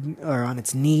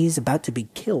its knees, about to be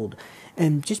killed.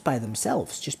 And just by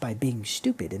themselves, just by being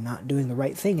stupid and not doing the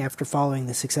right thing after following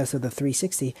the success of the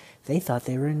 360, they thought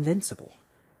they were invincible.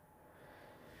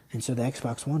 And so the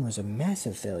Xbox One was a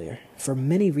massive failure for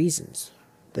many reasons.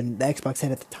 The Xbox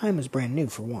head at the time was brand new,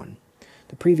 for one.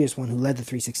 The previous one who led the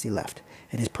 360 left,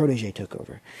 and his protege took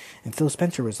over. And Phil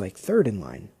Spencer was like third in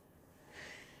line.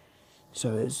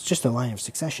 So it's just a line of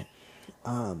succession.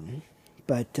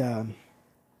 But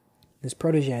this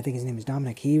protege, I think his name is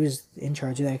Dominic, he was in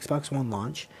charge of the Xbox One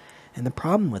launch. And the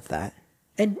problem with that,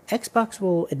 and Xbox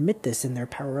will admit this in their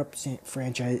Power Up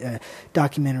franchise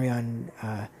documentary on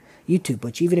YouTube,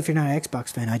 which even if you're not an Xbox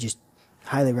fan, I just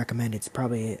highly recommend. It's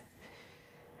probably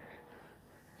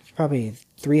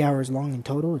 3 hours long in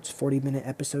total. It's 40-minute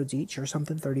episodes each or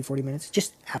something, 30, 40 minutes.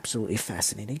 Just absolutely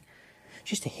fascinating.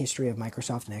 Just a history of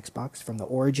Microsoft and Xbox from the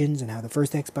origins and how the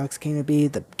first Xbox came to be,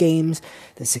 the games,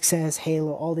 the success,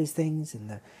 Halo, all these things,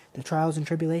 and the trials and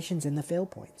tribulations and the fail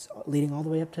points, leading all the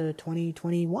way up to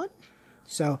 2021.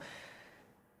 So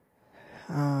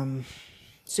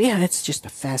yeah, it's just a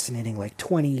fascinating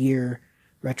 20-year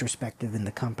retrospective in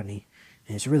the company.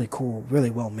 And it's really cool,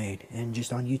 really well made, and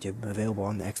just on YouTube, available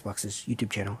on the Xbox's YouTube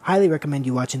channel. Highly recommend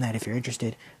you watching that if you're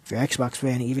interested. If you're an Xbox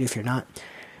fan, even if you're not,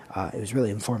 it was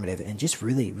really informative and just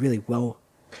really, really well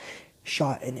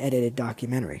shot and edited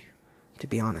documentary, to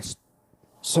be honest.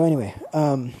 So anyway,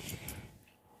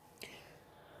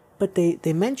 but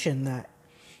they mention that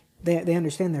they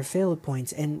understand their failure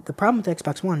points, and the problem with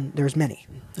Xbox One, there's many,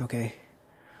 okay?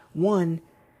 One,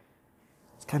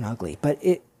 it's kind of ugly, but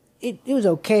it was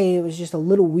okay. It was just a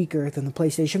little weaker than the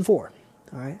PlayStation 4.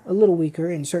 All right? A little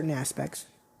weaker in certain aspects.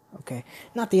 Okay?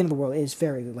 Not the end of the world. It is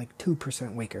very,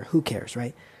 2% weaker. Who cares,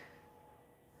 right?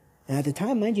 And at the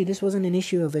time, mind you, this wasn't an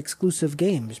issue of exclusive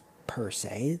games, per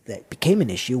se, that became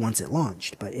an issue once it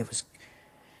launched. But it's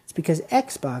because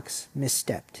Xbox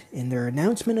misstepped in their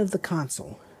announcement of the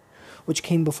console, which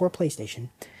came before PlayStation.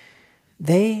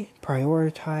 They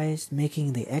prioritized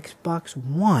making the Xbox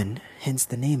One, hence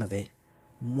the name of it,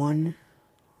 one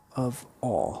of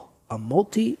all, a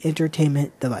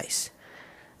multi-entertainment device.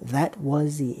 That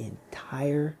was the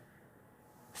entire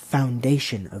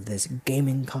foundation of this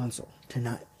gaming console. To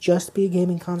not just be a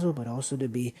gaming console, but also to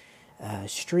be a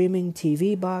streaming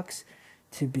TV box,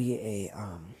 to be a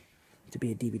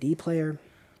DVD player,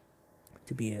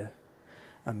 to be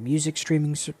a music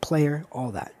streaming player, all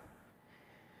that.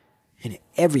 And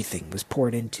everything was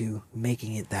poured into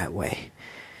making it that way.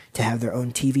 To have their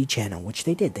own TV channel, which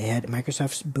they did.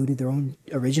 Microsoft booted their own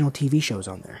original TV shows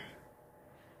on there.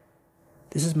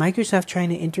 This is Microsoft trying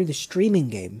to enter the streaming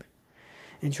game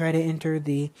and try to enter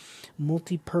the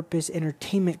multi-purpose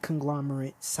entertainment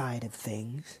conglomerate side of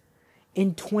things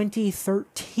in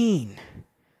 2013.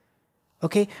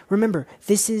 Okay, remember,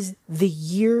 this is the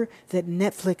year that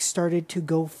Netflix started to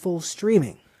go full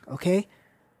streaming, okay?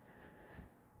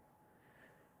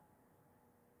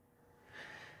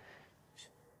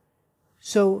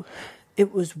 So,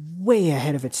 it was way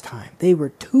ahead of its time. They were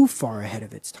too far ahead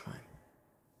of its time.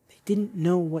 They didn't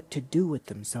know what to do with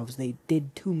themselves. They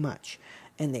did too much.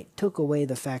 And they took away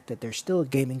the fact that they're still a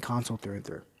gaming console through and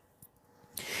through.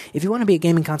 If you want to be a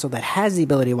gaming console that has the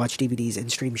ability to watch DVDs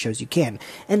and stream shows, you can.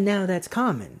 And now that's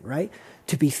common, right?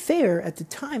 To be fair, at the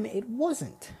time, it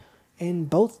wasn't. And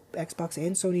both Xbox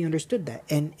and Sony understood that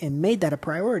and made that a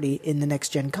priority in the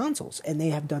next-gen consoles. And they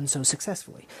have done so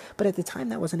successfully. But at the time,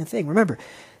 that wasn't a thing. Remember,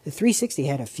 the 360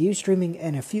 had a few streaming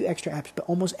and a few extra apps, but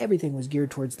almost everything was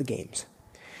geared towards the games.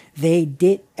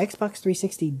 Xbox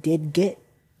 360 did get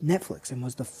Netflix and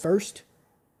was the first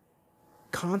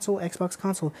Xbox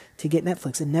console to get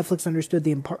Netflix. And Netflix understood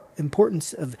the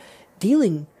importance of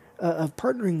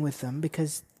partnering with them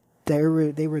because they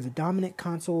were the dominant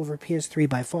console over PS3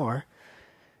 by far.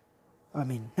 I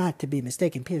mean, not to be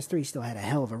mistaken, PS3 still had a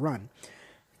hell of a run.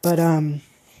 But, and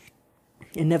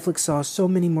Netflix saw so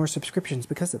many more subscriptions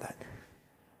because of that.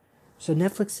 So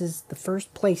Netflix is the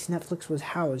first place Netflix was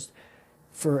housed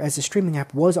as a streaming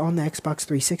app was on the Xbox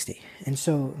 360. And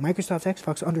so Microsoft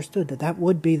Xbox understood that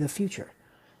would be the future.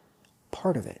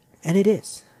 Part of it. And it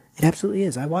is. It absolutely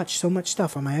is. I watch so much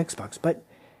stuff on my Xbox, but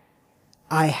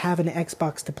I have an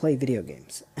Xbox to play video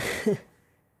games.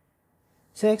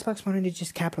 So Xbox wanted to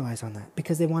just capitalize on that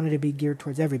because they wanted to be geared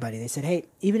towards everybody. They said, hey,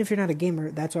 even if you're not a gamer,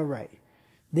 that's all right.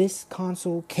 This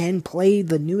console can play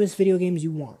the newest video games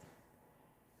you want.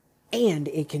 And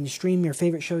it can stream your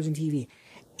favorite shows and TV.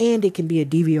 And it can be a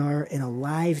DVR and a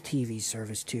live TV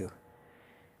service too.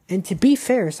 And to be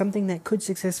fair, something that could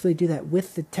successfully do that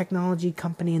with the technology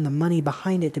company and the money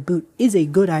behind it to boot is a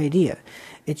good idea.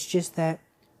 It's just that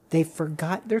they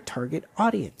forgot their target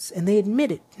audience. And they admit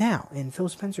it now. And Phil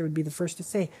Spencer would be the first to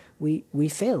say, we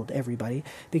failed everybody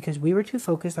because we were too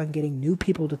focused on getting new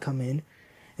people to come in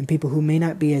and people who may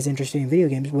not be as interested in video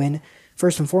games when,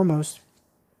 first and foremost,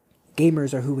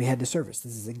 gamers are who we had to service.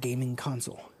 This is a gaming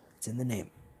console. It's in the name.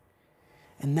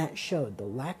 And that showed the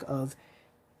lack of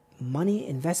money,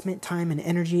 investment, time, and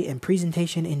energy and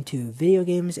presentation into video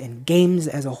games and games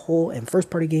as a whole and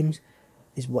first-party games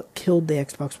is what killed the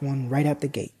Xbox One right out the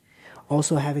gate.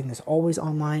 Also having this always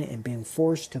online and being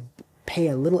forced to pay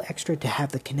a little extra to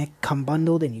have the Kinect come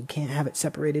bundled and you can't have it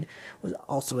separated was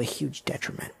also a huge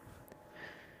detriment.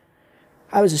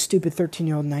 I was a stupid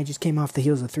 13-year-old and I just came off the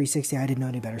heels of 360. I didn't know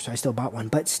any better, so I still bought one.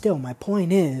 But still, my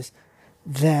point is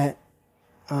that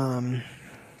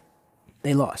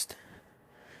they lost.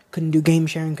 Couldn't do game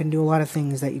sharing, couldn't do a lot of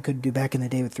things that you could do back in the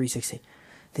day with 360.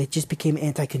 They just became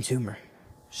anti-consumer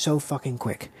so fucking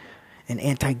quick. And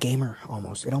anti-gamer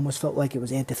almost. It almost felt like it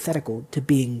was antithetical to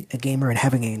being a gamer and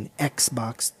having an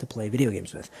Xbox to play video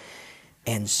games with.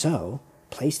 And so,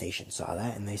 PlayStation saw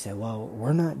that and they said, well,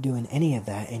 we're not doing any of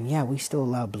that. And yeah, we still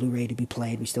allow Blu-ray to be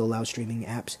played. We still allow streaming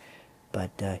apps.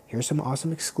 But here's some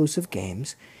awesome exclusive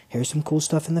games. Here's some cool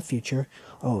stuff in the future.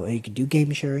 Oh, you can do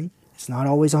game sharing. It's not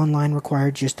always online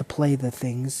required just to play the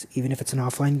things, even if it's an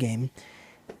offline game.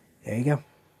 There you go.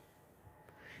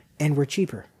 And we're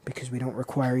cheaper because we don't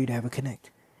require you to have a Kinect.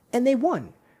 And they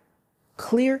won.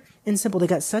 Clear and simple. They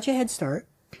got such a head start.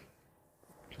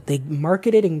 They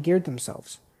marketed and geared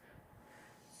themselves.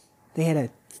 They had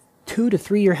a 2 to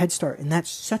 3 year head start, and that's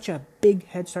such a big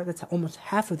head start. That's almost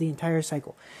half of the entire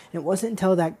cycle. And it wasn't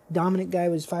until that dominant guy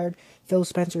was fired, Phil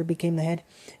Spencer became the head,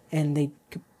 and they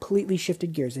completely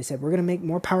shifted gears. They said, we're going to make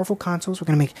more powerful consoles. We're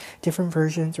going to make different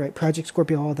versions, right? Project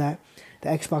Scorpio, all that. The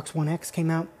Xbox One X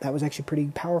came out. That was actually pretty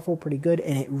powerful, pretty good,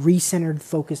 and it recentered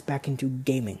focus back into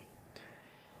gaming.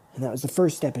 And that was the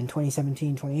first step in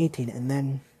 2017, 2018. And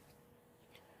then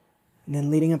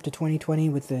leading up to 2020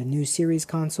 with the new Series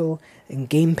console and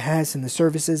Game Pass and the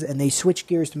services, and they switched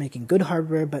gears to making good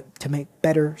hardware, but to make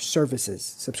better services,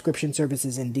 subscription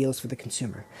services and deals for the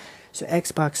consumer. So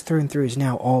Xbox through and through is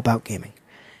now all about gaming.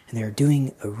 And they're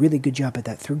doing a really good job at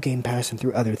that through Game Pass and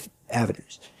through other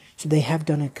avenues. So they have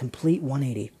done a complete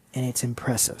 180, and it's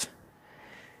impressive.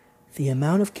 The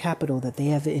amount of capital that they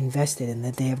have invested and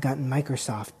that they have gotten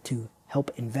Microsoft to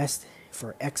help invest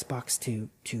for Xbox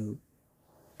to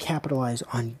capitalize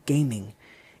on gaming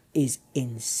is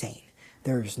insane.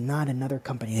 There's not another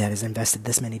company that has invested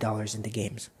this many dollars into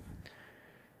games.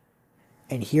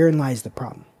 And herein lies the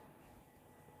problem.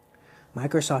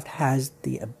 Microsoft has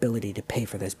the ability to pay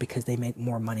for this because they make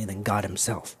more money than God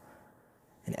himself.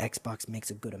 And Xbox makes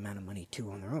a good amount of money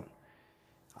too on their own.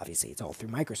 Obviously, it's all through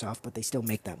Microsoft, but they still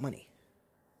make that money.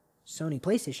 Sony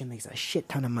PlayStation makes a shit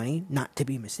ton of money, not to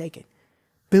be mistaken.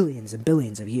 Billions and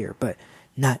billions a year, but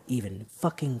not even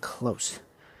fucking close.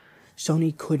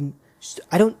 Sony couldn't...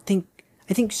 I think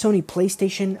Sony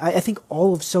PlayStation... I think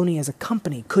all of Sony as a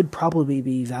company could probably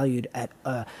be valued at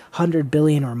 $100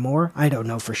 billion or more. I don't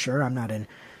know for sure. I'm not an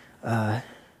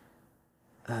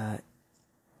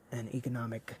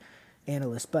economic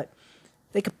analyst, but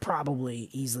they could probably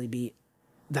easily be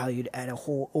valued at a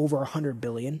whole over $100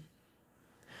 billion.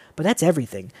 But that's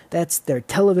everything. That's their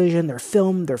television, their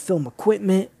film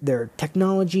equipment, their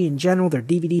technology in general, their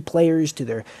DVD players, to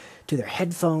their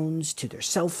headphones, to their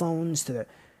cell phones, to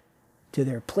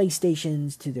their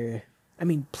PlayStations,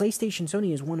 PlayStation,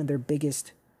 Sony is one of their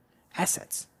biggest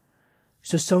assets.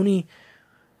 So Sony,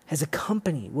 as a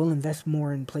company, will invest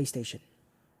more in PlayStation.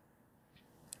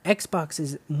 Xbox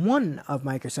is one of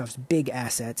Microsoft's big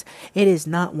assets. It is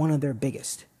not one of their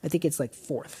biggest. I think it's like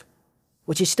fourth,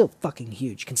 which is still fucking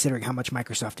huge considering how much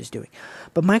Microsoft is doing.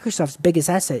 But Microsoft's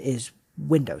biggest asset is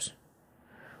Windows.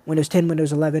 Windows 10,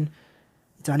 Windows 11,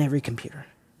 it's on every computer.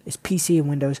 It's PC and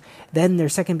Windows. Then their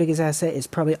second biggest asset is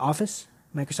probably Office,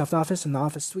 Microsoft Office and the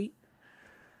Office Suite.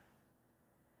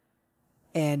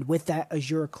 And with that,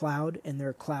 Azure Cloud and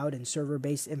their cloud and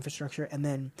server-based infrastructure. And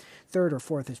then third or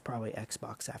fourth is probably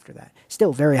Xbox after that.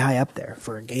 Still very high up there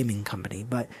for a gaming company.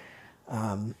 But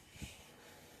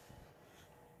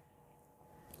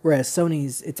whereas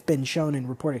Sony's, it's been shown and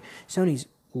reported, Sony's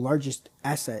largest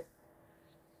asset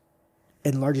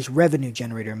and largest revenue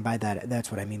generator, and by that,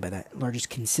 that's what I mean by that, largest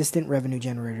consistent revenue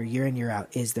generator year in, year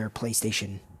out, is their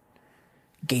PlayStation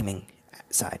gaming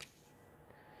side.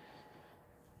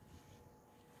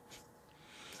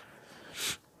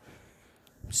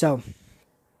 So,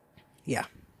 yeah.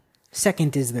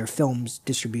 Second is their films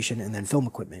distribution, and then film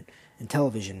equipment and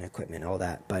television equipment, all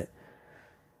that. But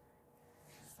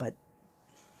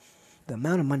the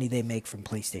amount of money they make from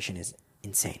PlayStation is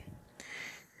insane.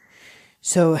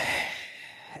 So,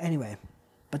 anyway,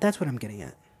 but that's what I'm getting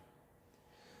at.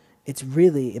 It's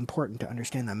really important to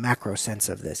understand the macro sense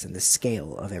of this and the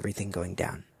scale of everything going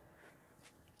down.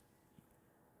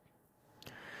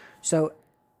 So,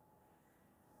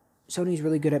 Sony's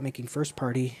really good at making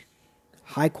first-party,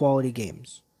 high-quality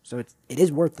games. So it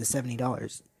is worth the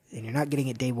 $70. And you're not getting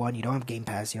it day one. You don't have Game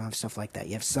Pass. You don't have stuff like that.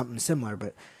 You have something similar,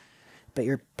 but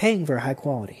you're paying for high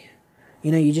quality.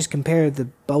 You know, you just compare the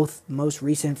both most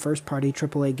recent first-party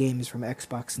AAA games from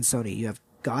Xbox and Sony. You have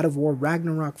God of War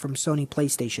Ragnarok from Sony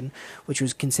PlayStation, which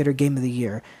was considered Game of the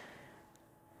Year.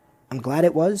 I'm glad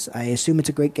it was. I assume it's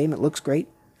a great game. It looks great.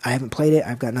 I haven't played it.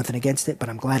 I've got nothing against it, but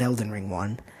I'm glad Elden Ring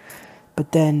won.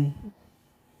 But then,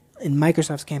 in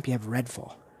Microsoft's camp, you have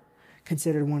Redfall,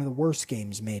 considered one of the worst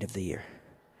games made of the year.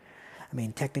 I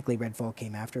mean, technically Redfall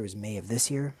came after. It was May of this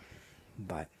year,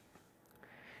 but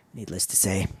needless to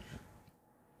say.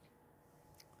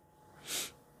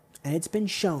 And it's been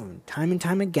shown time and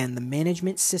time again, the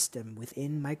management system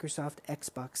within Microsoft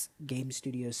Xbox Game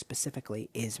Studios specifically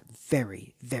is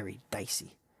very, very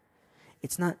dicey.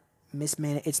 It's not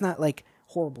mismanaged. It's not like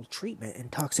horrible treatment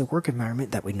and toxic work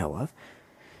environment that we know of.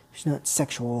 There's not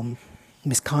sexual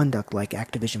misconduct like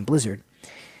Activision Blizzard.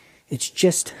 It's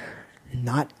just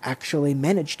not actually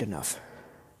managed enough.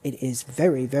 It is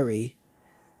very, very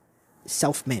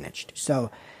self-managed. So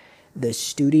the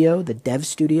studio, the dev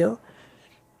studio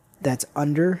that's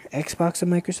under Xbox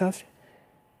and Microsoft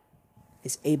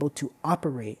is able to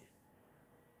operate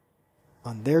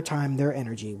on their time, their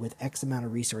energy, with X amount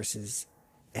of resources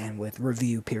and with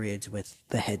review periods with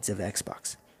the heads of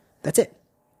Xbox. That's it.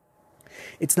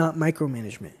 It's not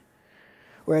micromanagement.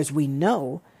 Whereas we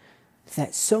know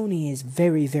that Sony is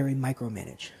very, very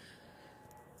micromanaged.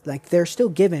 Like, they're still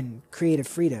given creative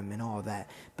freedom and all of that,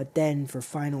 but then for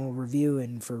final review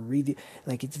and for review,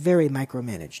 like, it's very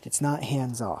micromanaged. It's not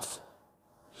hands-off.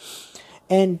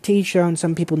 And to each their own,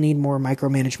 some people need more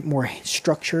micromanagement, more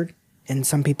structured, and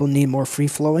some people need more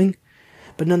free-flowing.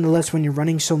 But nonetheless, when you're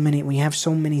running so many, when you have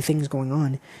so many things going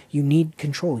on, you need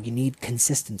control, you need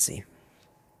consistency.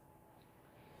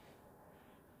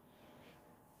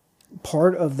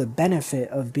 Part of the benefit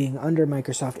of being under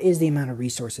Microsoft is the amount of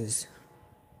resources,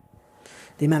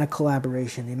 the amount of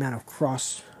collaboration, the amount of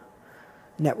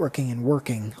cross-networking and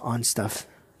working on stuff.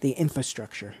 The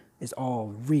infrastructure is all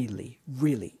really,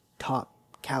 really top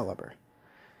caliber.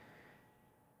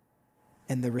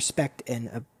 And the respect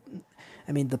and,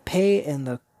 the pay and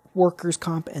the workers'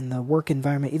 comp and the work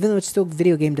environment, even though it's still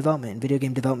video game development, and video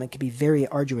game development can be very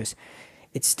arduous,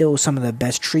 it's still some of the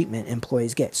best treatment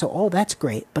employees get. So all that's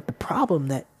great, but the problem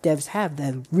that devs have,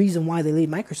 the reason why they leave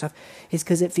Microsoft, is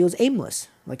because it feels aimless,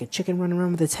 like a chicken running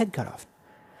around with its head cut off.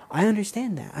 I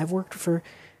understand that. I've worked for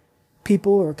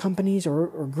people or companies or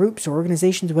groups or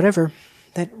organizations, whatever,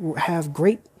 that have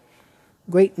great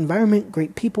environment,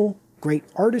 great people, great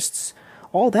artists.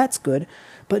 All that's good,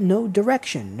 but no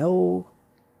direction, no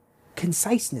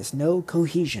conciseness, no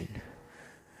cohesion.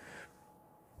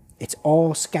 It's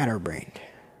all scatterbrained.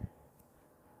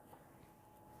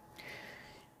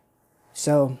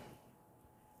 So,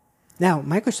 now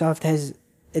Microsoft has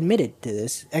admitted to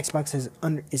this. Xbox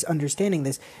is understanding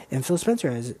this, and Phil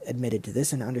Spencer has admitted to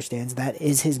this and understands that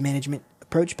is his management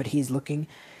approach, but he's looking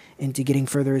into getting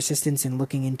further assistance and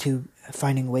looking into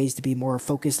finding ways to be more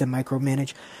focused and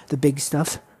micromanage the big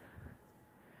stuff.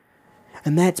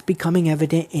 And that's becoming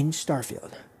evident in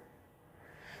Starfield.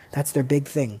 That's their big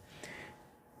thing.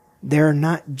 They're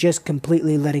not just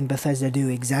completely letting Bethesda do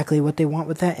exactly what they want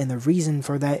with that, and the reason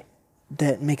for that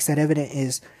makes that evident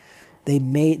is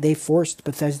they forced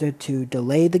Bethesda to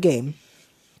delay the game,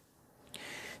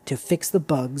 to fix the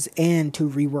bugs, and to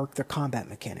rework the combat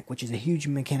mechanic, which is a huge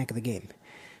mechanic of the game.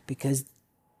 Because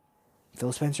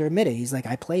Phil Spencer admitted, he's like,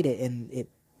 I played it and it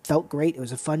felt great, it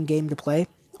was a fun game to play,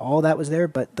 all that was there,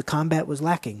 but the combat was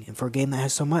lacking, and for a game that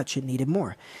has so much, it needed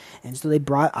more. And so they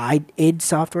brought id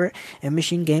Software and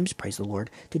Machine Games, praise the Lord,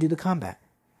 to do the combat,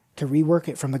 to rework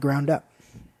it from the ground up.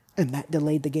 And that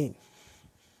delayed the game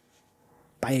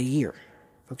by a year.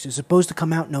 Folks, it's supposed to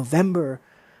come out November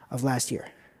of last year.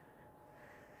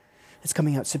 It's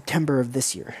coming out September of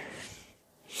this year.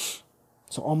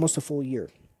 So almost a full year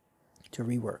to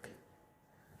rework.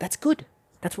 That's good.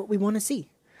 That's what we want to see.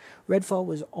 Redfall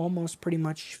was almost pretty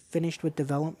much finished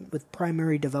with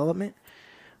primary development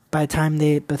by the time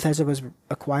Bethesda was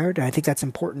acquired. And I think that's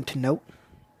important to note.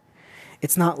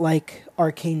 It's not like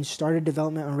Arcane started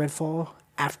development on Redfall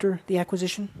after the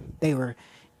acquisition. They were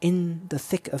in the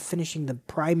thick of finishing the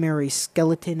primary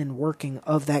skeleton and working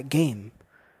of that game.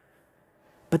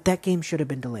 But that game should have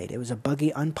been delayed. It was a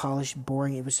buggy, unpolished,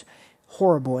 boring. It was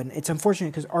horrible. And it's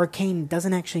unfortunate because Arcane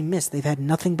doesn't actually miss. They've had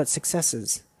nothing but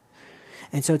successes.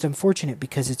 And so it's unfortunate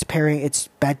because it's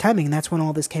bad timing, and that's when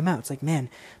all this came out. It's like, man,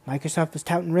 Microsoft was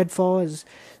touting Redfall as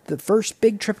the first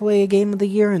big AAA game of the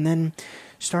year, and then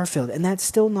Starfield. And that's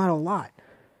still not a lot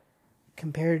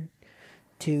compared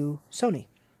to Sony.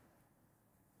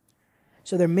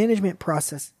 So their management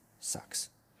process sucks.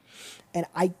 And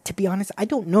to be honest, I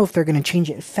don't know if they're going to change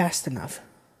it fast enough.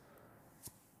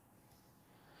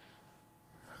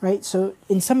 Right? So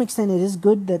in some extent, it is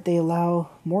good that they allow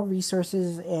more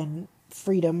resources and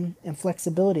freedom and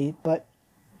flexibility, but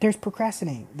there's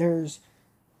procrastinating. There's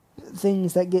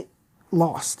things that get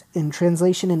lost in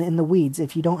translation and in the weeds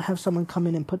if you don't have someone come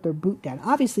in and put their boot down.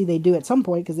 Obviously, they do at some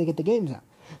point because they get the games out,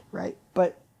 right?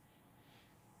 But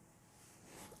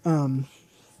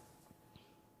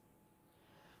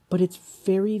it's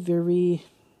very, very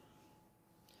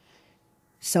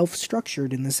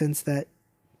self-structured in the sense that,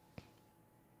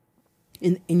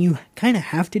 and you kind of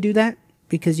have to do that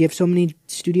because you have so many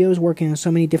studios working on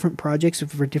so many different projects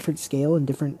for different scale and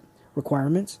different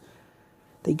requirements.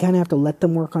 They kind of have to let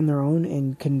them work on their own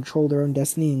and control their own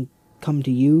destiny and come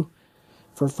to you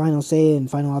for final say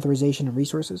and final authorization of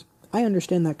resources. I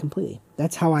understand that completely.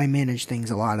 That's how I manage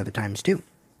things a lot of the times too.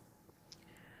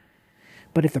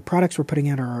 But if the products we're putting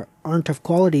out aren't of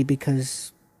quality,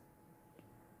 because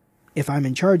if I'm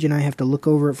in charge and I have to look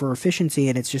over it for efficiency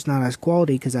and it's just not as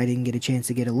quality because I didn't get a chance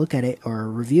to get a look at it or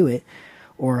review it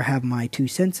or have my 2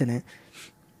 cents in it,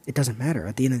 it doesn't matter.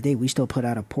 At the end of the day, we still put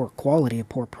out a poor quality, a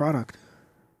poor product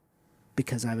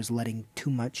because I was letting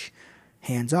too much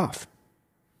hands off,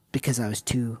 because I was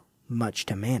too much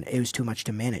to manage. It was too much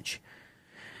to manage.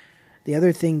 The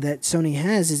other thing that Sony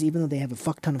has is, even though they have a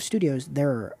fuck ton of studios,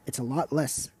 it's a lot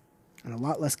less and a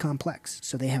lot less complex.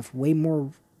 So they have way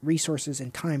more resources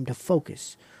and time to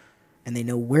focus, and they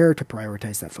know where to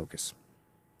prioritize that focus.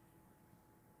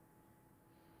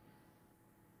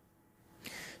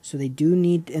 So they do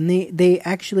need, and they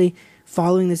actually,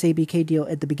 following this ABK deal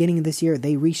at the beginning of this year,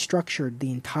 they restructured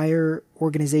the entire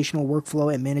organizational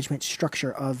workflow and management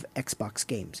structure of Xbox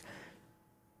games.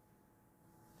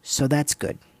 So that's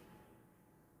good.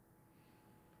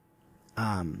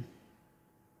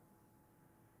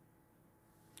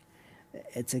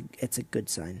 It's a good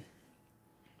sign.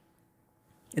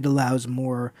 It allows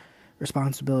more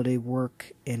responsibility,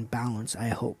 work, and balance, I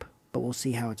hope. But we'll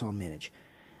see how it's all managed.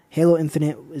 Halo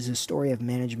Infinite is a story of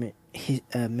management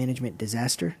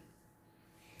disaster,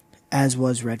 as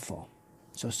was Redfall.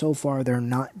 So far they're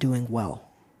not doing well.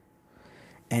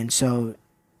 And so,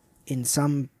 in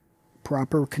some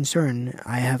proper concern,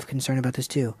 I have concern about this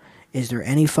too. Is there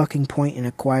any fucking point in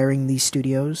acquiring these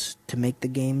studios to make the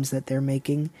games that they're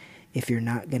making if you're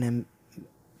not going to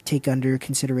take under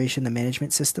consideration the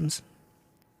management systems?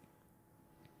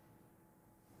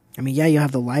 I mean, yeah, you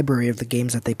have the library of the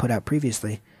games that they put out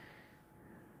previously.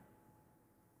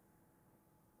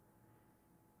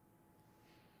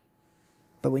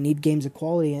 But we need games of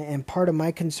quality, and part of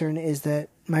my concern is that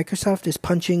Microsoft is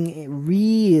punching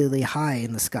really high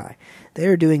in the sky.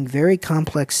 They're doing very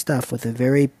complex stuff with a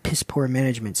very piss-poor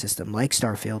management system, like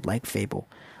Starfield, like Fable.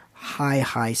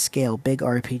 High scale, big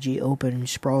RPG, open,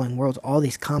 sprawling worlds, all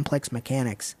these complex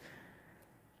mechanics.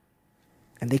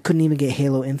 And they couldn't even get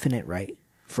Halo Infinite right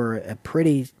for a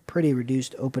pretty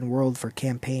reduced open world for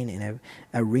campaign and an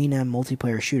arena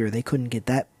multiplayer shooter. They couldn't get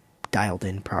that dialed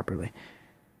in properly.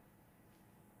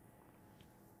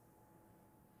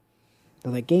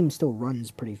 Though that game still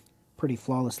runs pretty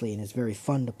flawlessly and is very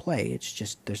fun to play. It's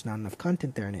just there's not enough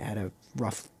content there, and it had a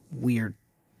rough, weird,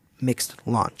 mixed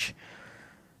launch.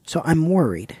 So I'm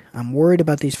worried. I'm worried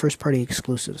about these first-party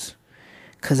exclusives,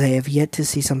 because I have yet to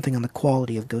see something on the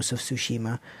quality of Ghost of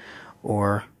Tsushima,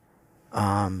 or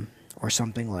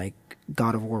something like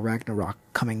God of War Ragnarok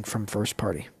coming from first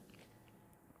party.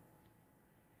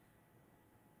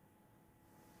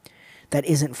 That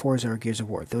isn't Forza or Gears of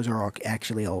War. Those are all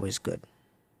actually always good.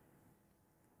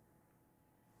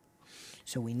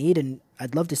 So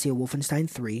I'd love to see a Wolfenstein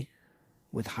 3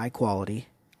 with high quality.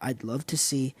 I'd love to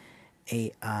see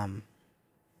Starfield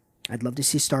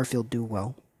do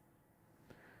well.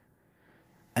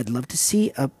 I'd love to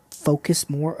see a focused,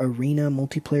 more arena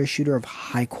multiplayer shooter of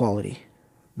high quality.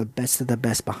 The best of the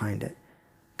best behind it.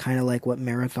 kind of like what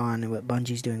Marathon and what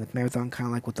Bungie's doing with Marathon, kind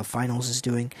of like what the Finals is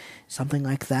doing, something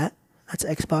like that. That's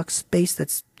Xbox based.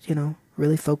 That's,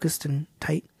 really focused and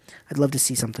tight. I'd love to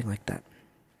see something like that.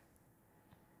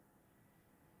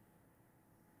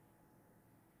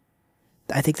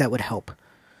 I think that would help.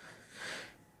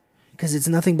 Because it's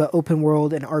nothing but open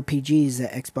world and RPGs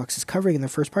that Xbox is covering in their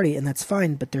first party, and that's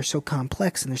fine, but they're so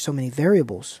complex and there's so many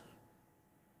variables.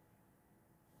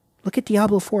 Look at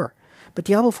Diablo 4. But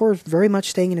Diablo 4 is very much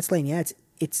staying in its lane. Yeah,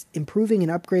 it's improving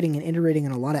and upgrading and iterating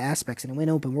in a lot of aspects, and it went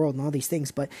open world and all these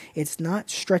things, but it's not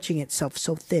stretching itself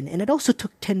so thin. And it also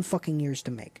took 10 fucking years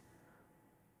to make.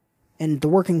 And the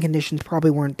working conditions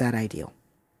probably weren't that ideal.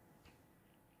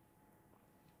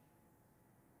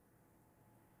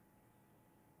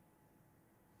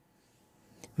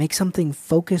 Make something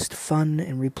focused, fun,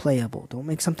 and replayable. Don't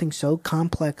make something so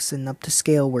complex and up to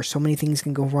scale where so many things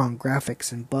can go wrong.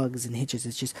 Graphics and bugs and hitches.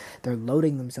 It's just, they're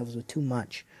loading themselves with too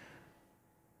much.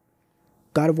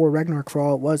 God of War Ragnarok, for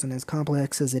all it was, and as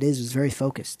complex as it is, was very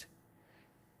focused.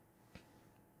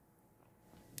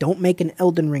 Don't make an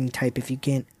Elden Ring type if you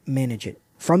can't manage it.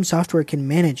 From Software can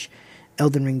manage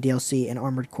Elden Ring DLC and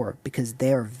Armored Core because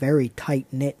they are a very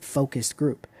tight-knit, focused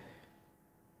group.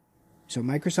 So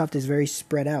Microsoft is very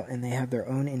spread out, and they have their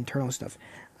own internal stuff.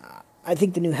 I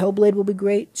think the new Hellblade will be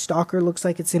great. Stalker looks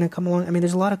like it's going to come along. I mean,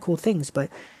 there's a lot of cool things, but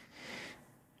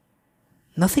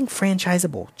nothing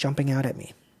franchisable jumping out at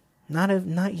me.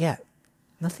 Not yet.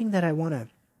 Nothing that I want to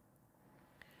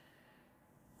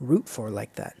root for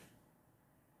like that.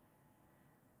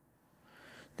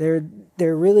 They're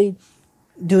really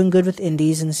doing good with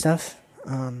indies and stuff.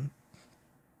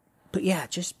 But yeah,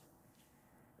 just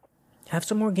have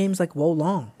some more games like Wo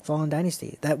Long, Fallen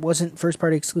Dynasty. That wasn't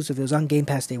first-party exclusive. It was on Game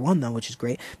Pass Day 1, though, which is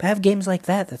great. But have games like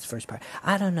that's first-party.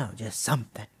 I don't know, just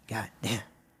something. God damn.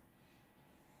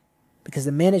 Because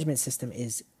the management system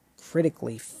is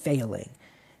critically failing.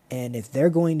 And if they're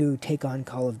going to take on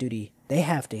Call of Duty, they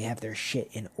have to have their shit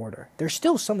in order. They're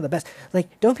still some of the best.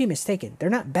 Like, don't be mistaken. They're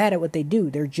not bad at what they do.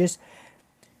 They're just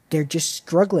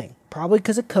struggling. Probably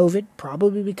because of COVID.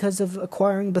 Probably because of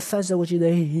acquiring Bethesda, which is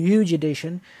a huge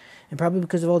addition. And probably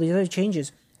because of all these other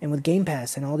changes, and with Game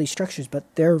Pass and all these structures,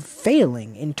 but they're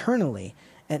failing internally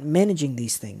at managing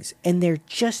these things, and they're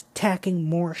just tacking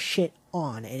more shit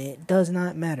on, and it does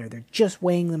not matter. They're just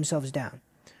weighing themselves down.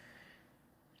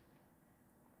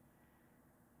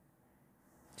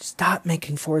 Stop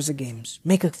making Forza games.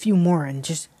 Make a few more and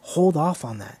just hold off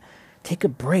on that. Take a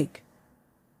break.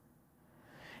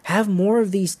 Have more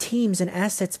of these teams and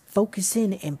assets focus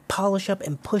in and polish up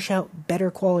and push out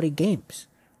better quality games.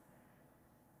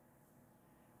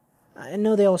 I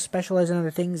know they all specialize in other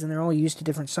things and they're all used to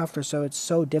different software, so it's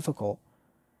so difficult.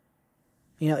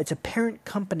 It's a parent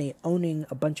company owning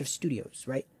a bunch of studios,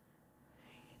 right?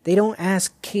 They don't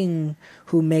ask King,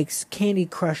 who makes Candy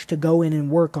Crush, to go in and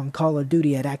work on Call of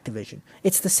Duty at Activision.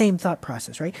 It's the same thought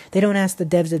process, right? They don't ask the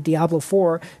devs of Diablo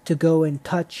 4 to go and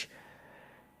touch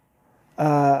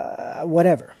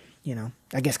whatever,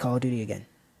 I guess Call of Duty again.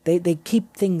 They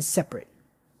keep things separate.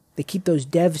 They keep those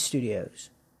dev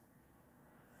studios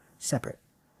separate.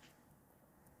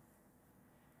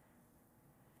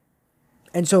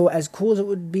 And so as cool as it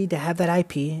would be to have that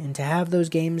IP and to have those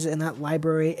games and that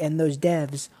library and those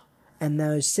devs and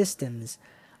those systems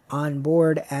on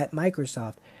board at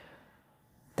Microsoft,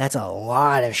 that's a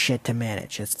lot of shit to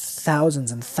manage. It's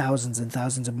thousands and thousands and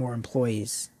thousands of more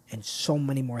employees and so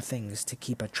many more things to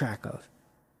keep a track of.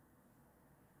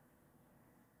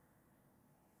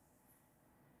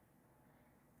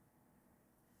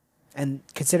 And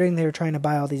considering they're trying to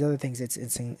buy all these other things,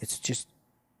 it's just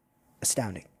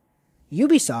astounding.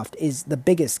 Ubisoft is the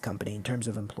biggest company in terms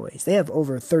of employees. They have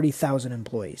over 30,000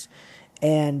 employees.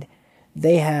 And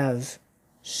they have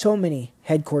so many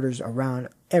headquarters around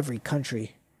every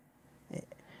country.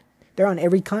 They're on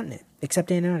every continent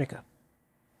except Antarctica.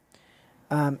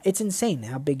 It's insane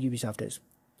how big Ubisoft is.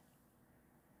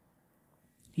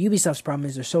 Ubisoft's problem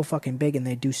is they're so fucking big and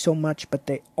they do so much, but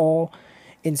they all,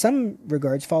 in some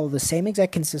regards, follow the same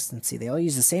exact consistency. They all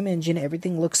use the same engine.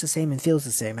 Everything looks the same and feels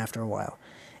the same after a while.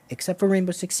 Except for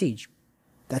Rainbow Six Siege.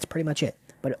 That's pretty much it.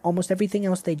 But almost everything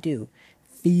else they do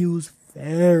feels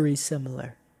very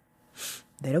similar.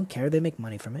 They don't care. They make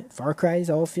money from it. Far Cry's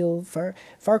all feel...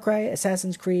 Far Cry,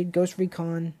 Assassin's Creed, Ghost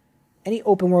Recon... Any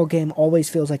open world game always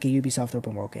feels like a Ubisoft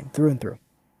open world game. Through and through.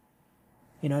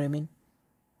 You know what I mean?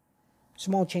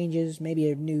 Small changes, maybe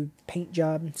a new paint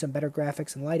job, some better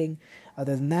graphics and lighting.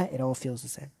 Other than that, it all feels the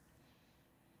same.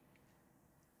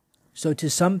 So to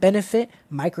some benefit,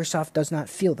 Microsoft does not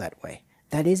feel that way.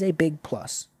 That is a big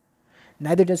plus.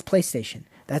 Neither does PlayStation.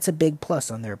 That's a big plus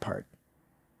on their part.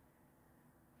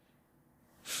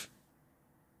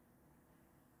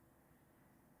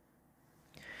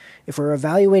 If we're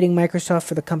evaluating Microsoft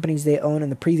for the companies they own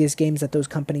and the previous games that those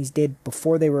companies did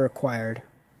before they were acquired,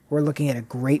 we're looking at a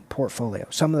great portfolio,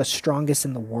 some of the strongest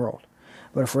in the world.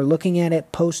 But if we're looking at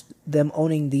it post them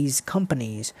owning these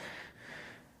companies,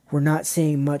 we're not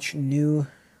seeing much new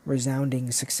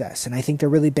resounding success. And I think they're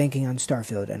really banking on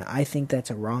Starfield, and I think that's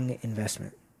a wrong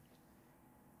investment.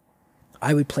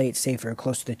 I would play it safer,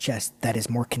 close to the chest, that is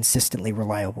more consistently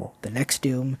reliable. The next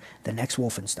Doom, the next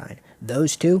Wolfenstein.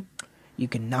 Those two, you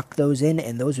can knock those in,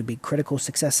 and those would be critical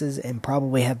successes and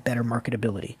probably have better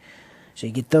marketability. So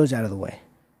you get those out of the way.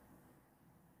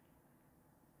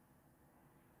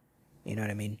 You know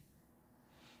what I mean?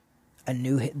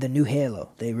 The new Halo,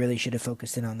 they really should have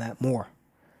focused in on that more.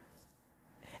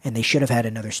 And they should have had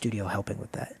another studio helping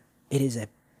with that. It is a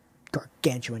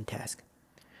gargantuan task.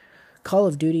 Call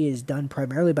of Duty is done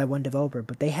primarily by one developer,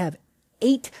 but they have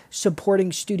 8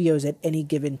 supporting studios at any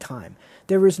given time.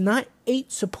 There is not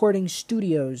 8 supporting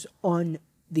studios on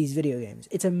these video games.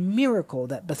 It's a miracle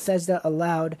that Bethesda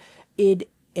allowed id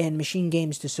and Machine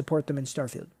Games to support them in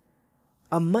Starfield.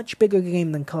 A much bigger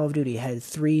game than Call of Duty had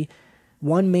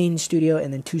 1 main studio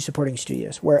and then 2 supporting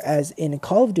studios. Whereas in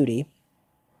Call of Duty,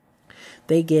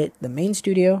 they get the main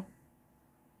studio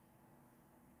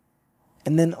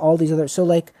and then all these other... So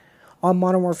like on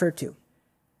Modern Warfare 2,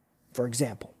 for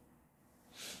example,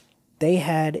 they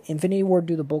had Infinity Ward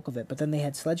do the bulk of it, but then they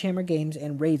had Sledgehammer Games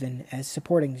and Raven as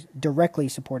directly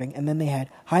supporting, and then they had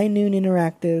High Noon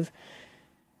Interactive,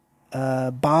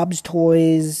 Bob's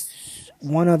Toys,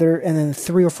 one other, and then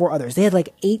 3 or 4 others. They had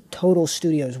like 8 total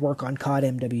studios work on COD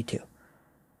MW2.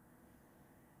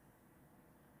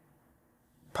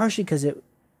 Partially because it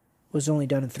was only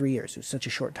done in 3 years. It was such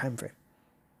a short time frame.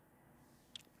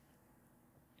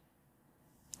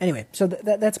 Anyway, so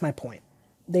that's my point.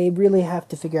 They really have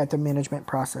to figure out their management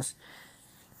process.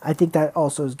 I think that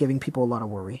also is giving people a lot of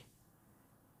worry.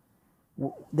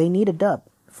 They need a dub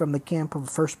from the camp of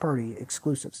first-party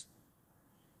exclusives.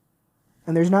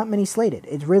 And there's not many slated.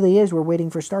 It really is, we're waiting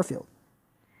for Starfield.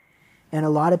 And a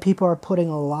lot of people are putting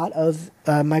a lot of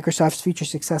Microsoft's future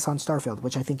success on Starfield,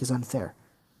 which I think is unfair.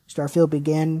 Starfield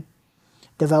began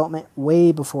development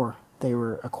way before they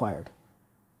were acquired.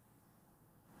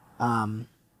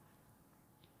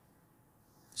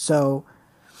 So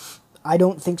I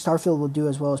don't think Starfield will do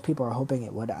as well as people are hoping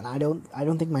it would, and I don't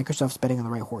think Microsoft's betting on the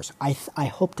right horse. I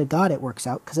hope to God it works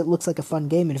out, because it looks like a fun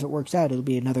game, and if it works out, it'll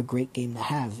be another great game to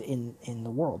have in the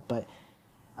world. But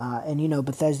and you know,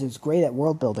 Bethesda's great at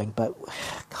world building, but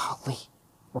golly,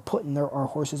 we're putting our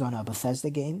horses on a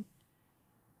Bethesda game.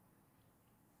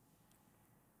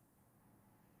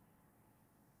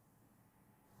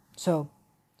 So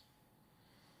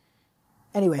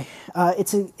anyway,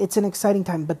 it's an exciting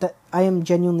time, but I am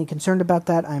genuinely concerned about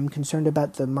that. I'm concerned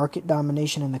about the market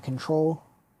domination and the control.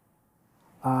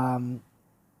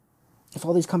 If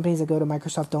all these companies that go to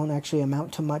Microsoft don't actually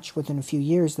amount to much within a few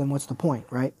years, then what's the point,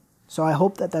 right? So I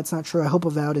hope that that's not true. I hope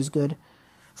Avowed is good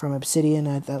from Obsidian.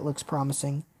 That looks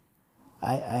promising.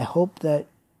 I hope that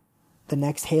the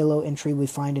next Halo entry, we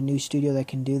find a new studio that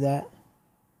can do that.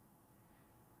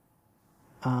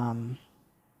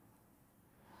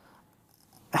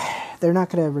 They're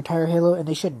not going to retire Halo, and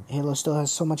they shouldn't. Halo still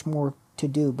has so much more to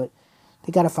do, but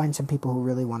they got to find some people who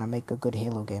really want to make a good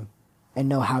Halo game and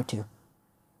know how to.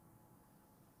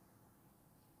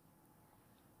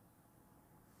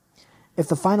 If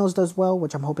the finals does well,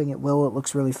 which I'm hoping it will, it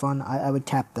looks really fun, I would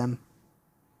tap them.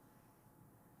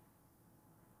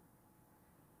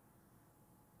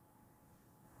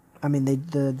 I mean,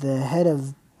 the head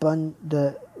of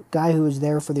the guy who was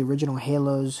there for the original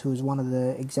Halos, who was one of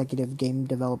the executive game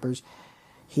developers,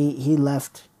 he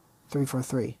left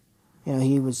 343. You know,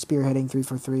 he was spearheading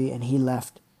 343, and he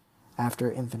left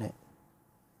after Infinite.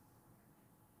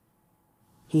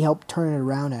 He helped turn it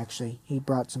around, actually. He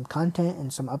brought some content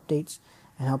and some updates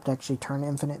and helped actually turn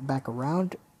Infinite back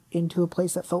around into a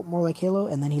place that felt more like Halo,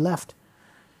 and then he left.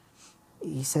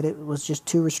 He said it was just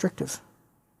too restrictive.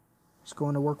 He's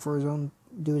going to work for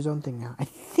do his own thing now. I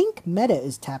think Meta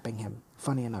is tapping him,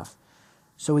 funny enough.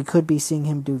 So we could be seeing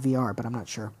him do VR, but I'm not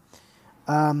sure.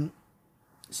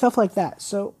 Stuff like that.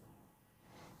 So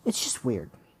it's just weird.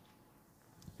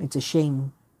 It's a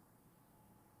shame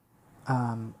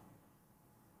that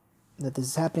this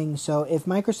is happening. So if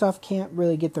Microsoft can't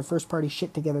really get their first party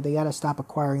shit together, they got to stop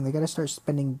acquiring. They got to start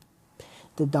spending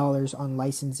the dollars on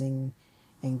licensing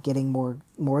and getting more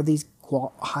of these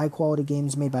high quality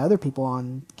games made by other people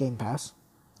on Game Pass.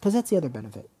 Because that's the other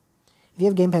benefit. If you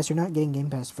have Game Pass, you're not getting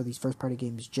Game Pass for these first party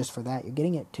games just for that. You're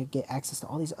getting it to get access to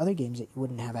all these other games that you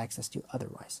wouldn't have access to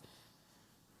otherwise.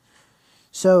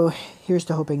 So here's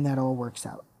to hoping that all works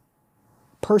out.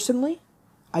 Personally,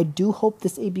 I do hope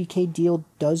this ABK deal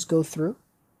does go through,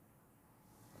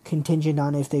 contingent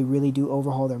on if they really do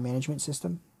overhaul their management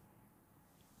system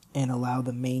and allow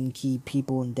the main key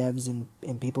people and devs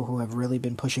and people who have really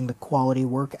been pushing the quality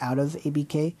work out of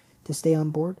ABK to stay on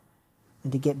board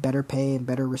and to get better pay and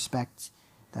better respect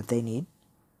that they need.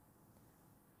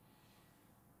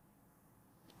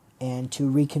 And to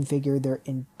reconfigure their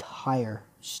entire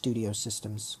studio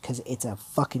systems, because it's a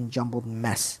fucking jumbled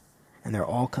mess and they're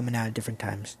all coming out at different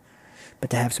times. But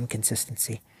to have some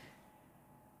consistency,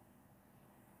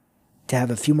 to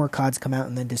have a few more CODs come out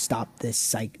and then to stop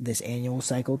this annual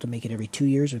cycle, to make it every 2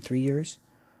 years or 3 years,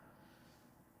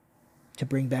 to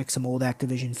bring back some old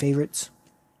Activision favorites,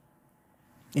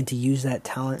 and to use that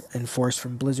talent and force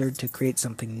from Blizzard to create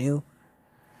something new,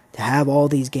 to have all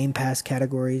these Game Pass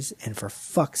categories, and for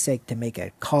fuck's sake to make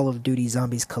a Call of Duty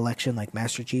Zombies collection like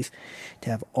Master Chief, to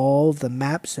have all the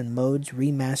maps and modes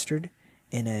remastered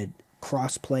in a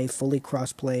fully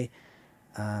cross-play,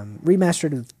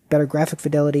 remastered with better graphic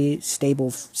fidelity,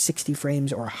 stable 60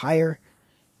 frames or higher,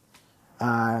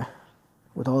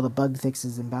 with all the bug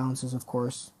fixes and balances, of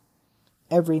course.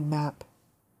 Every map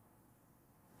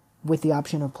with the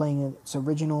option of playing its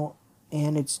original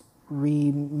and its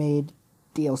remade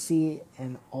DLC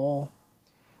and all,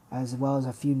 as well as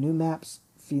a few new maps,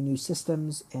 a few new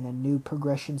systems, and a new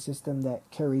progression system that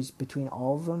carries between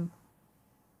all of them.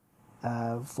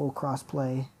 Full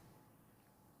crossplay.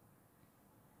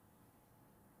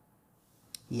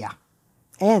 Yeah.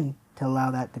 And to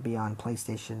allow that to be on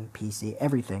PlayStation, PC,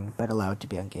 everything, but allow it to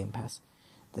be on Game Pass.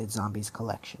 The Zombies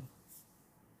Collection.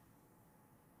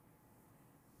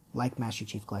 Like Master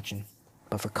Chief Collection,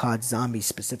 but for COD Zombies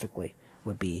specifically,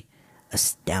 would be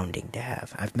astounding to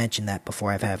have. I've mentioned that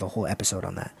before. I've had a whole episode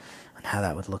on that, on how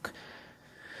that would look.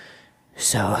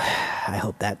 So, I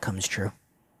hope that comes true.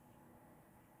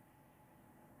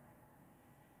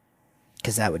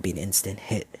 Because that would be an instant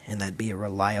hit, and that'd be a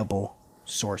reliable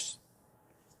source.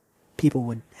 People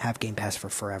would have Game Pass for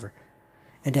forever.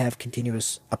 And to have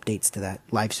continuous updates to that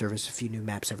live service, a few new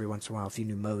maps every once in a while, a few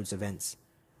new modes, events,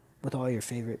 with all your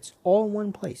favorites, all in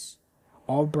one place.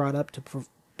 All brought up to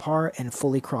par and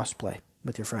fully crossplay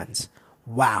with your friends.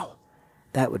 Wow.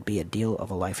 That would be a deal of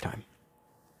a lifetime.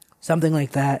 Something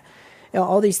like that. You know,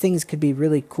 all these things could be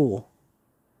really cool.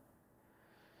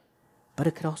 But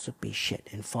it could also be shit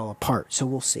and fall apart, so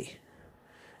we'll see.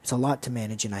 It's a lot to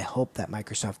manage, and I hope that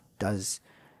Microsoft does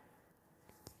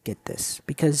get this.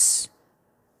 Because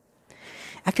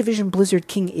Activision Blizzard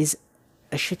King is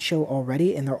a shit show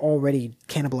already, and they're already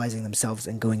cannibalizing themselves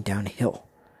and going downhill.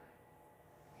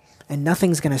 And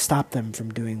nothing's going to stop them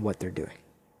from doing what they're doing.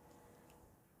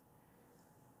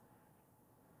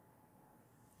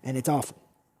 And it's awful.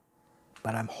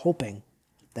 But I'm hoping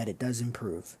that it does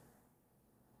improve.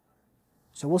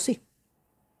 So we'll see.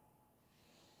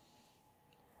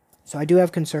 So I do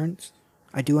have concerns.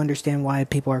 I do understand why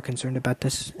people are concerned about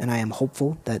this. And I am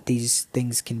hopeful that these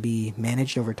things can be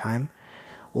managed over time.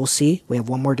 We'll see. We have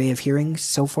one more day of hearings.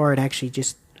 So far, it actually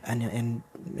just... And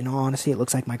in all honesty, it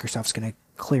looks like Microsoft's going to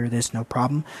clear this, no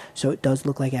problem. So it does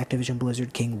look like Activision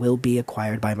Blizzard King will be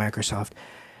acquired by Microsoft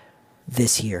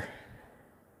this year.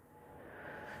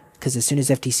 Because as soon as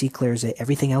FTC clears it,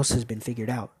 everything else has been figured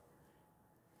out.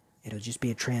 It'll just be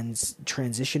a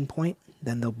transition point.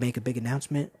 Then they'll make a big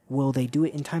announcement. Will they do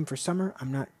it in time for summer?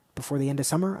 Before the end of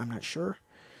summer? I'm not sure.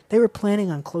 They were planning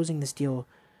on closing this deal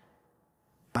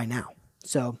by now.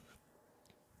 So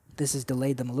this has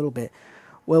delayed them a little bit.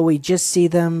 Will we just see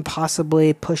them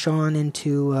possibly push on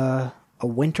into a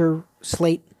winter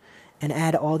slate and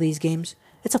add all these games?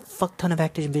 It's a fuck ton of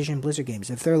Activision Blizzard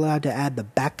games. If they're allowed to add the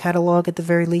back catalog at the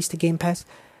very least to Game Pass,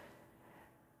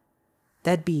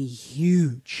 that'd be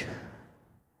huge.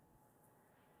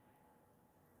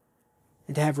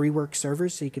 And to have reworked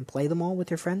servers so you can play them all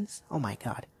with your friends? Oh my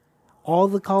god. All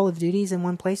the Call of Duties in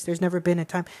one place? There's never been a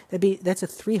time. That's a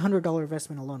 $300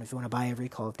 investment alone if you want to buy every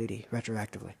Call of Duty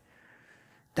retroactively.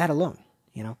 That alone,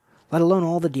 you know? Let alone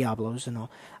all the Diablos and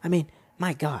all. I mean,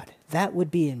 my god, that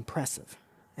would be impressive.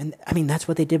 And, I mean, that's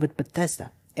what they did with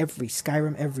Bethesda. Every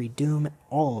Skyrim, every Doom,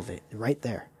 all of it, right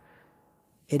there.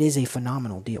 It is a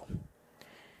phenomenal deal.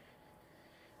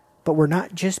 But they're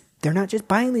not just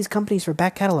buying these companies for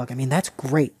back catalog. I mean, that's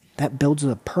great. That builds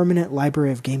a permanent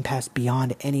library of Game Pass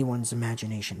beyond anyone's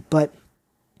imagination. But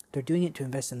they're doing it to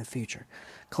invest in the future.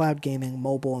 Cloud gaming,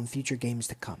 mobile, and future games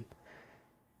to come.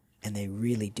 And they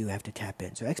really do have to tap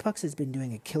in. So Xbox has been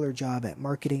doing a killer job at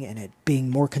marketing and at being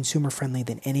more consumer-friendly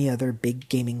than any other big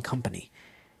gaming company.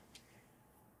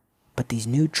 But these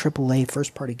new AAA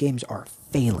first-party games are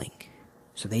failing.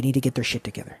 So they need to get their shit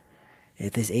together.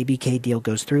 If this ABK deal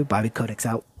goes through, Bobby Kodak's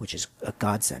out, which is a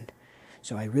godsend.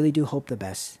 So I really do hope the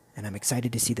best, and I'm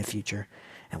excited to see the future,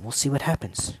 and we'll see what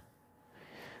happens.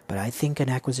 But I think an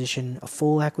acquisition, a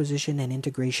full acquisition and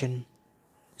integration,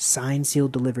 signed,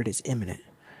 sealed, delivered, is imminent.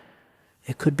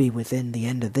 It could be within the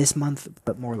end of this month,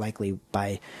 but more likely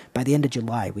by the end of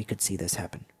July, we could see this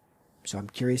happen. So I'm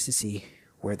curious to see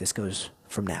where this goes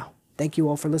from now. Thank you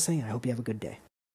all for listening, and I hope you have a good day.